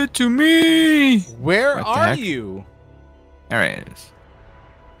 Give it to me. Where What the are heck? you? There it is.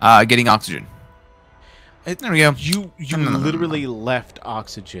 Getting oxygen. There we go. You literally left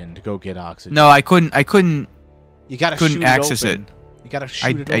oxygen to go get oxygen. No, I couldn't. You gotta couldn't shoot access it. Open. it. You gotta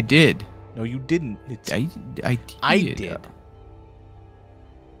shoot it. I Open. did. No, you didn't. I did.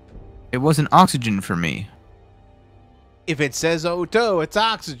 It wasn't oxygen for me. If it says O2, it's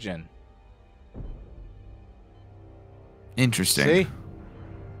oxygen. Interesting. See?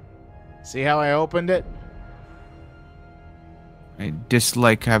 See how I opened it? I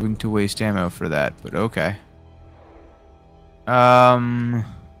dislike having to waste ammo for that, but okay.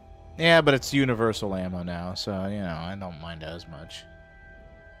 Yeah, but it's universal ammo now, so, you know, I don't mind as much.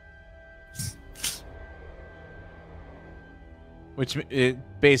 Which it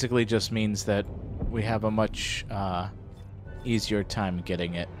basically just means that we have a much easier time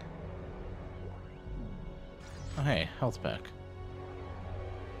getting it. Oh, hey, health pack.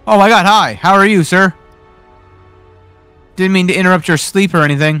 Oh my god, hi. How are you, sir? Didn't mean to interrupt your sleep or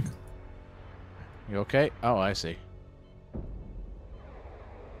anything. You okay? Oh, I see.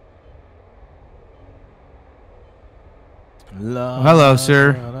 Oh, hello,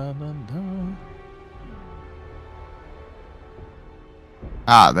 sir.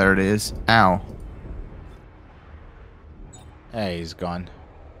 Ah, there it is. Ow. Hey, he's gone.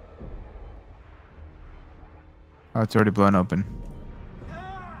 Oh, it's already blown open.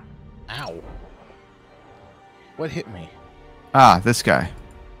 Ow. What hit me? Ah, this guy.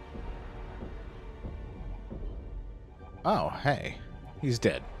 Oh, hey. He's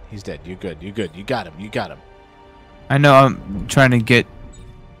dead. He's dead. You're good. You're good. You got him. You got him. I know I'm trying to get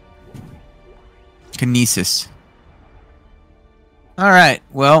kinesis. Alright,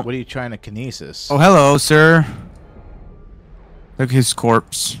 well. What are you trying to kinesis? Oh, hello, sir. Look at his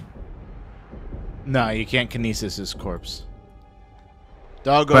corpse. No, you can't kinesis his corpse.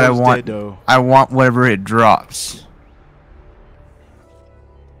 Doggo's But I want whatever it drops.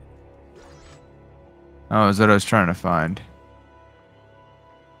 Oh, is that what I was trying to find?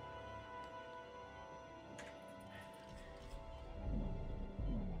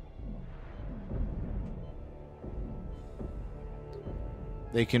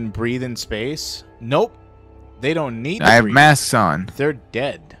 They can breathe in space? Nope. They don't need to I have breathe. masks on. They're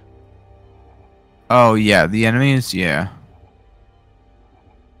dead. Oh, yeah. The enemies? Yeah.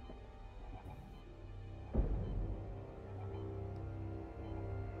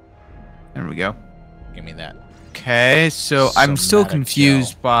 There we go. Give me that. Okay, so I'm still Somatic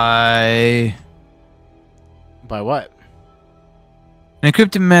confused by... By what? An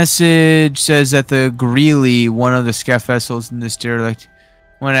encrypted message says that the Greeley, one of the scaff vessels in this derelict,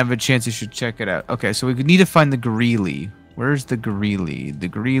 when I have a chance, I should check it out. Okay, so we need to find the Greeley. Where's the Greeley? The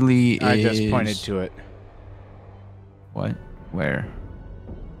Greeley is... I just pointed to it. What? Where?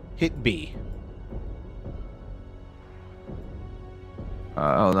 Hit B.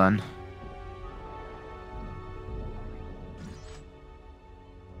 Hold on.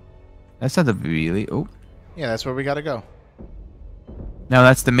 That's not the Greeley. Oh. Yeah, that's where we gotta go. No,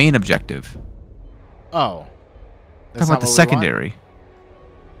 that's the main objective. Oh. Talk about the secondary.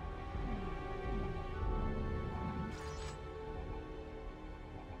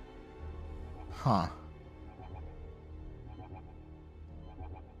 Huh.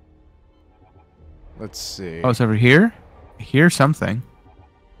 Let's see. Oh, it's over here? I hear something.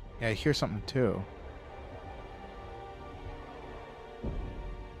 Yeah, I hear something too.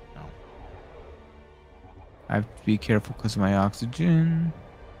 No. I have to be careful because of my oxygen.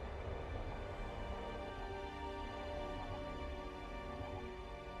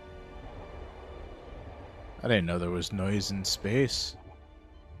 I didn't know there was noise in space.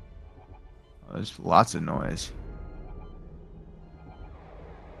 Oh, there's lots of noise.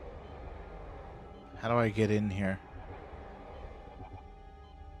 How do I get in here?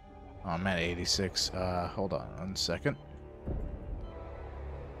 Oh, I'm at 86. Hold on 1 second.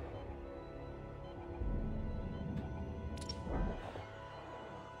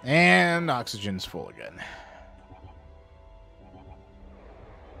 And oxygen's full again.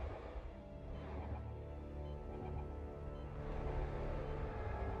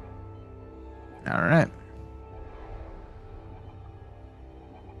 All right.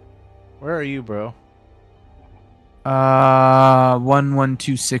 Where are you, bro?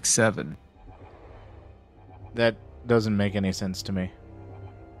 11267. That doesn't make any sense to me.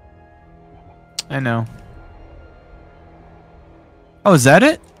 I know. Oh, is that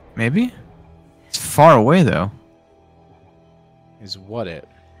it? Maybe? It's far away, though. Is what it?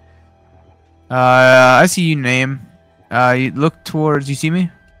 I see your name. You look towards... You see me?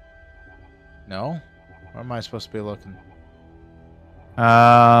 No? Where am I supposed to be looking?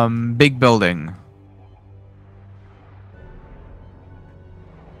 Big building.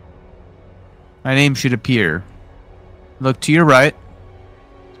 My name should appear. Look to your right.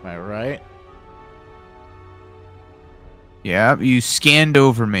 To my right? Yeah, you scanned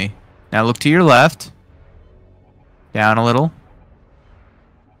over me. Now look to your left. Down a little.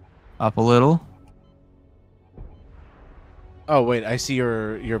 Up a little. Oh, wait, I see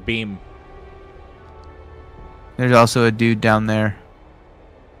your beam. There's also a dude down there.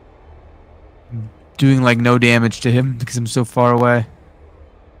 Doing like no damage to him because I'm so far away.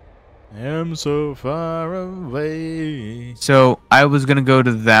 I'm so far away. So I was gonna go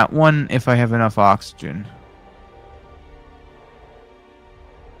to that one if I have enough oxygen.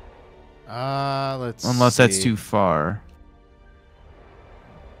 Let's Unless see. that's too far.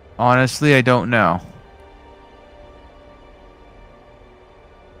 Honestly, I don't know.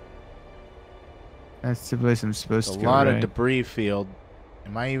 That's the place I'm supposed to go. A lot right? of debris field.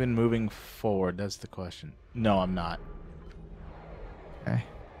 Am I even moving forward? That's the question. No, I'm not. Okay.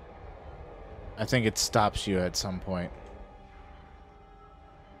 I think it stops you at some point.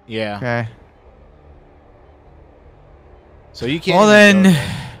 Yeah. Okay. So you can't. Well then.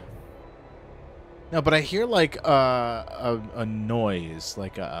 No, but I hear like a noise,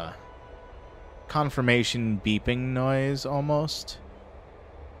 like a confirmation beeping noise almost.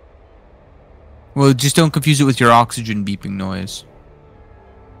 Well, just don't confuse it with your oxygen beeping noise.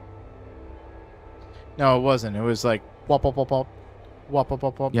 No, it wasn't. It was like wop wop wop wop wop wop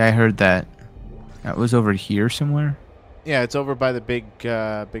wop wop. Yeah, I heard that. That was over here somewhere. Yeah, it's over by the big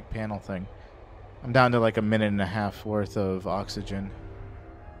big panel thing. I'm down to like a minute and a half worth of oxygen.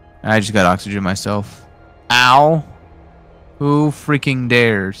 I just got oxygen myself. Ow! Who freaking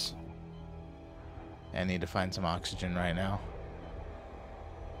dares? I need to find some oxygen right now.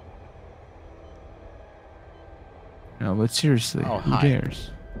 No, but seriously, Oh, who hi. dares?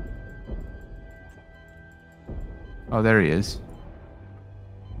 Oh, there he is.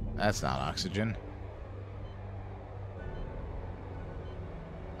 That's not oxygen.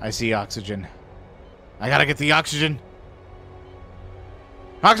 I see oxygen. I gotta get the oxygen.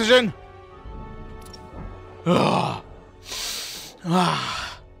 Oxygen! Ugh.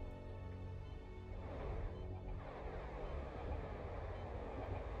 Ah.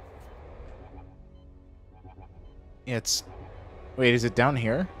 It's... Wait, is it down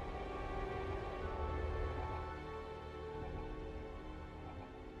here?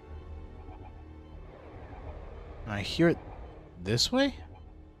 I hear it this way?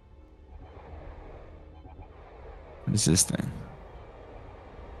 What is this thing?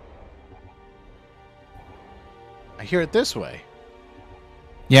 I hear it this way.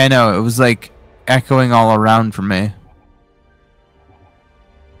 Yeah, I know. It was like echoing all around for me.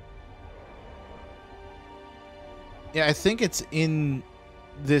 Yeah, I think it's in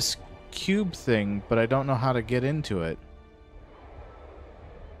this cube thing, but I don't know how to get into it.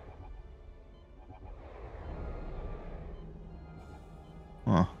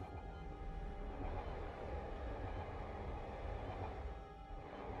 Huh.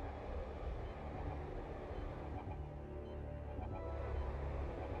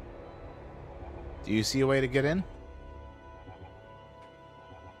 Do you see a way to get in?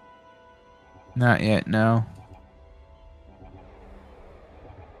 Not yet, no.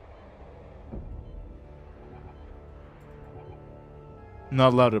 I'm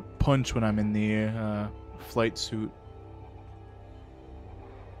not allowed to punch when I'm in the flight suit.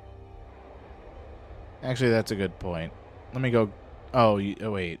 Actually, that's a good point. Let me go... Oh,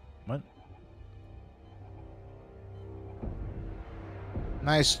 oh wait. What?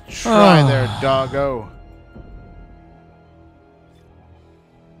 Nice try there, doggo.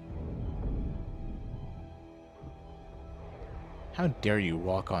 How dare you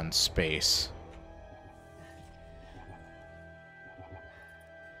walk on space?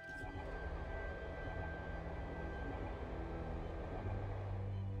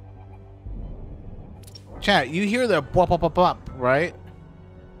 Chat, you hear the bop bop bop bop, right?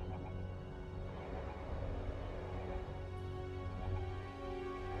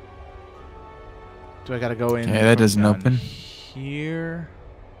 Do I gotta go in? Okay, that doesn't down open. Here.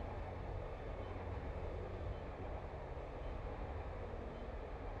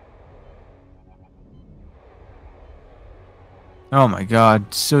 Oh my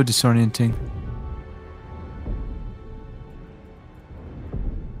god, so disorienting.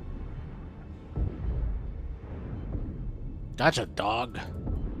 That's a dog.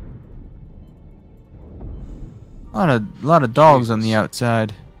 A lot of dogs on the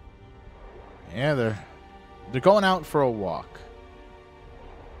outside. Yeah, they're going out for a walk.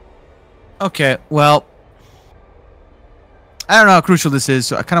 Okay, well, I don't know how crucial this is,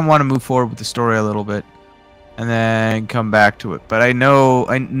 so I kind of want to move forward with the story a little bit, and then come back to it. But I know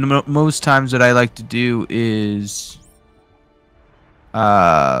most times what I like to do is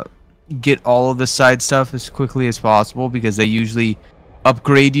get all of the side stuff as quickly as possible, because they usually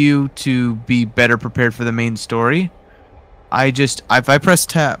upgrade you to be better prepared for the main story. If I press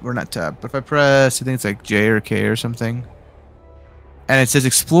tab, or not tab, but if I press, I think it's like J or K or something, and it says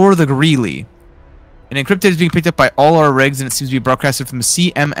explore the Greeley. An encrypted is being picked up by all our rigs, and it seems to be broadcasted from the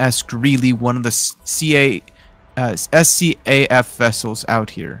CMS Greeley, one of the SCAF vessels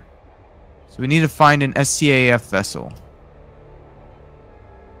out here. So we need to find an SCAF vessel.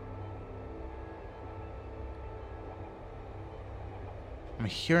 I'm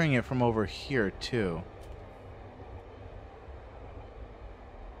hearing it from over here, too.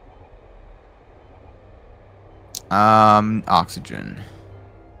 Oxygen.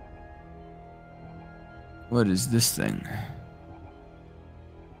 What is this thing?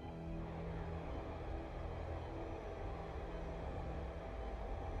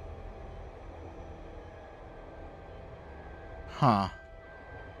 Huh.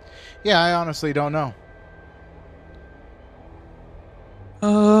 Yeah, I honestly don't know.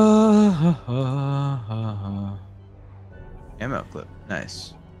 Ammo clip.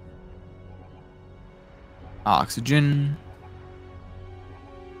 Nice. Oxygen.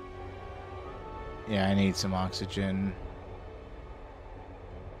 Yeah, I need some oxygen.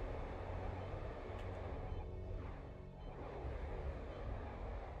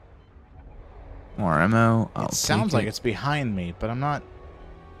 More ammo. It sounds like it's behind me, but I'm not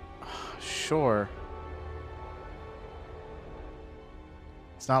sure.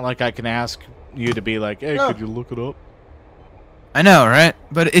 It's not like I can ask you to be like, hey, could you look it up? I know, right?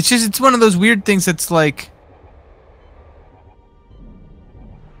 But it's one of those weird things that's like,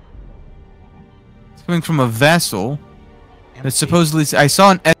 it's coming from a vessel that supposedly, I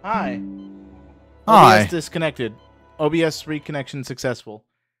saw an... Hi. Hi. OBS disconnected. OBS reconnection successful.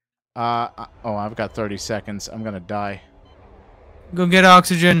 Oh, I've got 30 seconds. I'm gonna die. Go get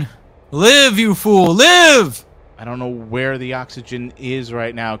oxygen. Live, you fool, live! I don't know where the oxygen is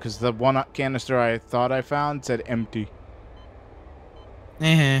right now, because the one canister I thought I found said empty.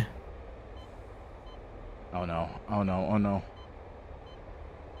 Eh. Oh no, oh no, oh no.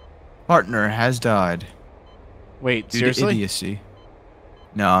 Partner has died. Wait, due seriously? to idiocy.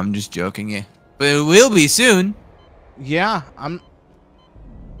 No, I'm just joking you. But it will be soon. Yeah, I'm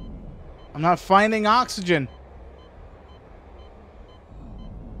not finding oxygen.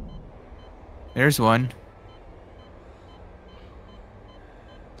 There's one.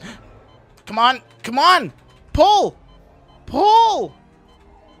 Come on, come on! Pull! Pull!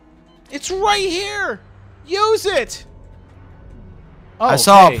 It's right here! Use it! Oh, I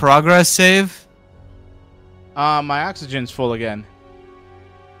saw a progress save. My oxygen's full again.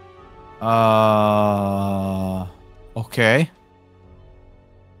 Okay.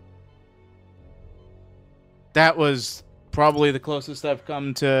 That was probably the closest I've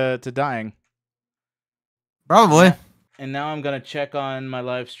come to dying. Probably. And now I'm going to check on my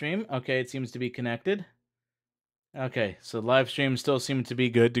live stream. Okay, it seems to be connected. Okay, so live stream still seems to be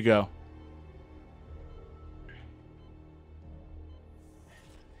good to go.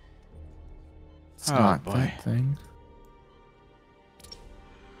 It's not that thing.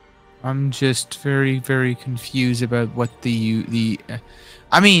 I'm just very, very confused about what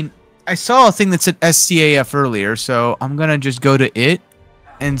I mean, I saw a thing that said SCAF earlier, so I'm gonna just go to it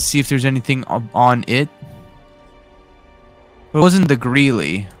and see if there's anything on it. It wasn't the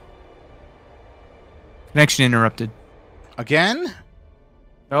Greeley. Connection interrupted. Again?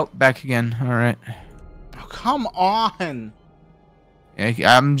 Oh, back again. All right. Oh, come on.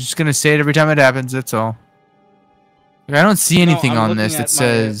 I'm just gonna say it every time it happens. That's all. I don't see anything on this that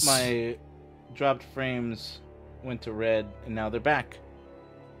says my dropped frames went to red, and now they're back.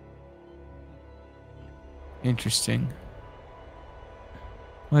 Interesting.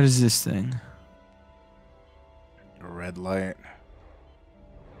 What is this thing? A red light.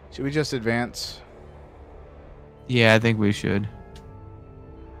 Should we just advance? Yeah, I think we should.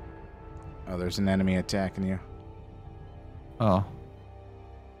 Oh, there's an enemy attacking you. Oh.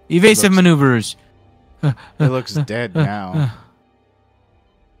 Evasive maneuvers. It looks dead now.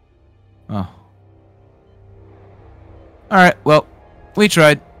 Oh. Alright, well, we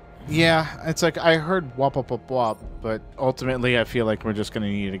tried. Yeah, it's like I heard wop wop wop wop, but ultimately I feel like we're just gonna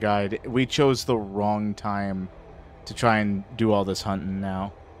need a guide. We chose the wrong time to try and do all this hunting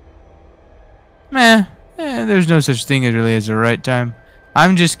now. There's no such thing as really as a right time.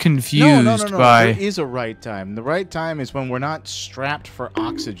 I'm just confused no. by... There is a right time. The right time is when we're not strapped for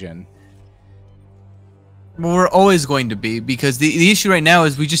oxygen. Well, we're always going to be, because the issue right now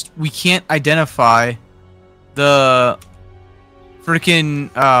is we can't identify the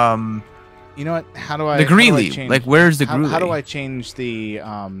freaking you know what? How do I the Greeley? Like, where's the Greeley? How do I change the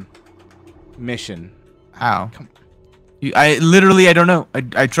mission? How? I don't know.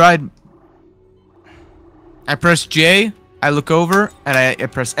 I tried. I press J. I look over and I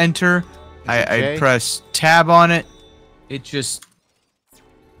press enter. I press tab on it. It just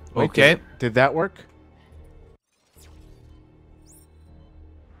okay. Did that work?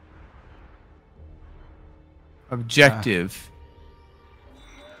 Objective.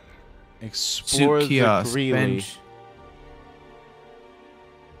 Explore Suit kiosk, the Greeley. bench.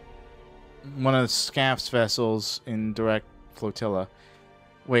 One of the Scaff's vessels in direct flotilla.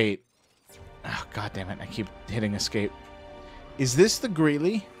 Wait. Oh, God damn it. I keep hitting escape. Is this the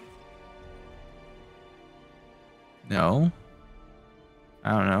Greeley? No.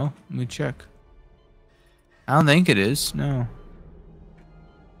 I don't know. Let me check. I don't think it is. No.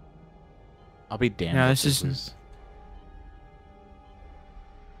 I'll be damned. No, if this isn't. is.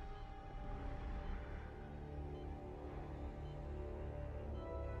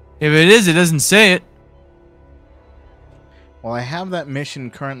 If it is, it doesn't say it. Well, I have that mission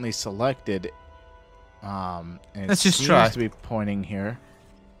currently selected. And Let's it just seems try. to be pointing here.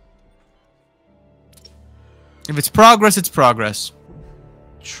 If it's progress, it's progress.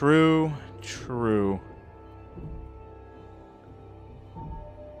 True.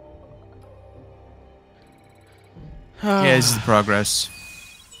 Yeah, this is the progress.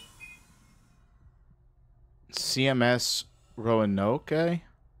 CMS Roanoke.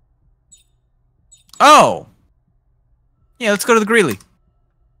 Oh! Yeah, let's go to the Greeley.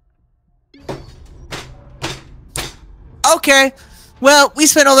 Okay. Well, we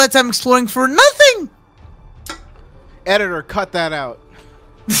spent all that time exploring for nothing! Editor, cut that out.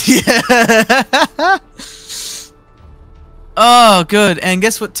 Yeah. Oh, good. And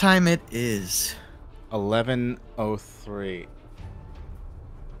guess what time it is? 11:03.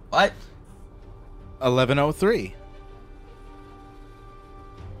 What? 11:03.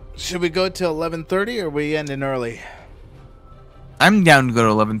 Should we go till 11:30 or are we ending early? I'm down to go to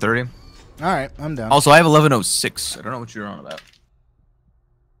 11:30. All right, I'm down. Also, I have 11:06. I don't know what you're on about.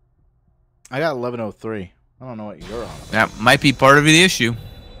 I got 11:03. I don't know what you're on about. That might be part of the issue.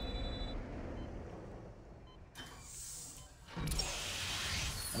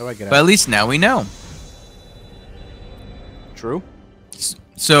 How do I get out? But at least now we know. True.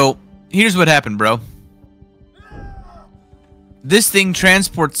 So, here's what happened, bro. This thing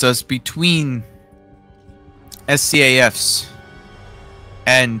transports us between SCAFs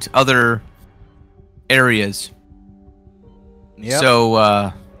and other areas. Yep.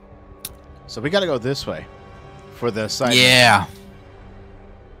 So we gotta go this way for the side. Yeah.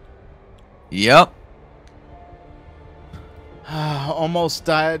 Yep. Almost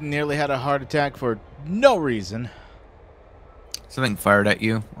died, nearly had a heart attack for no reason. Something fired at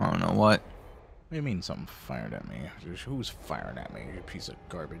you. I don't know what. What do you mean something fired at me? Who's firing at me? You piece of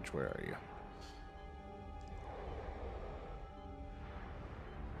garbage. Where are you?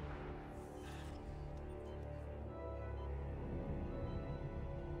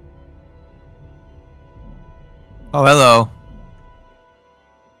 Oh, hello.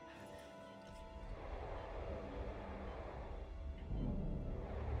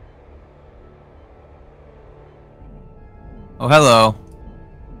 Oh, hello.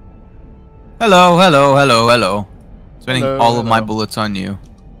 Hello. Spending all of my bullets on you.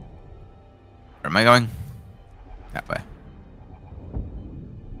 Where am I going? That way.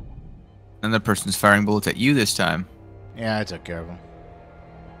 And the person's firing bullets at you this time. Yeah, I took care of him.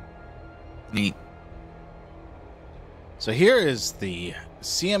 Neat. So here is the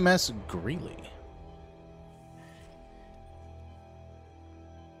CMS Greeley.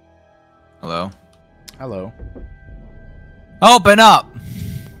 Hello. Hello. Open up!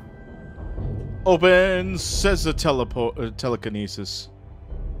 Open, says the telekinesis.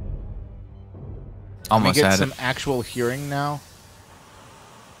 Almost Can we had get it. some actual hearing now?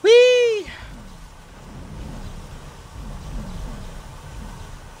 Whee!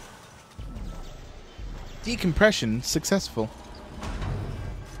 Decompression successful.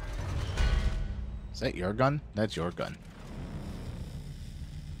 Is that your gun? That's your gun.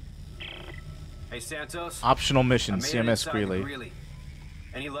 Hey, Santos. Optional mission, I made it CMS inside the Greeley. Greeley.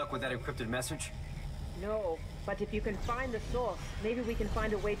 Any luck with that encrypted message? No, but if you can find the source, maybe we can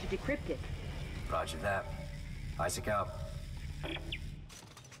find a way to decrypt it. Roger that. Isaac out.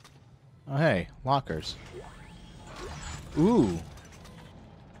 Oh, hey, lockers. Ooh.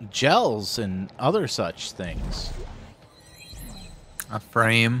 Gels and other such things. A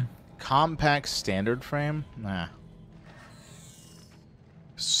frame. Compact standard frame? Nah.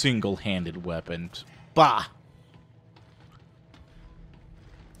 Single-handed weapon. Bah!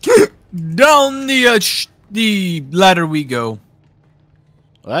 Down the ladder we go.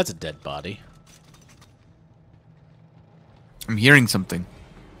 Well, that's a dead body. I'm hearing something.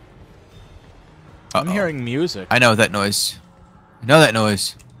 I'm hearing music. I know that noise. I know that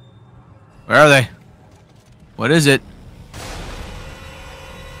noise. Where are they? What is it?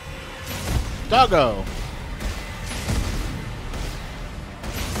 Doggo!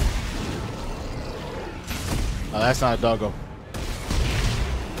 Oh, that's not a doggo.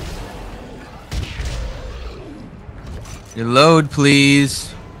 Reload,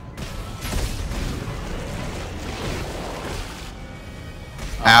 please.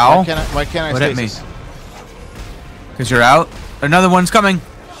 Ow. Why can't I what hit me? stasis? Because you're out? Another one's coming.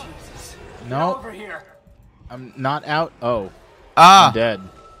 No. Over here. I'm not out. Oh. Ah. I'm dead.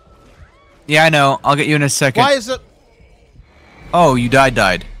 Yeah, I know. I'll get you in a second. Why is it? Oh, you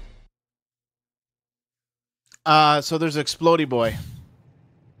died. So there's Explodey Boy.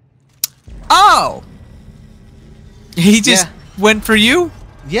 Oh! He just went for you?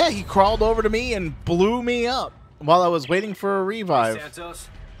 Yeah, he crawled over to me and blew me up while I was waiting for a revive. Santos.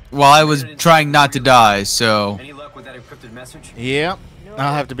 While I was trying not to die, so... Any luck with that encrypted message? Yep. No,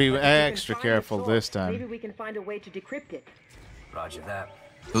 I'll have to be but if you can extra find the careful source, this time. Maybe we can find a way to decrypt it. Roger that.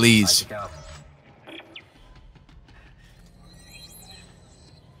 Please. Isaac out.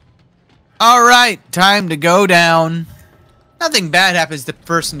 Alright, time to go down. Nothing bad happens to the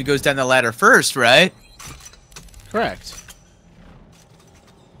person who goes down the ladder first, right? Correct.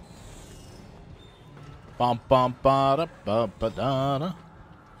 Bum bum ba da ba ba da da.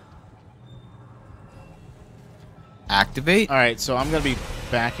 Activate. Alright, so I'm gonna be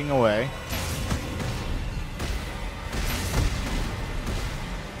backing away.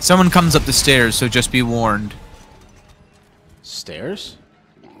 Someone comes up the stairs, so just be warned. Stairs?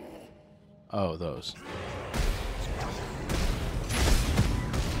 Oh, those.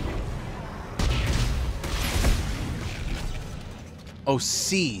 Oh,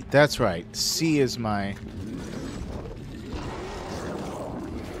 C. That's right. C is my...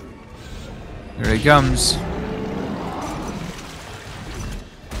 Here he comes.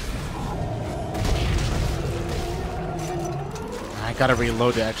 I gotta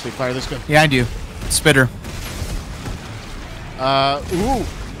reload to actually fire this gun. Yeah, I do. Spitter. Ooh.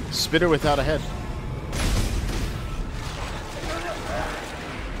 Spitter without a head.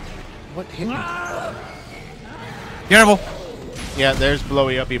 What hit me? Careful. Yeah, there's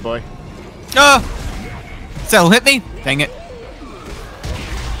Blowy Uppy Boy. Ah! That'll hit me? Dang it.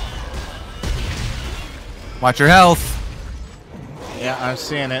 Watch your health. Yeah, I'm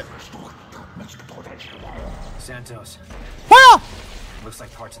seeing it. Santos. Well! Looks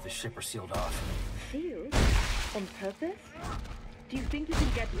like parts of the ship are sealed off. Sealed? On purpose? Do you think you can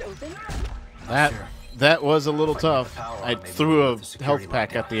get it open? That was a little tough. I threw a health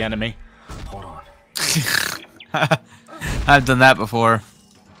pack at the enemy. Hold on. I've done that before.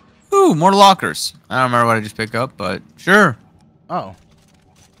 Ooh, more lockers. I don't remember what I just picked up, but sure. Oh.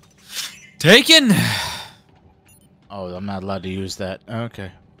 Taken. Oh, I'm not allowed to use that.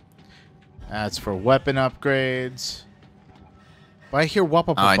 Okay. That's for weapon upgrades. But I hear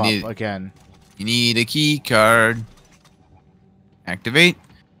Wappa Pop again. You need a key card. Activate.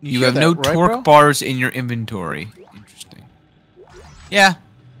 You have that, no right, torque bro? bars in your inventory. Interesting. Yeah.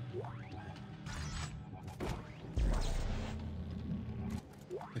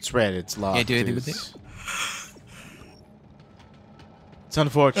 It's red. It's locked. Can't do anything with it. It's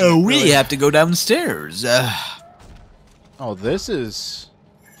unfortunate. Oh, we really. have to go downstairs. Oh, this is...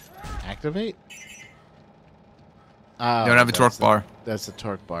 Activate? Don't have a torque bar. That's the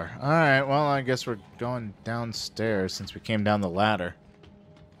torque bar. Alright, well, I guess we're going downstairs since we came down the ladder.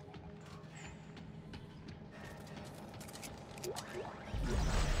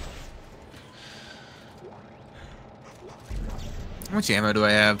 How much ammo do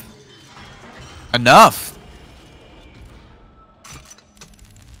I have? Enough.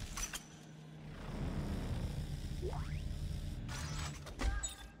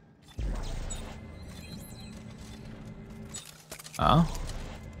 Oh.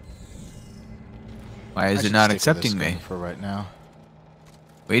 Why is it not accepting me? For right now.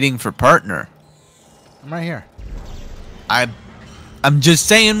 Waiting for partner. I'm right here. I'm just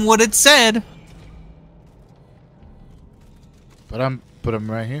saying what it said. But I'm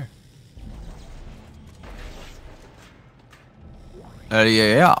right here.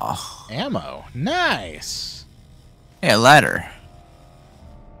 Yeah. Ammo. Nice. Yeah, ladder.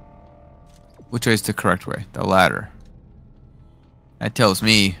 Which way is the correct way? The ladder. That tells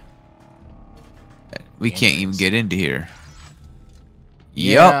me that we can't even get into here.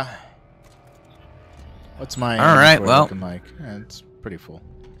 Yeah. Yep. What's my all right? Well, looking like? Yeah, it's pretty full.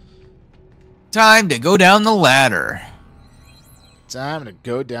 Time to go down the ladder. Time to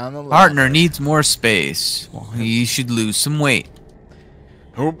go down the ladder. Partner needs more space. Well, he should lose some weight.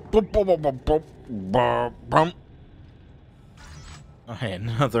 Okay,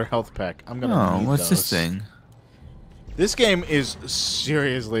 another health pack. I'm gonna. Oh, need what's those. this thing? This game is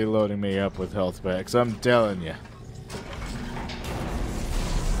seriously loading me up with health packs. I'm telling you.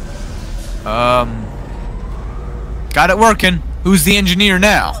 Got it working. Who's the engineer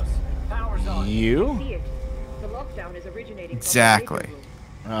now? You? Exactly.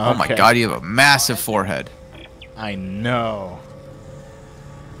 Oh my God, you have a massive forehead. I know.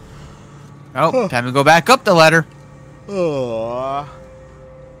 Oh, time to go back up the ladder. Why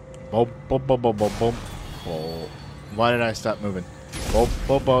did I stop moving?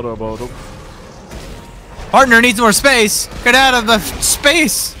 Partner needs more space. Get out of the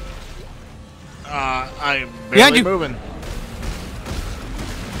space. I'm barely moving.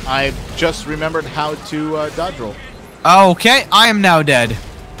 I just remembered how to dodge roll. Okay, I am now dead.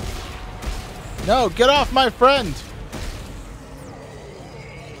 No, get off my friend.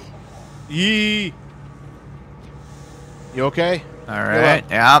 Yee. You okay? All right.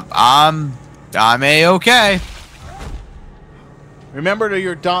 Yeah, I'm a-okay. Remember to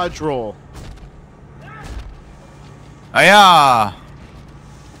your dodge roll. Yeah.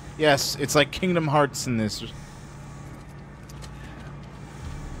 Yes, it's like Kingdom Hearts in this.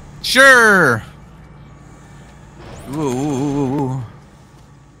 Sure. Ooh.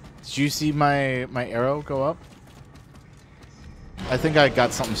 Did you see my arrow go up? I think I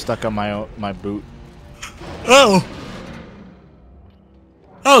got something stuck on my boot. Oh.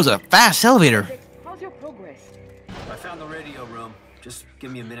 That was a fast elevator. How's your progress? I found the radio room. Just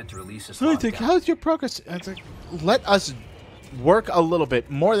give me a minute to release this. How's your progress? It's like, let us work a little bit.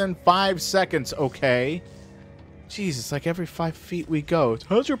 More than 5 seconds, okay? Jeez, it's like every 5 feet we go.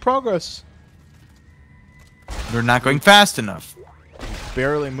 How's your progress? We're not going fast enough.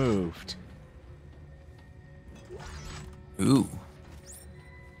 Barely moved. Ooh.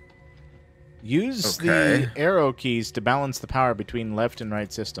 Use the arrow keys to balance the power between left and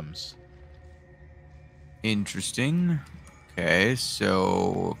right systems. Interesting. Okay,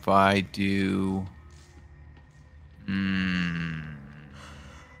 so if I do...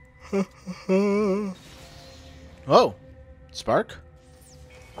 Oh, Spark?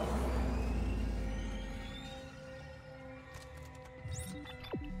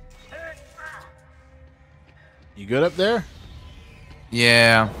 You good up there?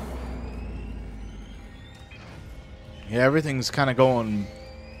 Yeah. Yeah, everything's kind of going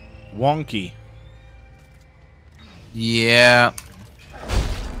wonky. Yeah.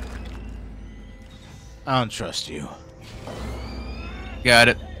 I don't trust you. Got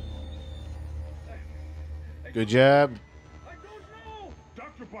it. Good job. I don't know!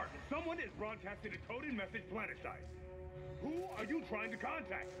 Dr. Barton, someone is broadcasting a coded message planet-side. Who are you trying to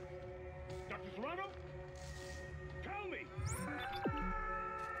contact? Dr. Serrano? Tell me!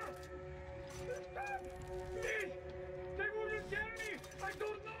 Please! They wouldn't get me! I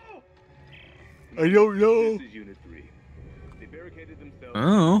don't know! I don't know. This is Unit 3. They barricaded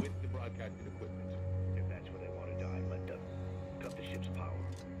themselves with the broadcasting equipment. If that's where they want to die, let them. Cut the ship's power.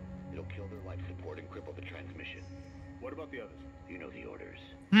 It'll kill their life support and cripple the transmission. What about the others? You know the orders.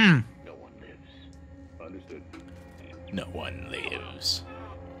 No one lives. Understood. No one lives.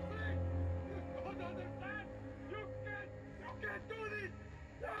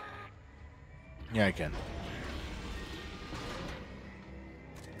 Yeah, I can.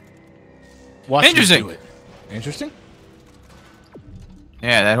 Watch Interesting. me do it. Interesting?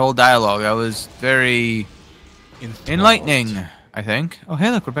 Yeah, that whole dialogue, that was very enlightening, I think. Oh,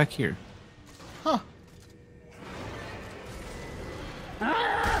 hey, look, we're back here. Huh.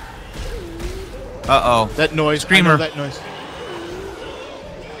 Uh-oh. That noise. Screamer. I know that noise.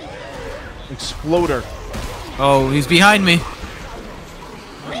 Exploder. Oh, he's behind me.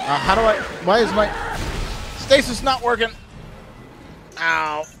 How do I... Why is my... Stasis not working?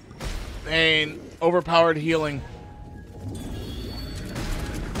 Ow. Pain. Overpowered healing.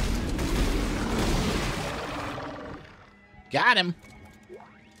 Got him.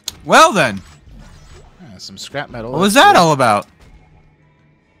 Well then. Some scrap metal. What was that all about?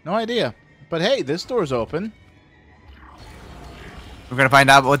 No idea. But hey, this door's open. We're gonna find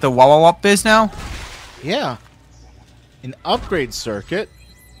out what the wop is now? Yeah. An upgrade circuit.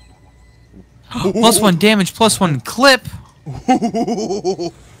 +1 damage, +1 clip.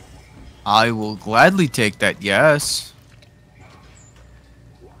 I will gladly take that, yes.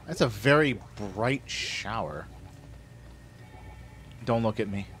 That's a very bright shower. Don't look at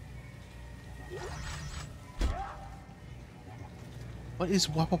me. What is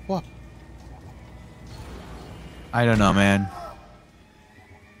wop? I don't know, man.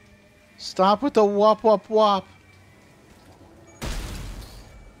 Stop with the wop.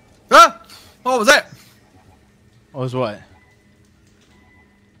 Ah! What was that? What was what?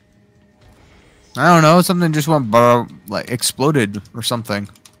 I don't know. Something just went like exploded or something.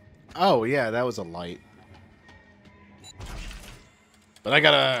 Oh yeah, that was a light. But I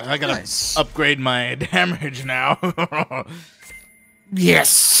gotta Nice. upgrade my damage now.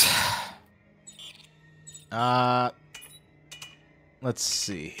 Yes. Let's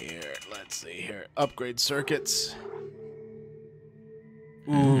see here. Upgrade circuits.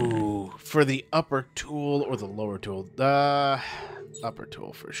 Ooh, for the upper tool or the lower tool? Upper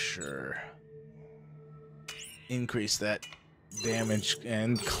tool for sure. Increase that damage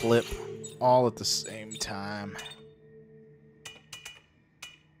and clip all at the same time.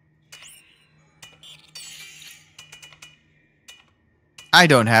 I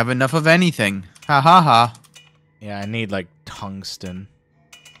don't have enough of anything. Ha ha ha. Yeah, I need like tungsten.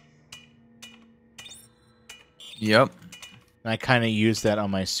 Yep. I kind of use that on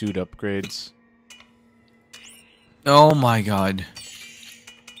my suit upgrades. Oh my god.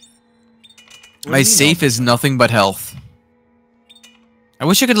 My safe is nothing but health. I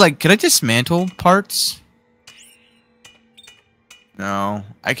wish I could could I dismantle parts? No.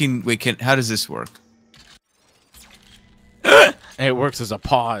 I can, wait, how does this work? It works as a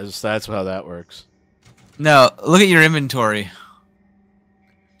pause. That's how that works. No, look at your inventory.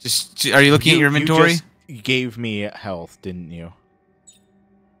 Are you looking at your inventory? You just gave me health, didn't you?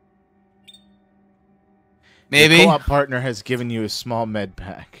 Maybe. The co-op partner has given you a small med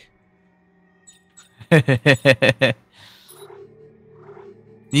pack. You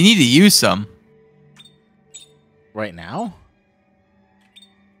need to use some. Right now?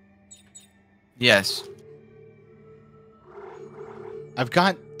 Yes. I've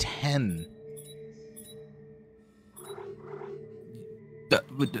got 10.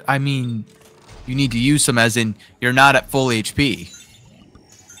 I mean, you need to use some as in you're not at full HP.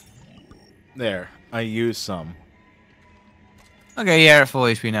 There, I use some. Okay, yeah, at full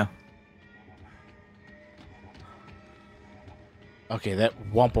HP now. Okay, that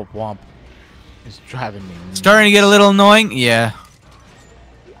womp is driving me nuts. Starting to get a little annoying? Yeah.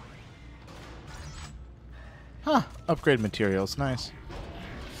 Huh, upgrade materials, nice.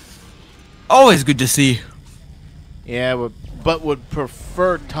 Always good to see. Yeah, but would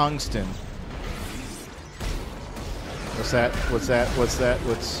prefer tungsten. What's that?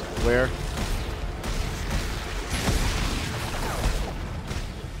 Where?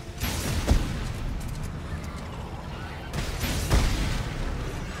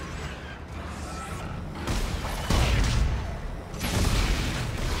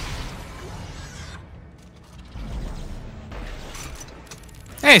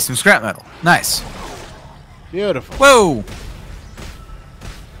 Hey, some scrap metal. Nice. Beautiful. Whoa!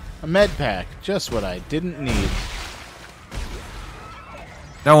 A med pack, just what I didn't need.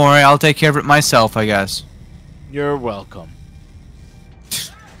 Don't worry, I'll take care of it myself, I guess. You're welcome.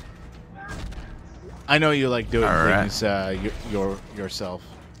 I know you like doing things yourself.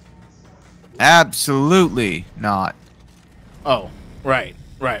 Absolutely not. Oh, right.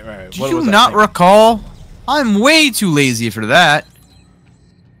 Do you not recall? I'm way too lazy for that.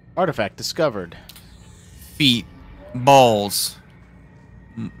 Artifact discovered. Feet. Balls.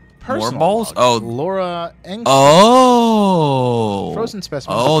 More balls? Oh, Laura Engstrom. Oh. Frozen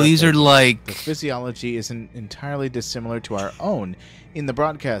specimens. Oh, these are like... The physiology isn't entirely dissimilar to our own in the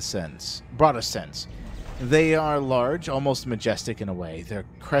broadest sense. They are large, almost majestic in a way. Their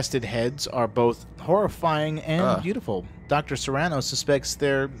crested heads are both horrifying and beautiful. Dr. Serrano suspects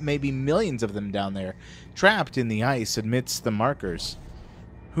there may be millions of them down there, trapped in the ice amidst the markers.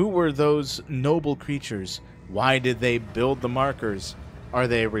 Who were those noble creatures? Why did they build the markers? Are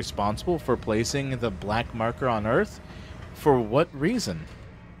they responsible for placing the black marker on Earth? For what reason?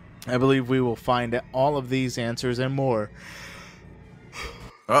 I believe we will find all of these answers and more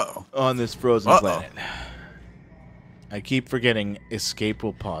on this frozen planet. I keep forgetting escape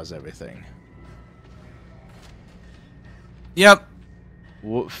will pause everything. Yep.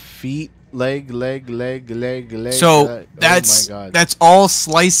 Feet leg. So oh my God. that's all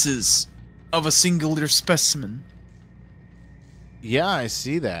slices of a singular specimen. Yeah, I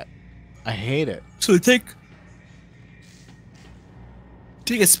see that. I hate it. So take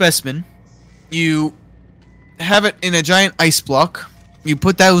a specimen, you have it in a giant ice block, you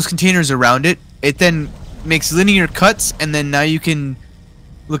put those containers around it, it then makes linear cuts, and then now you can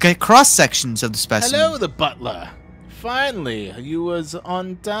look at cross sections of the specimen. Hello, the butler. Finally, you was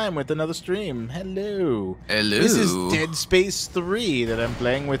on time with another stream. Hello. Hello. This is Dead Space 3 that I'm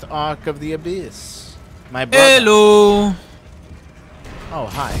playing with Ark of the Abyss. My brother. Hello. Oh,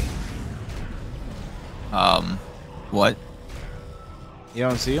 hi. What? You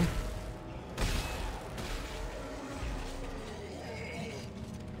don't see him?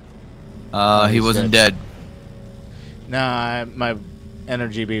 He wasn't dead. Nah, my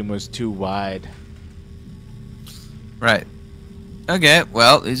energy beam was too wide. Right. Okay,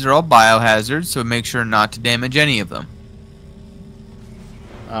 well, these are all biohazards, so make sure not to damage any of them.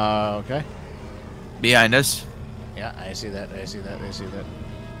 Okay. Behind us. Yeah, I see that. I see that. I see that.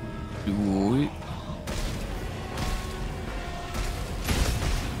 Do it.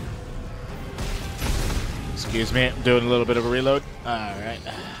 Excuse me, I'm doing a little bit of a reload. Alright.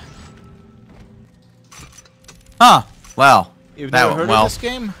 Huh. Well. You've that never heard well. of this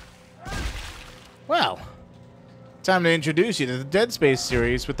game? Well. Time to introduce you to the Dead Space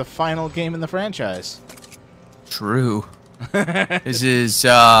series with the final game in the franchise. True. This is,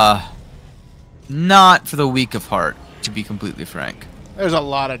 not for the weak of heart, to be completely frank. There's a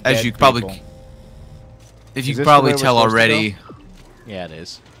lot of dead As you people. probably... If you could probably tell already... Yeah, it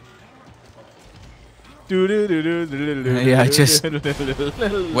is. Yeah, just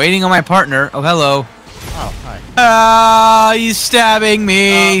waiting on my partner. Oh, hello. Oh, hi. Ah, he's stabbing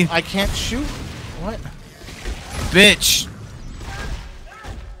me. I can't shoot. What? Bitch.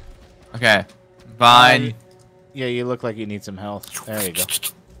 Okay. Fine. Yeah, you look like you need some health. There you go.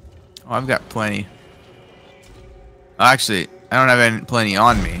 Oh, I've got plenty. Actually, I don't have plenty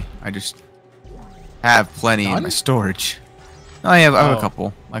on me. I just have plenty in my storage. I have a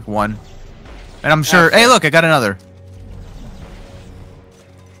couple, like one. And I'm sure. Hey, look, I got another.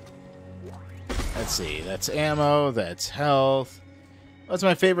 Let's see. That's ammo. That's health. What's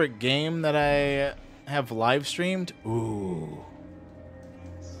my favorite game that I have live streamed? Ooh.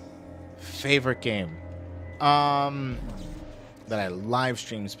 Favorite game. That I live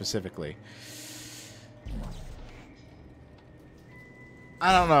streamed specifically.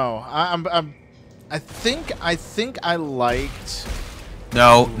 I don't know. I think I liked.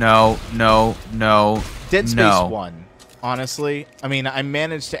 No. Dead Space 1. Honestly, I mean, I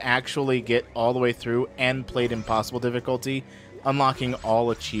managed to actually get all the way through and played impossible difficulty, unlocking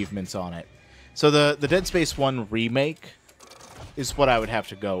all achievements on it. So the Dead Space 1 remake is what I would have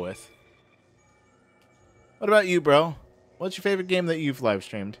to go with. What about you, bro? What's your favorite game that you've live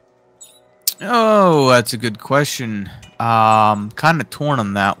streamed? Oh, that's a good question. Kind of torn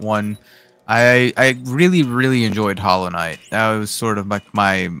on that one. I really enjoyed Hollow Knight. That was sort of like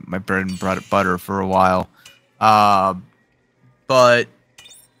my bread and butter for a while. But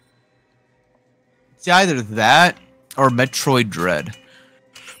it's either that or Metroid Dread.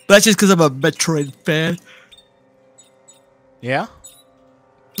 But that's just because I'm a Metroid fan. Yeah?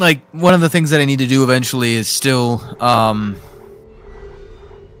 Like, one of the things that I need to do eventually is still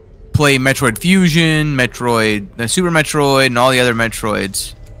play Metroid Fusion, Super Metroid, and all the other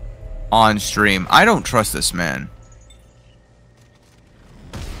Metroids on stream. I don't trust this man.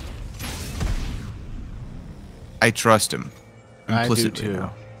 I trust him. Implicitly. I do too.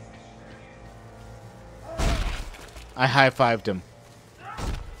 I high-fived him.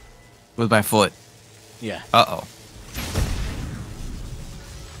 With my foot. Yeah. Uh-oh.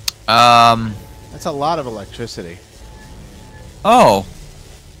 That's a lot of electricity. Oh.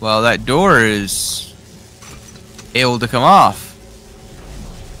 Well, that door is able to come off.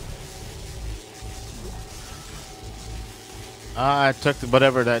 I took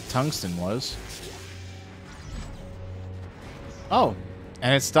whatever that tungsten was. Oh,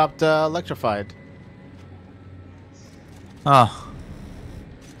 and it stopped electrified. Oh.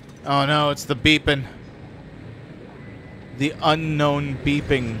 Oh no, it's the beeping. The unknown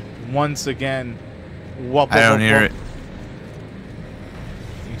beeping once again. I don't hear it.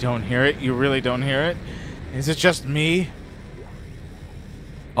 You don't hear it? You really don't hear it? Is it just me?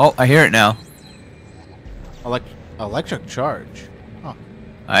 Oh, I hear it now. Electric charge. Huh.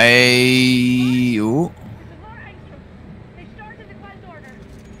 Ooh.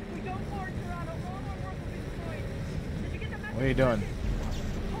 What are you doing?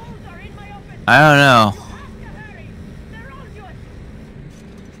 I don't know.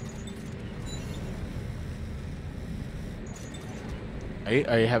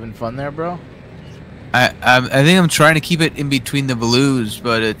 Are you having fun there, bro? I think I'm trying to keep it in between the blues,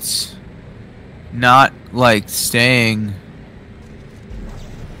 but it's not like staying.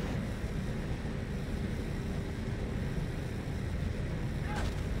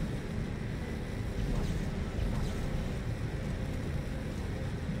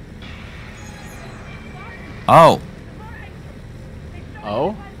 Oh.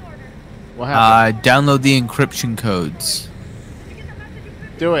 Oh? What happened? Download the encryption codes.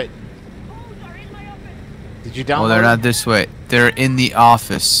 Do it. Did you download Well, they're not this way. They're in the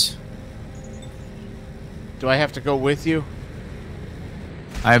office. Do I have to go with you?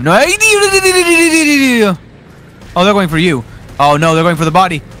 I have no idea. Oh, they're going for you. Oh, no, they're going for the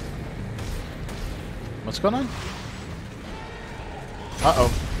body. What's going on?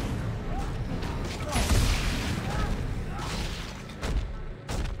 Uh-oh.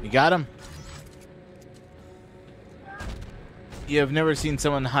 You got him? You have never seen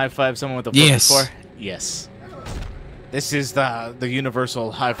someone high-five someone with a foot before? Yes. This is the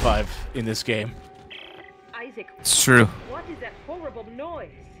universal high-five in this game. Isaac. It's true. What is that horrible noise?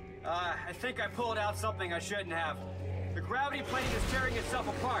 I think I pulled out something I shouldn't have. The gravity plane is tearing itself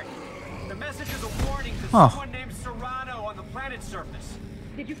apart. The message is a warning to someone named Serrano on the planet's surface.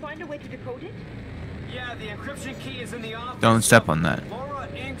 Did you find a way to decode it? Yeah, the encryption key is in the office. Don't step on that.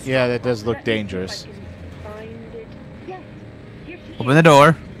 Yeah, that does look dangerous. Open the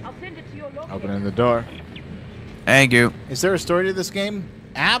door. Opening the door. Thank you. Is there a story to this game?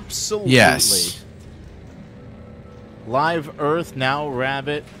 Absolutely. Yes. Live Earth, now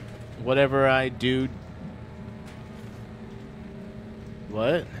Rabbit. Whatever I do.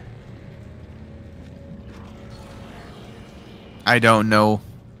 What? I don't know.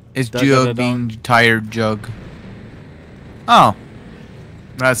 It's Jug being tired, Jug. Oh.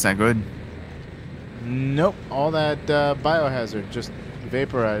 That's not good. Nope. All that biohazard just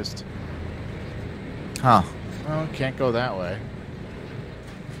vaporized. Huh. Well, can't go that way.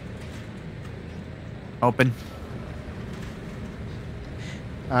 Open.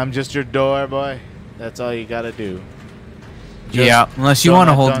 I'm just your door boy. That's all you gotta do. Yeah, unless you want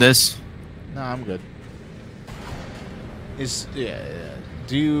to hold this. No, I'm good.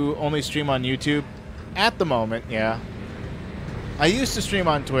 Do you only stream on YouTube? At the moment, yeah. I used to stream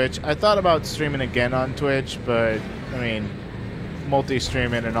on Twitch. I thought about streaming again on Twitch, but I mean,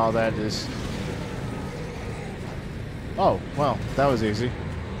 multi-streaming and all that is. Oh, well, that was easy.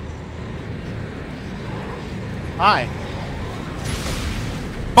 Hi.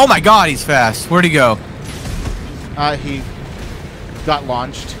 Oh my God, he's fast. Where'd he go? He got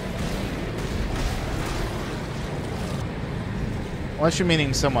launched. Unless you're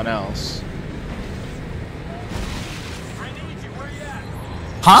meaning someone else.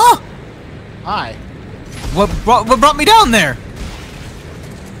 Huh? Hi. What brought me down there?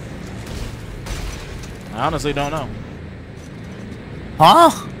 I honestly don't know.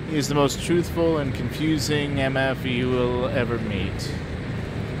 Huh? He is the most truthful and confusing MF you will ever meet.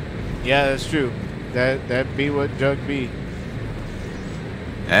 Yeah, that's true. That be what Jug be.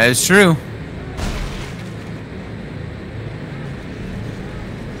 That is true.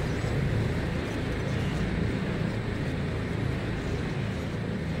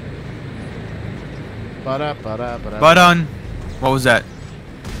 But on. What was that?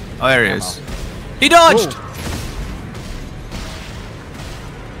 Oh, there he is. He dodged! Whoa.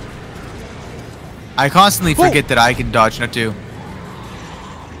 I constantly forget that I can dodge now too.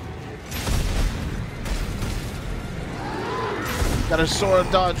 Got a Sora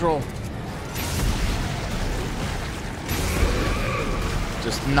dodge roll.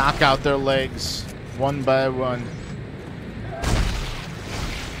 Just knock out their legs one by one.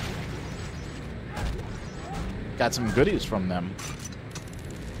 Got some goodies from them.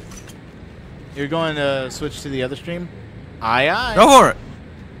 You're going to switch to the other stream? Aye, aye. Go for it.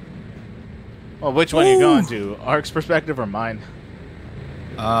 Well, which one are you going to? Ark's perspective or mine?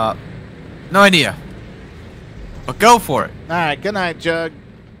 No idea. But go for it. All right. Good night, Jug.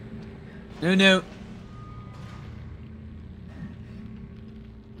 No.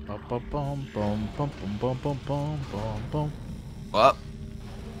 What?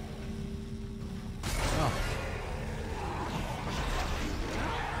 Oh.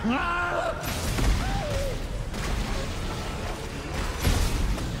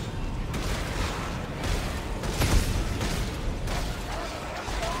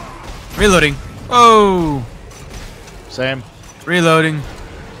 Reloading. Oh. Same. Reloading.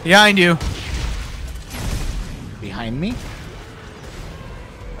 Behind you. Behind me?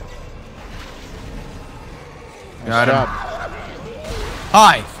 Got him.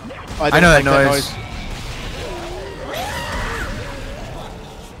 Hi. Oh, I know that noise.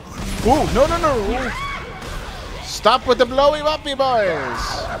 Ooh, no, no, no. Stop with the blowy wuppy boys.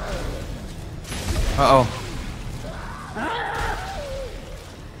 Uh-oh.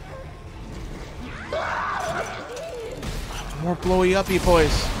 More blowy uppy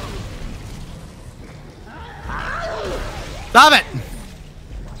boys. Stop it!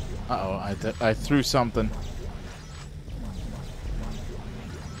 Uh-oh, I threw something.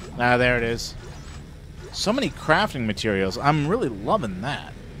 Ah, there it is. So many crafting materials. I'm really loving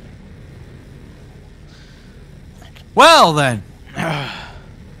that. Well, then.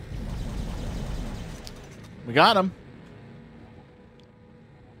 We got him.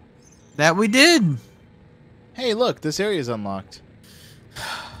 That we did. Hey, look, this area is unlocked.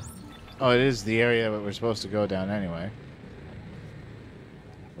 Oh, it is the area that we're supposed to go down anyway.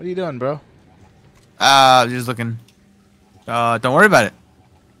 What are you doing, bro? Just looking. Don't worry about it.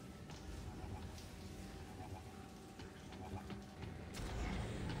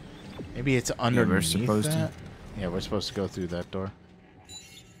 Maybe it's underneath that? Yeah, we're supposed to go through that door.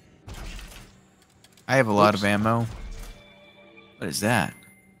 I have a lot of ammo. What is that?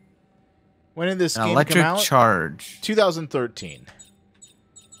 When did this An game electric come out? charge. 2013.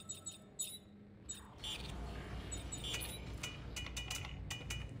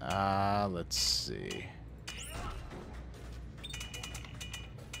 Let's see.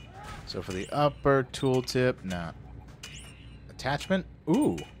 So for the upper tooltip, nah. Attachment?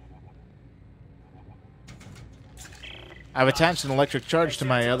 Ooh. I've attached an electric charge to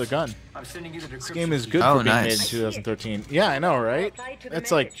my other gun. This game is good for being made in 2013. Yeah, I know, right?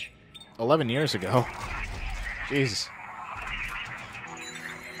 That's like 11 years ago. Jeez.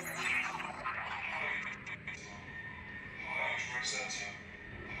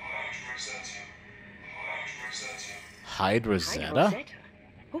 Hide Rosetta?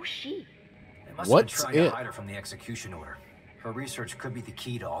 Who's she? They must What's have been trying it? to hide her from the execution order. Her research could be the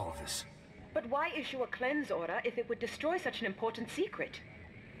key to all of this. But why issue a cleanse order if it would destroy such an important secret?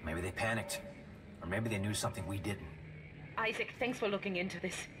 Maybe they panicked. Or maybe they knew something we didn't. Isaac, thanks for looking into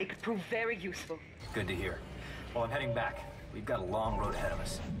this. It could prove very useful. Good to hear. Well, I'm heading back. We've got a long road ahead of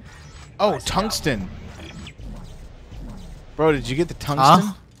us. Oh, tungsten. Bro, did you get the tungsten?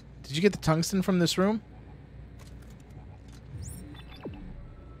 Huh? Did you get the tungsten from this room?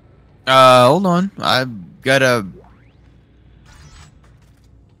 Hold on. I've got a...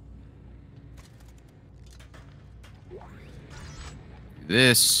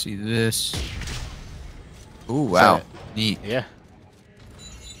 See this. Ooh, wow. Neat. Yeah.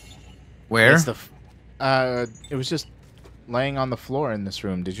 Where? That's it was just laying on the floor in this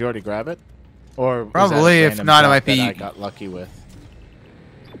room. Did you already grab it? Or was that a Probably, if random not, it drop might that be... I got lucky with.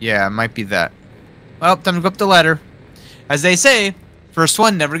 Yeah, it might be that. Well, time to go up the ladder. As they say, first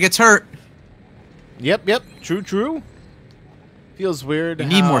one never gets hurt. Yep, yep. True, true. Feels weird. You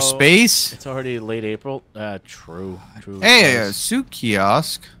need more space? It's already late April. True. Hey, a suit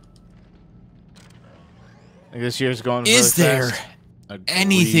kiosk. Like this year's going Is really there fast.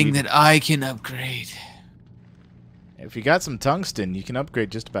 anything Agreed. that I can upgrade? If you got some tungsten, you can upgrade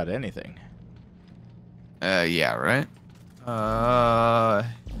just about anything. Yeah, right? Can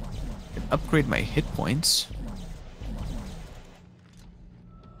upgrade my hit points.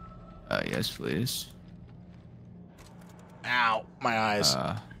 Yes, please. Ow, my eyes.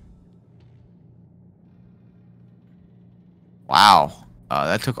 Wow.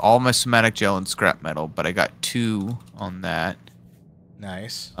 That took all my somatic gel and scrap metal, but I got 2 on that.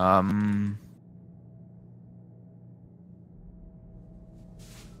 Nice.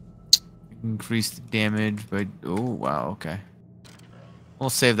 Increase the damage by... Oh, wow, okay. We'll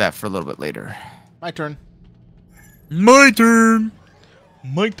save that for a little bit later. My turn. My turn!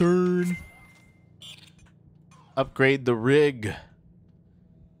 My turn. Upgrade the rig.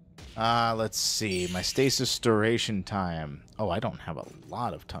 Let's see. My stasis duration time. Oh, I don't have a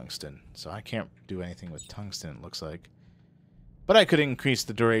lot of tungsten, so I can't do anything with tungsten, it looks like. But I could increase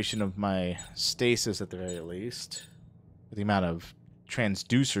the duration of my stasis at the very least. With the amount of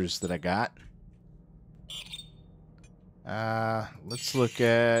transducers that I got. Let's look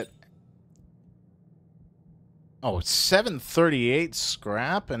at... Oh, it's 738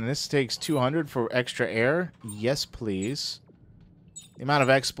 scrap, and this takes 200 for extra air? Yes, please. The amount of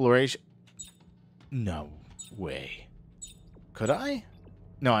exploration... No way. Could I?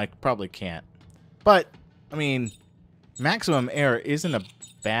 No, I probably can't. But, I mean, maximum air isn't a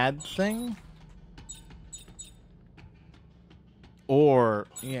bad thing. Or,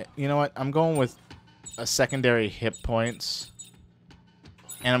 yeah, you know what? I'm going with a secondary hit points.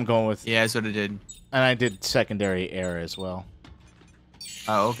 And I'm going with... Yeah, that's what I did. And I did secondary air as well.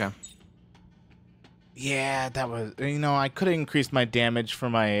 Oh, okay. Yeah, that was... You know, I could have increased my damage for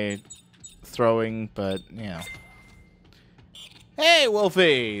my throwing, but, you know. Hey,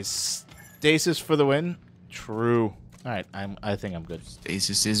 Wolfie! Stasis for the win? True. Alright, I think I'm good.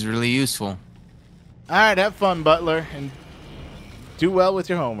 Stasis is really useful. Alright, have fun, Butler, and do well with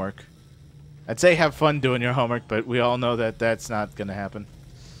your homework. I'd say have fun doing your homework, but we all know that that's not going to happen.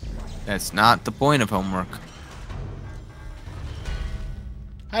 That's not the point of homework.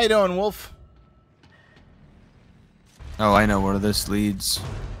 How you doing, Wolf? Oh, I know where this leads.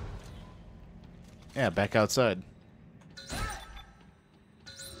 Yeah, back outside.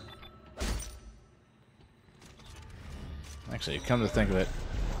 Actually, come to think of it.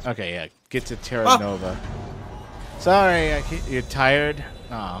 Okay, yeah, get to Terra Nova. Sorry, you're tired?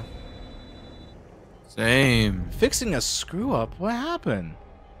 Aw. Same. Fixing a screw up? What happened?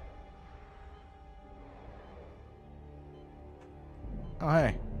 Oh,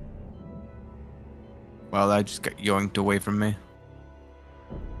 hey. Well, that just got yoinked away from me.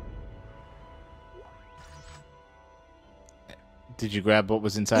 Did you grab what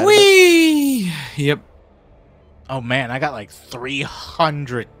was inside Whee! Of it? Yep. Oh, man, I got like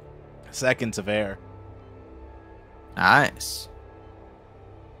 300 seconds of air. Nice.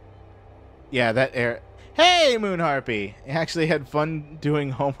 Yeah, that air... Hey, Moon Harpy! You actually had fun doing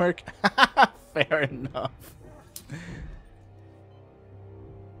homework? Fair enough.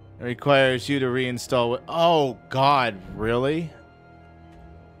 It requires you to reinstall... Oh, God, really?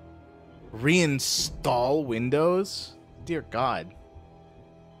 Reinstall Windows? Dear God.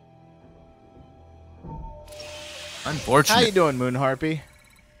 Unfortunate. How you doing, Moon Harpy?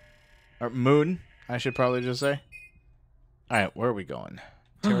 Or Moon, I should probably just say. Alright, where are we going?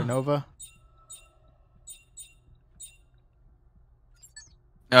 Terra Nova?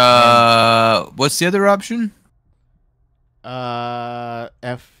 What's the other option?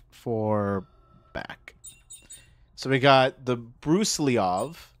 F for back. So we got the Bruce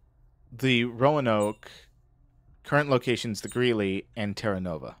Leov, the Roanoke, current locations, the Greeley, and Terra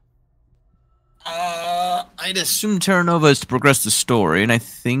Nova. I'd assume Terra Nova is to progress the story, and I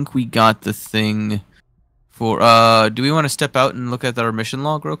think we got the thing for... do we want to step out and look at our mission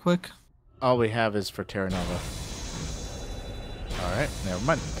log real quick? All we have is for Terra Nova. Alright, never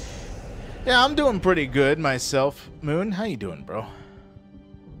mind. Yeah, I'm doing pretty good myself. Moon, how you doing, bro?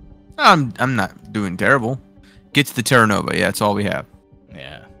 I'm not doing terrible. Get to the Terra Nova, yeah, that's all we have.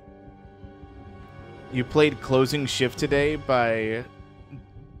 Yeah. You played Closing Shift today by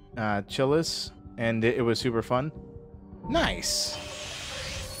Chillis, and it was super fun. Nice.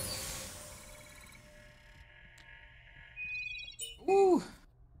 Ooh.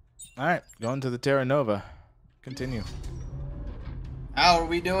 Alright, going to the Terra Nova. Continue. How are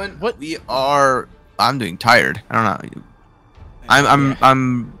we doing? What we are? I'm doing tired. I don't know.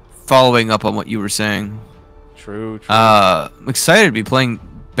 I'm following up on what you were saying. True. I'm excited to be playing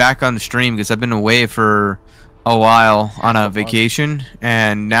back on the stream because I've been away for a while on a vacation,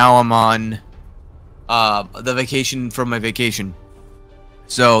 and now I'm on the vacation from my vacation.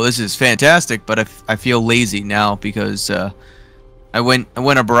 So this is fantastic, but I feel lazy now because I went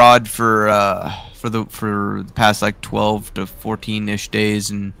abroad for the past like 12 to 14-ish days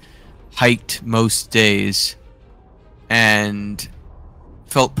and hiked most days and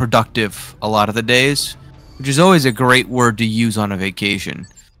felt productive a lot of the days, which is always a great word to use on a vacation.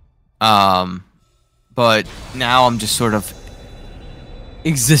 But now I'm just sort of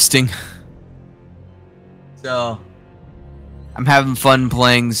existing. So I'm having fun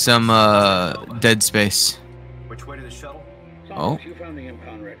playing some Dead Space. Which way to the shuttle? Oh. You found the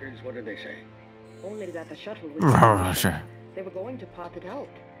impound records. What did they say? Only that the shuttle was Sure. They were going to pop it out.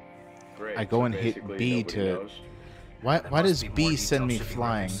 Great. I go and hit B to... Why does B send me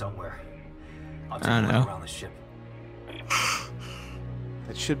flying? Somewhere. I'll I don't know. around the ship.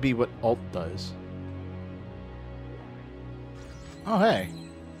 That should be what Alt does. Oh, hey.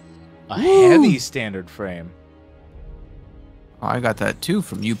 A heavy standard frame. Oh, I got that too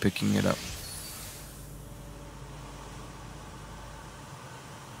from you picking it up.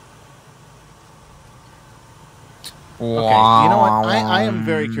 Okay, you know what? I am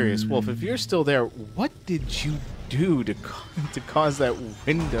very curious. Wolf, if you're still there, what did you do to cause that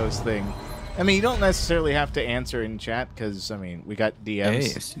Windows thing? I mean, you don't necessarily have to answer in chat because, I mean, we got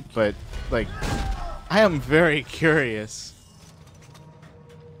DMs. Hey, but, like, I am very curious.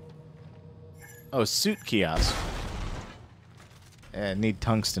 Oh, suit kiosk. Need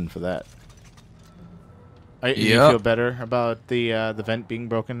tungsten for that. You feel better about the vent being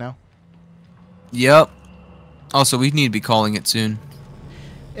broken now? Yep. Also, we need to be calling it soon.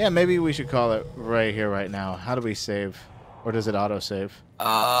 Yeah, maybe we should call it right here, right now. How do we save? Or does it auto-save?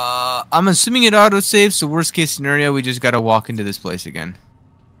 I'm assuming it autosaves, so worst case scenario, we just gotta walk into this place again.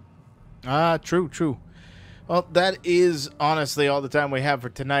 True. Well, that is honestly all the time we have for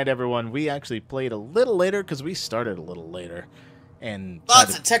tonight, everyone. We actually played a little later because we started a little later. And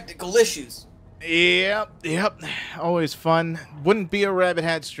lots of technical issues. Yep. Always fun. Wouldn't be a Rabbit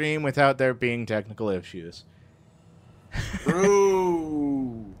Hat stream without there being technical issues.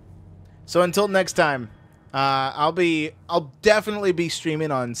 True. So until next time, I'll definitely be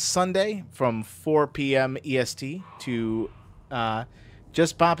streaming on Sunday from 4 p.m. EST to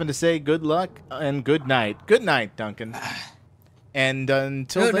just popping to say good luck and good night. Good night, Duncan. And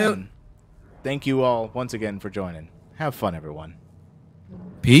until then, thank you all once again for joining. Have fun, everyone.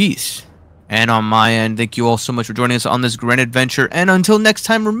 Peace. And on my end, thank you all so much for joining us on this grand adventure. And until next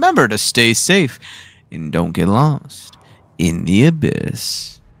time, remember to stay safe and don't get lost in the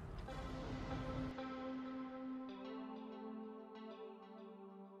abyss.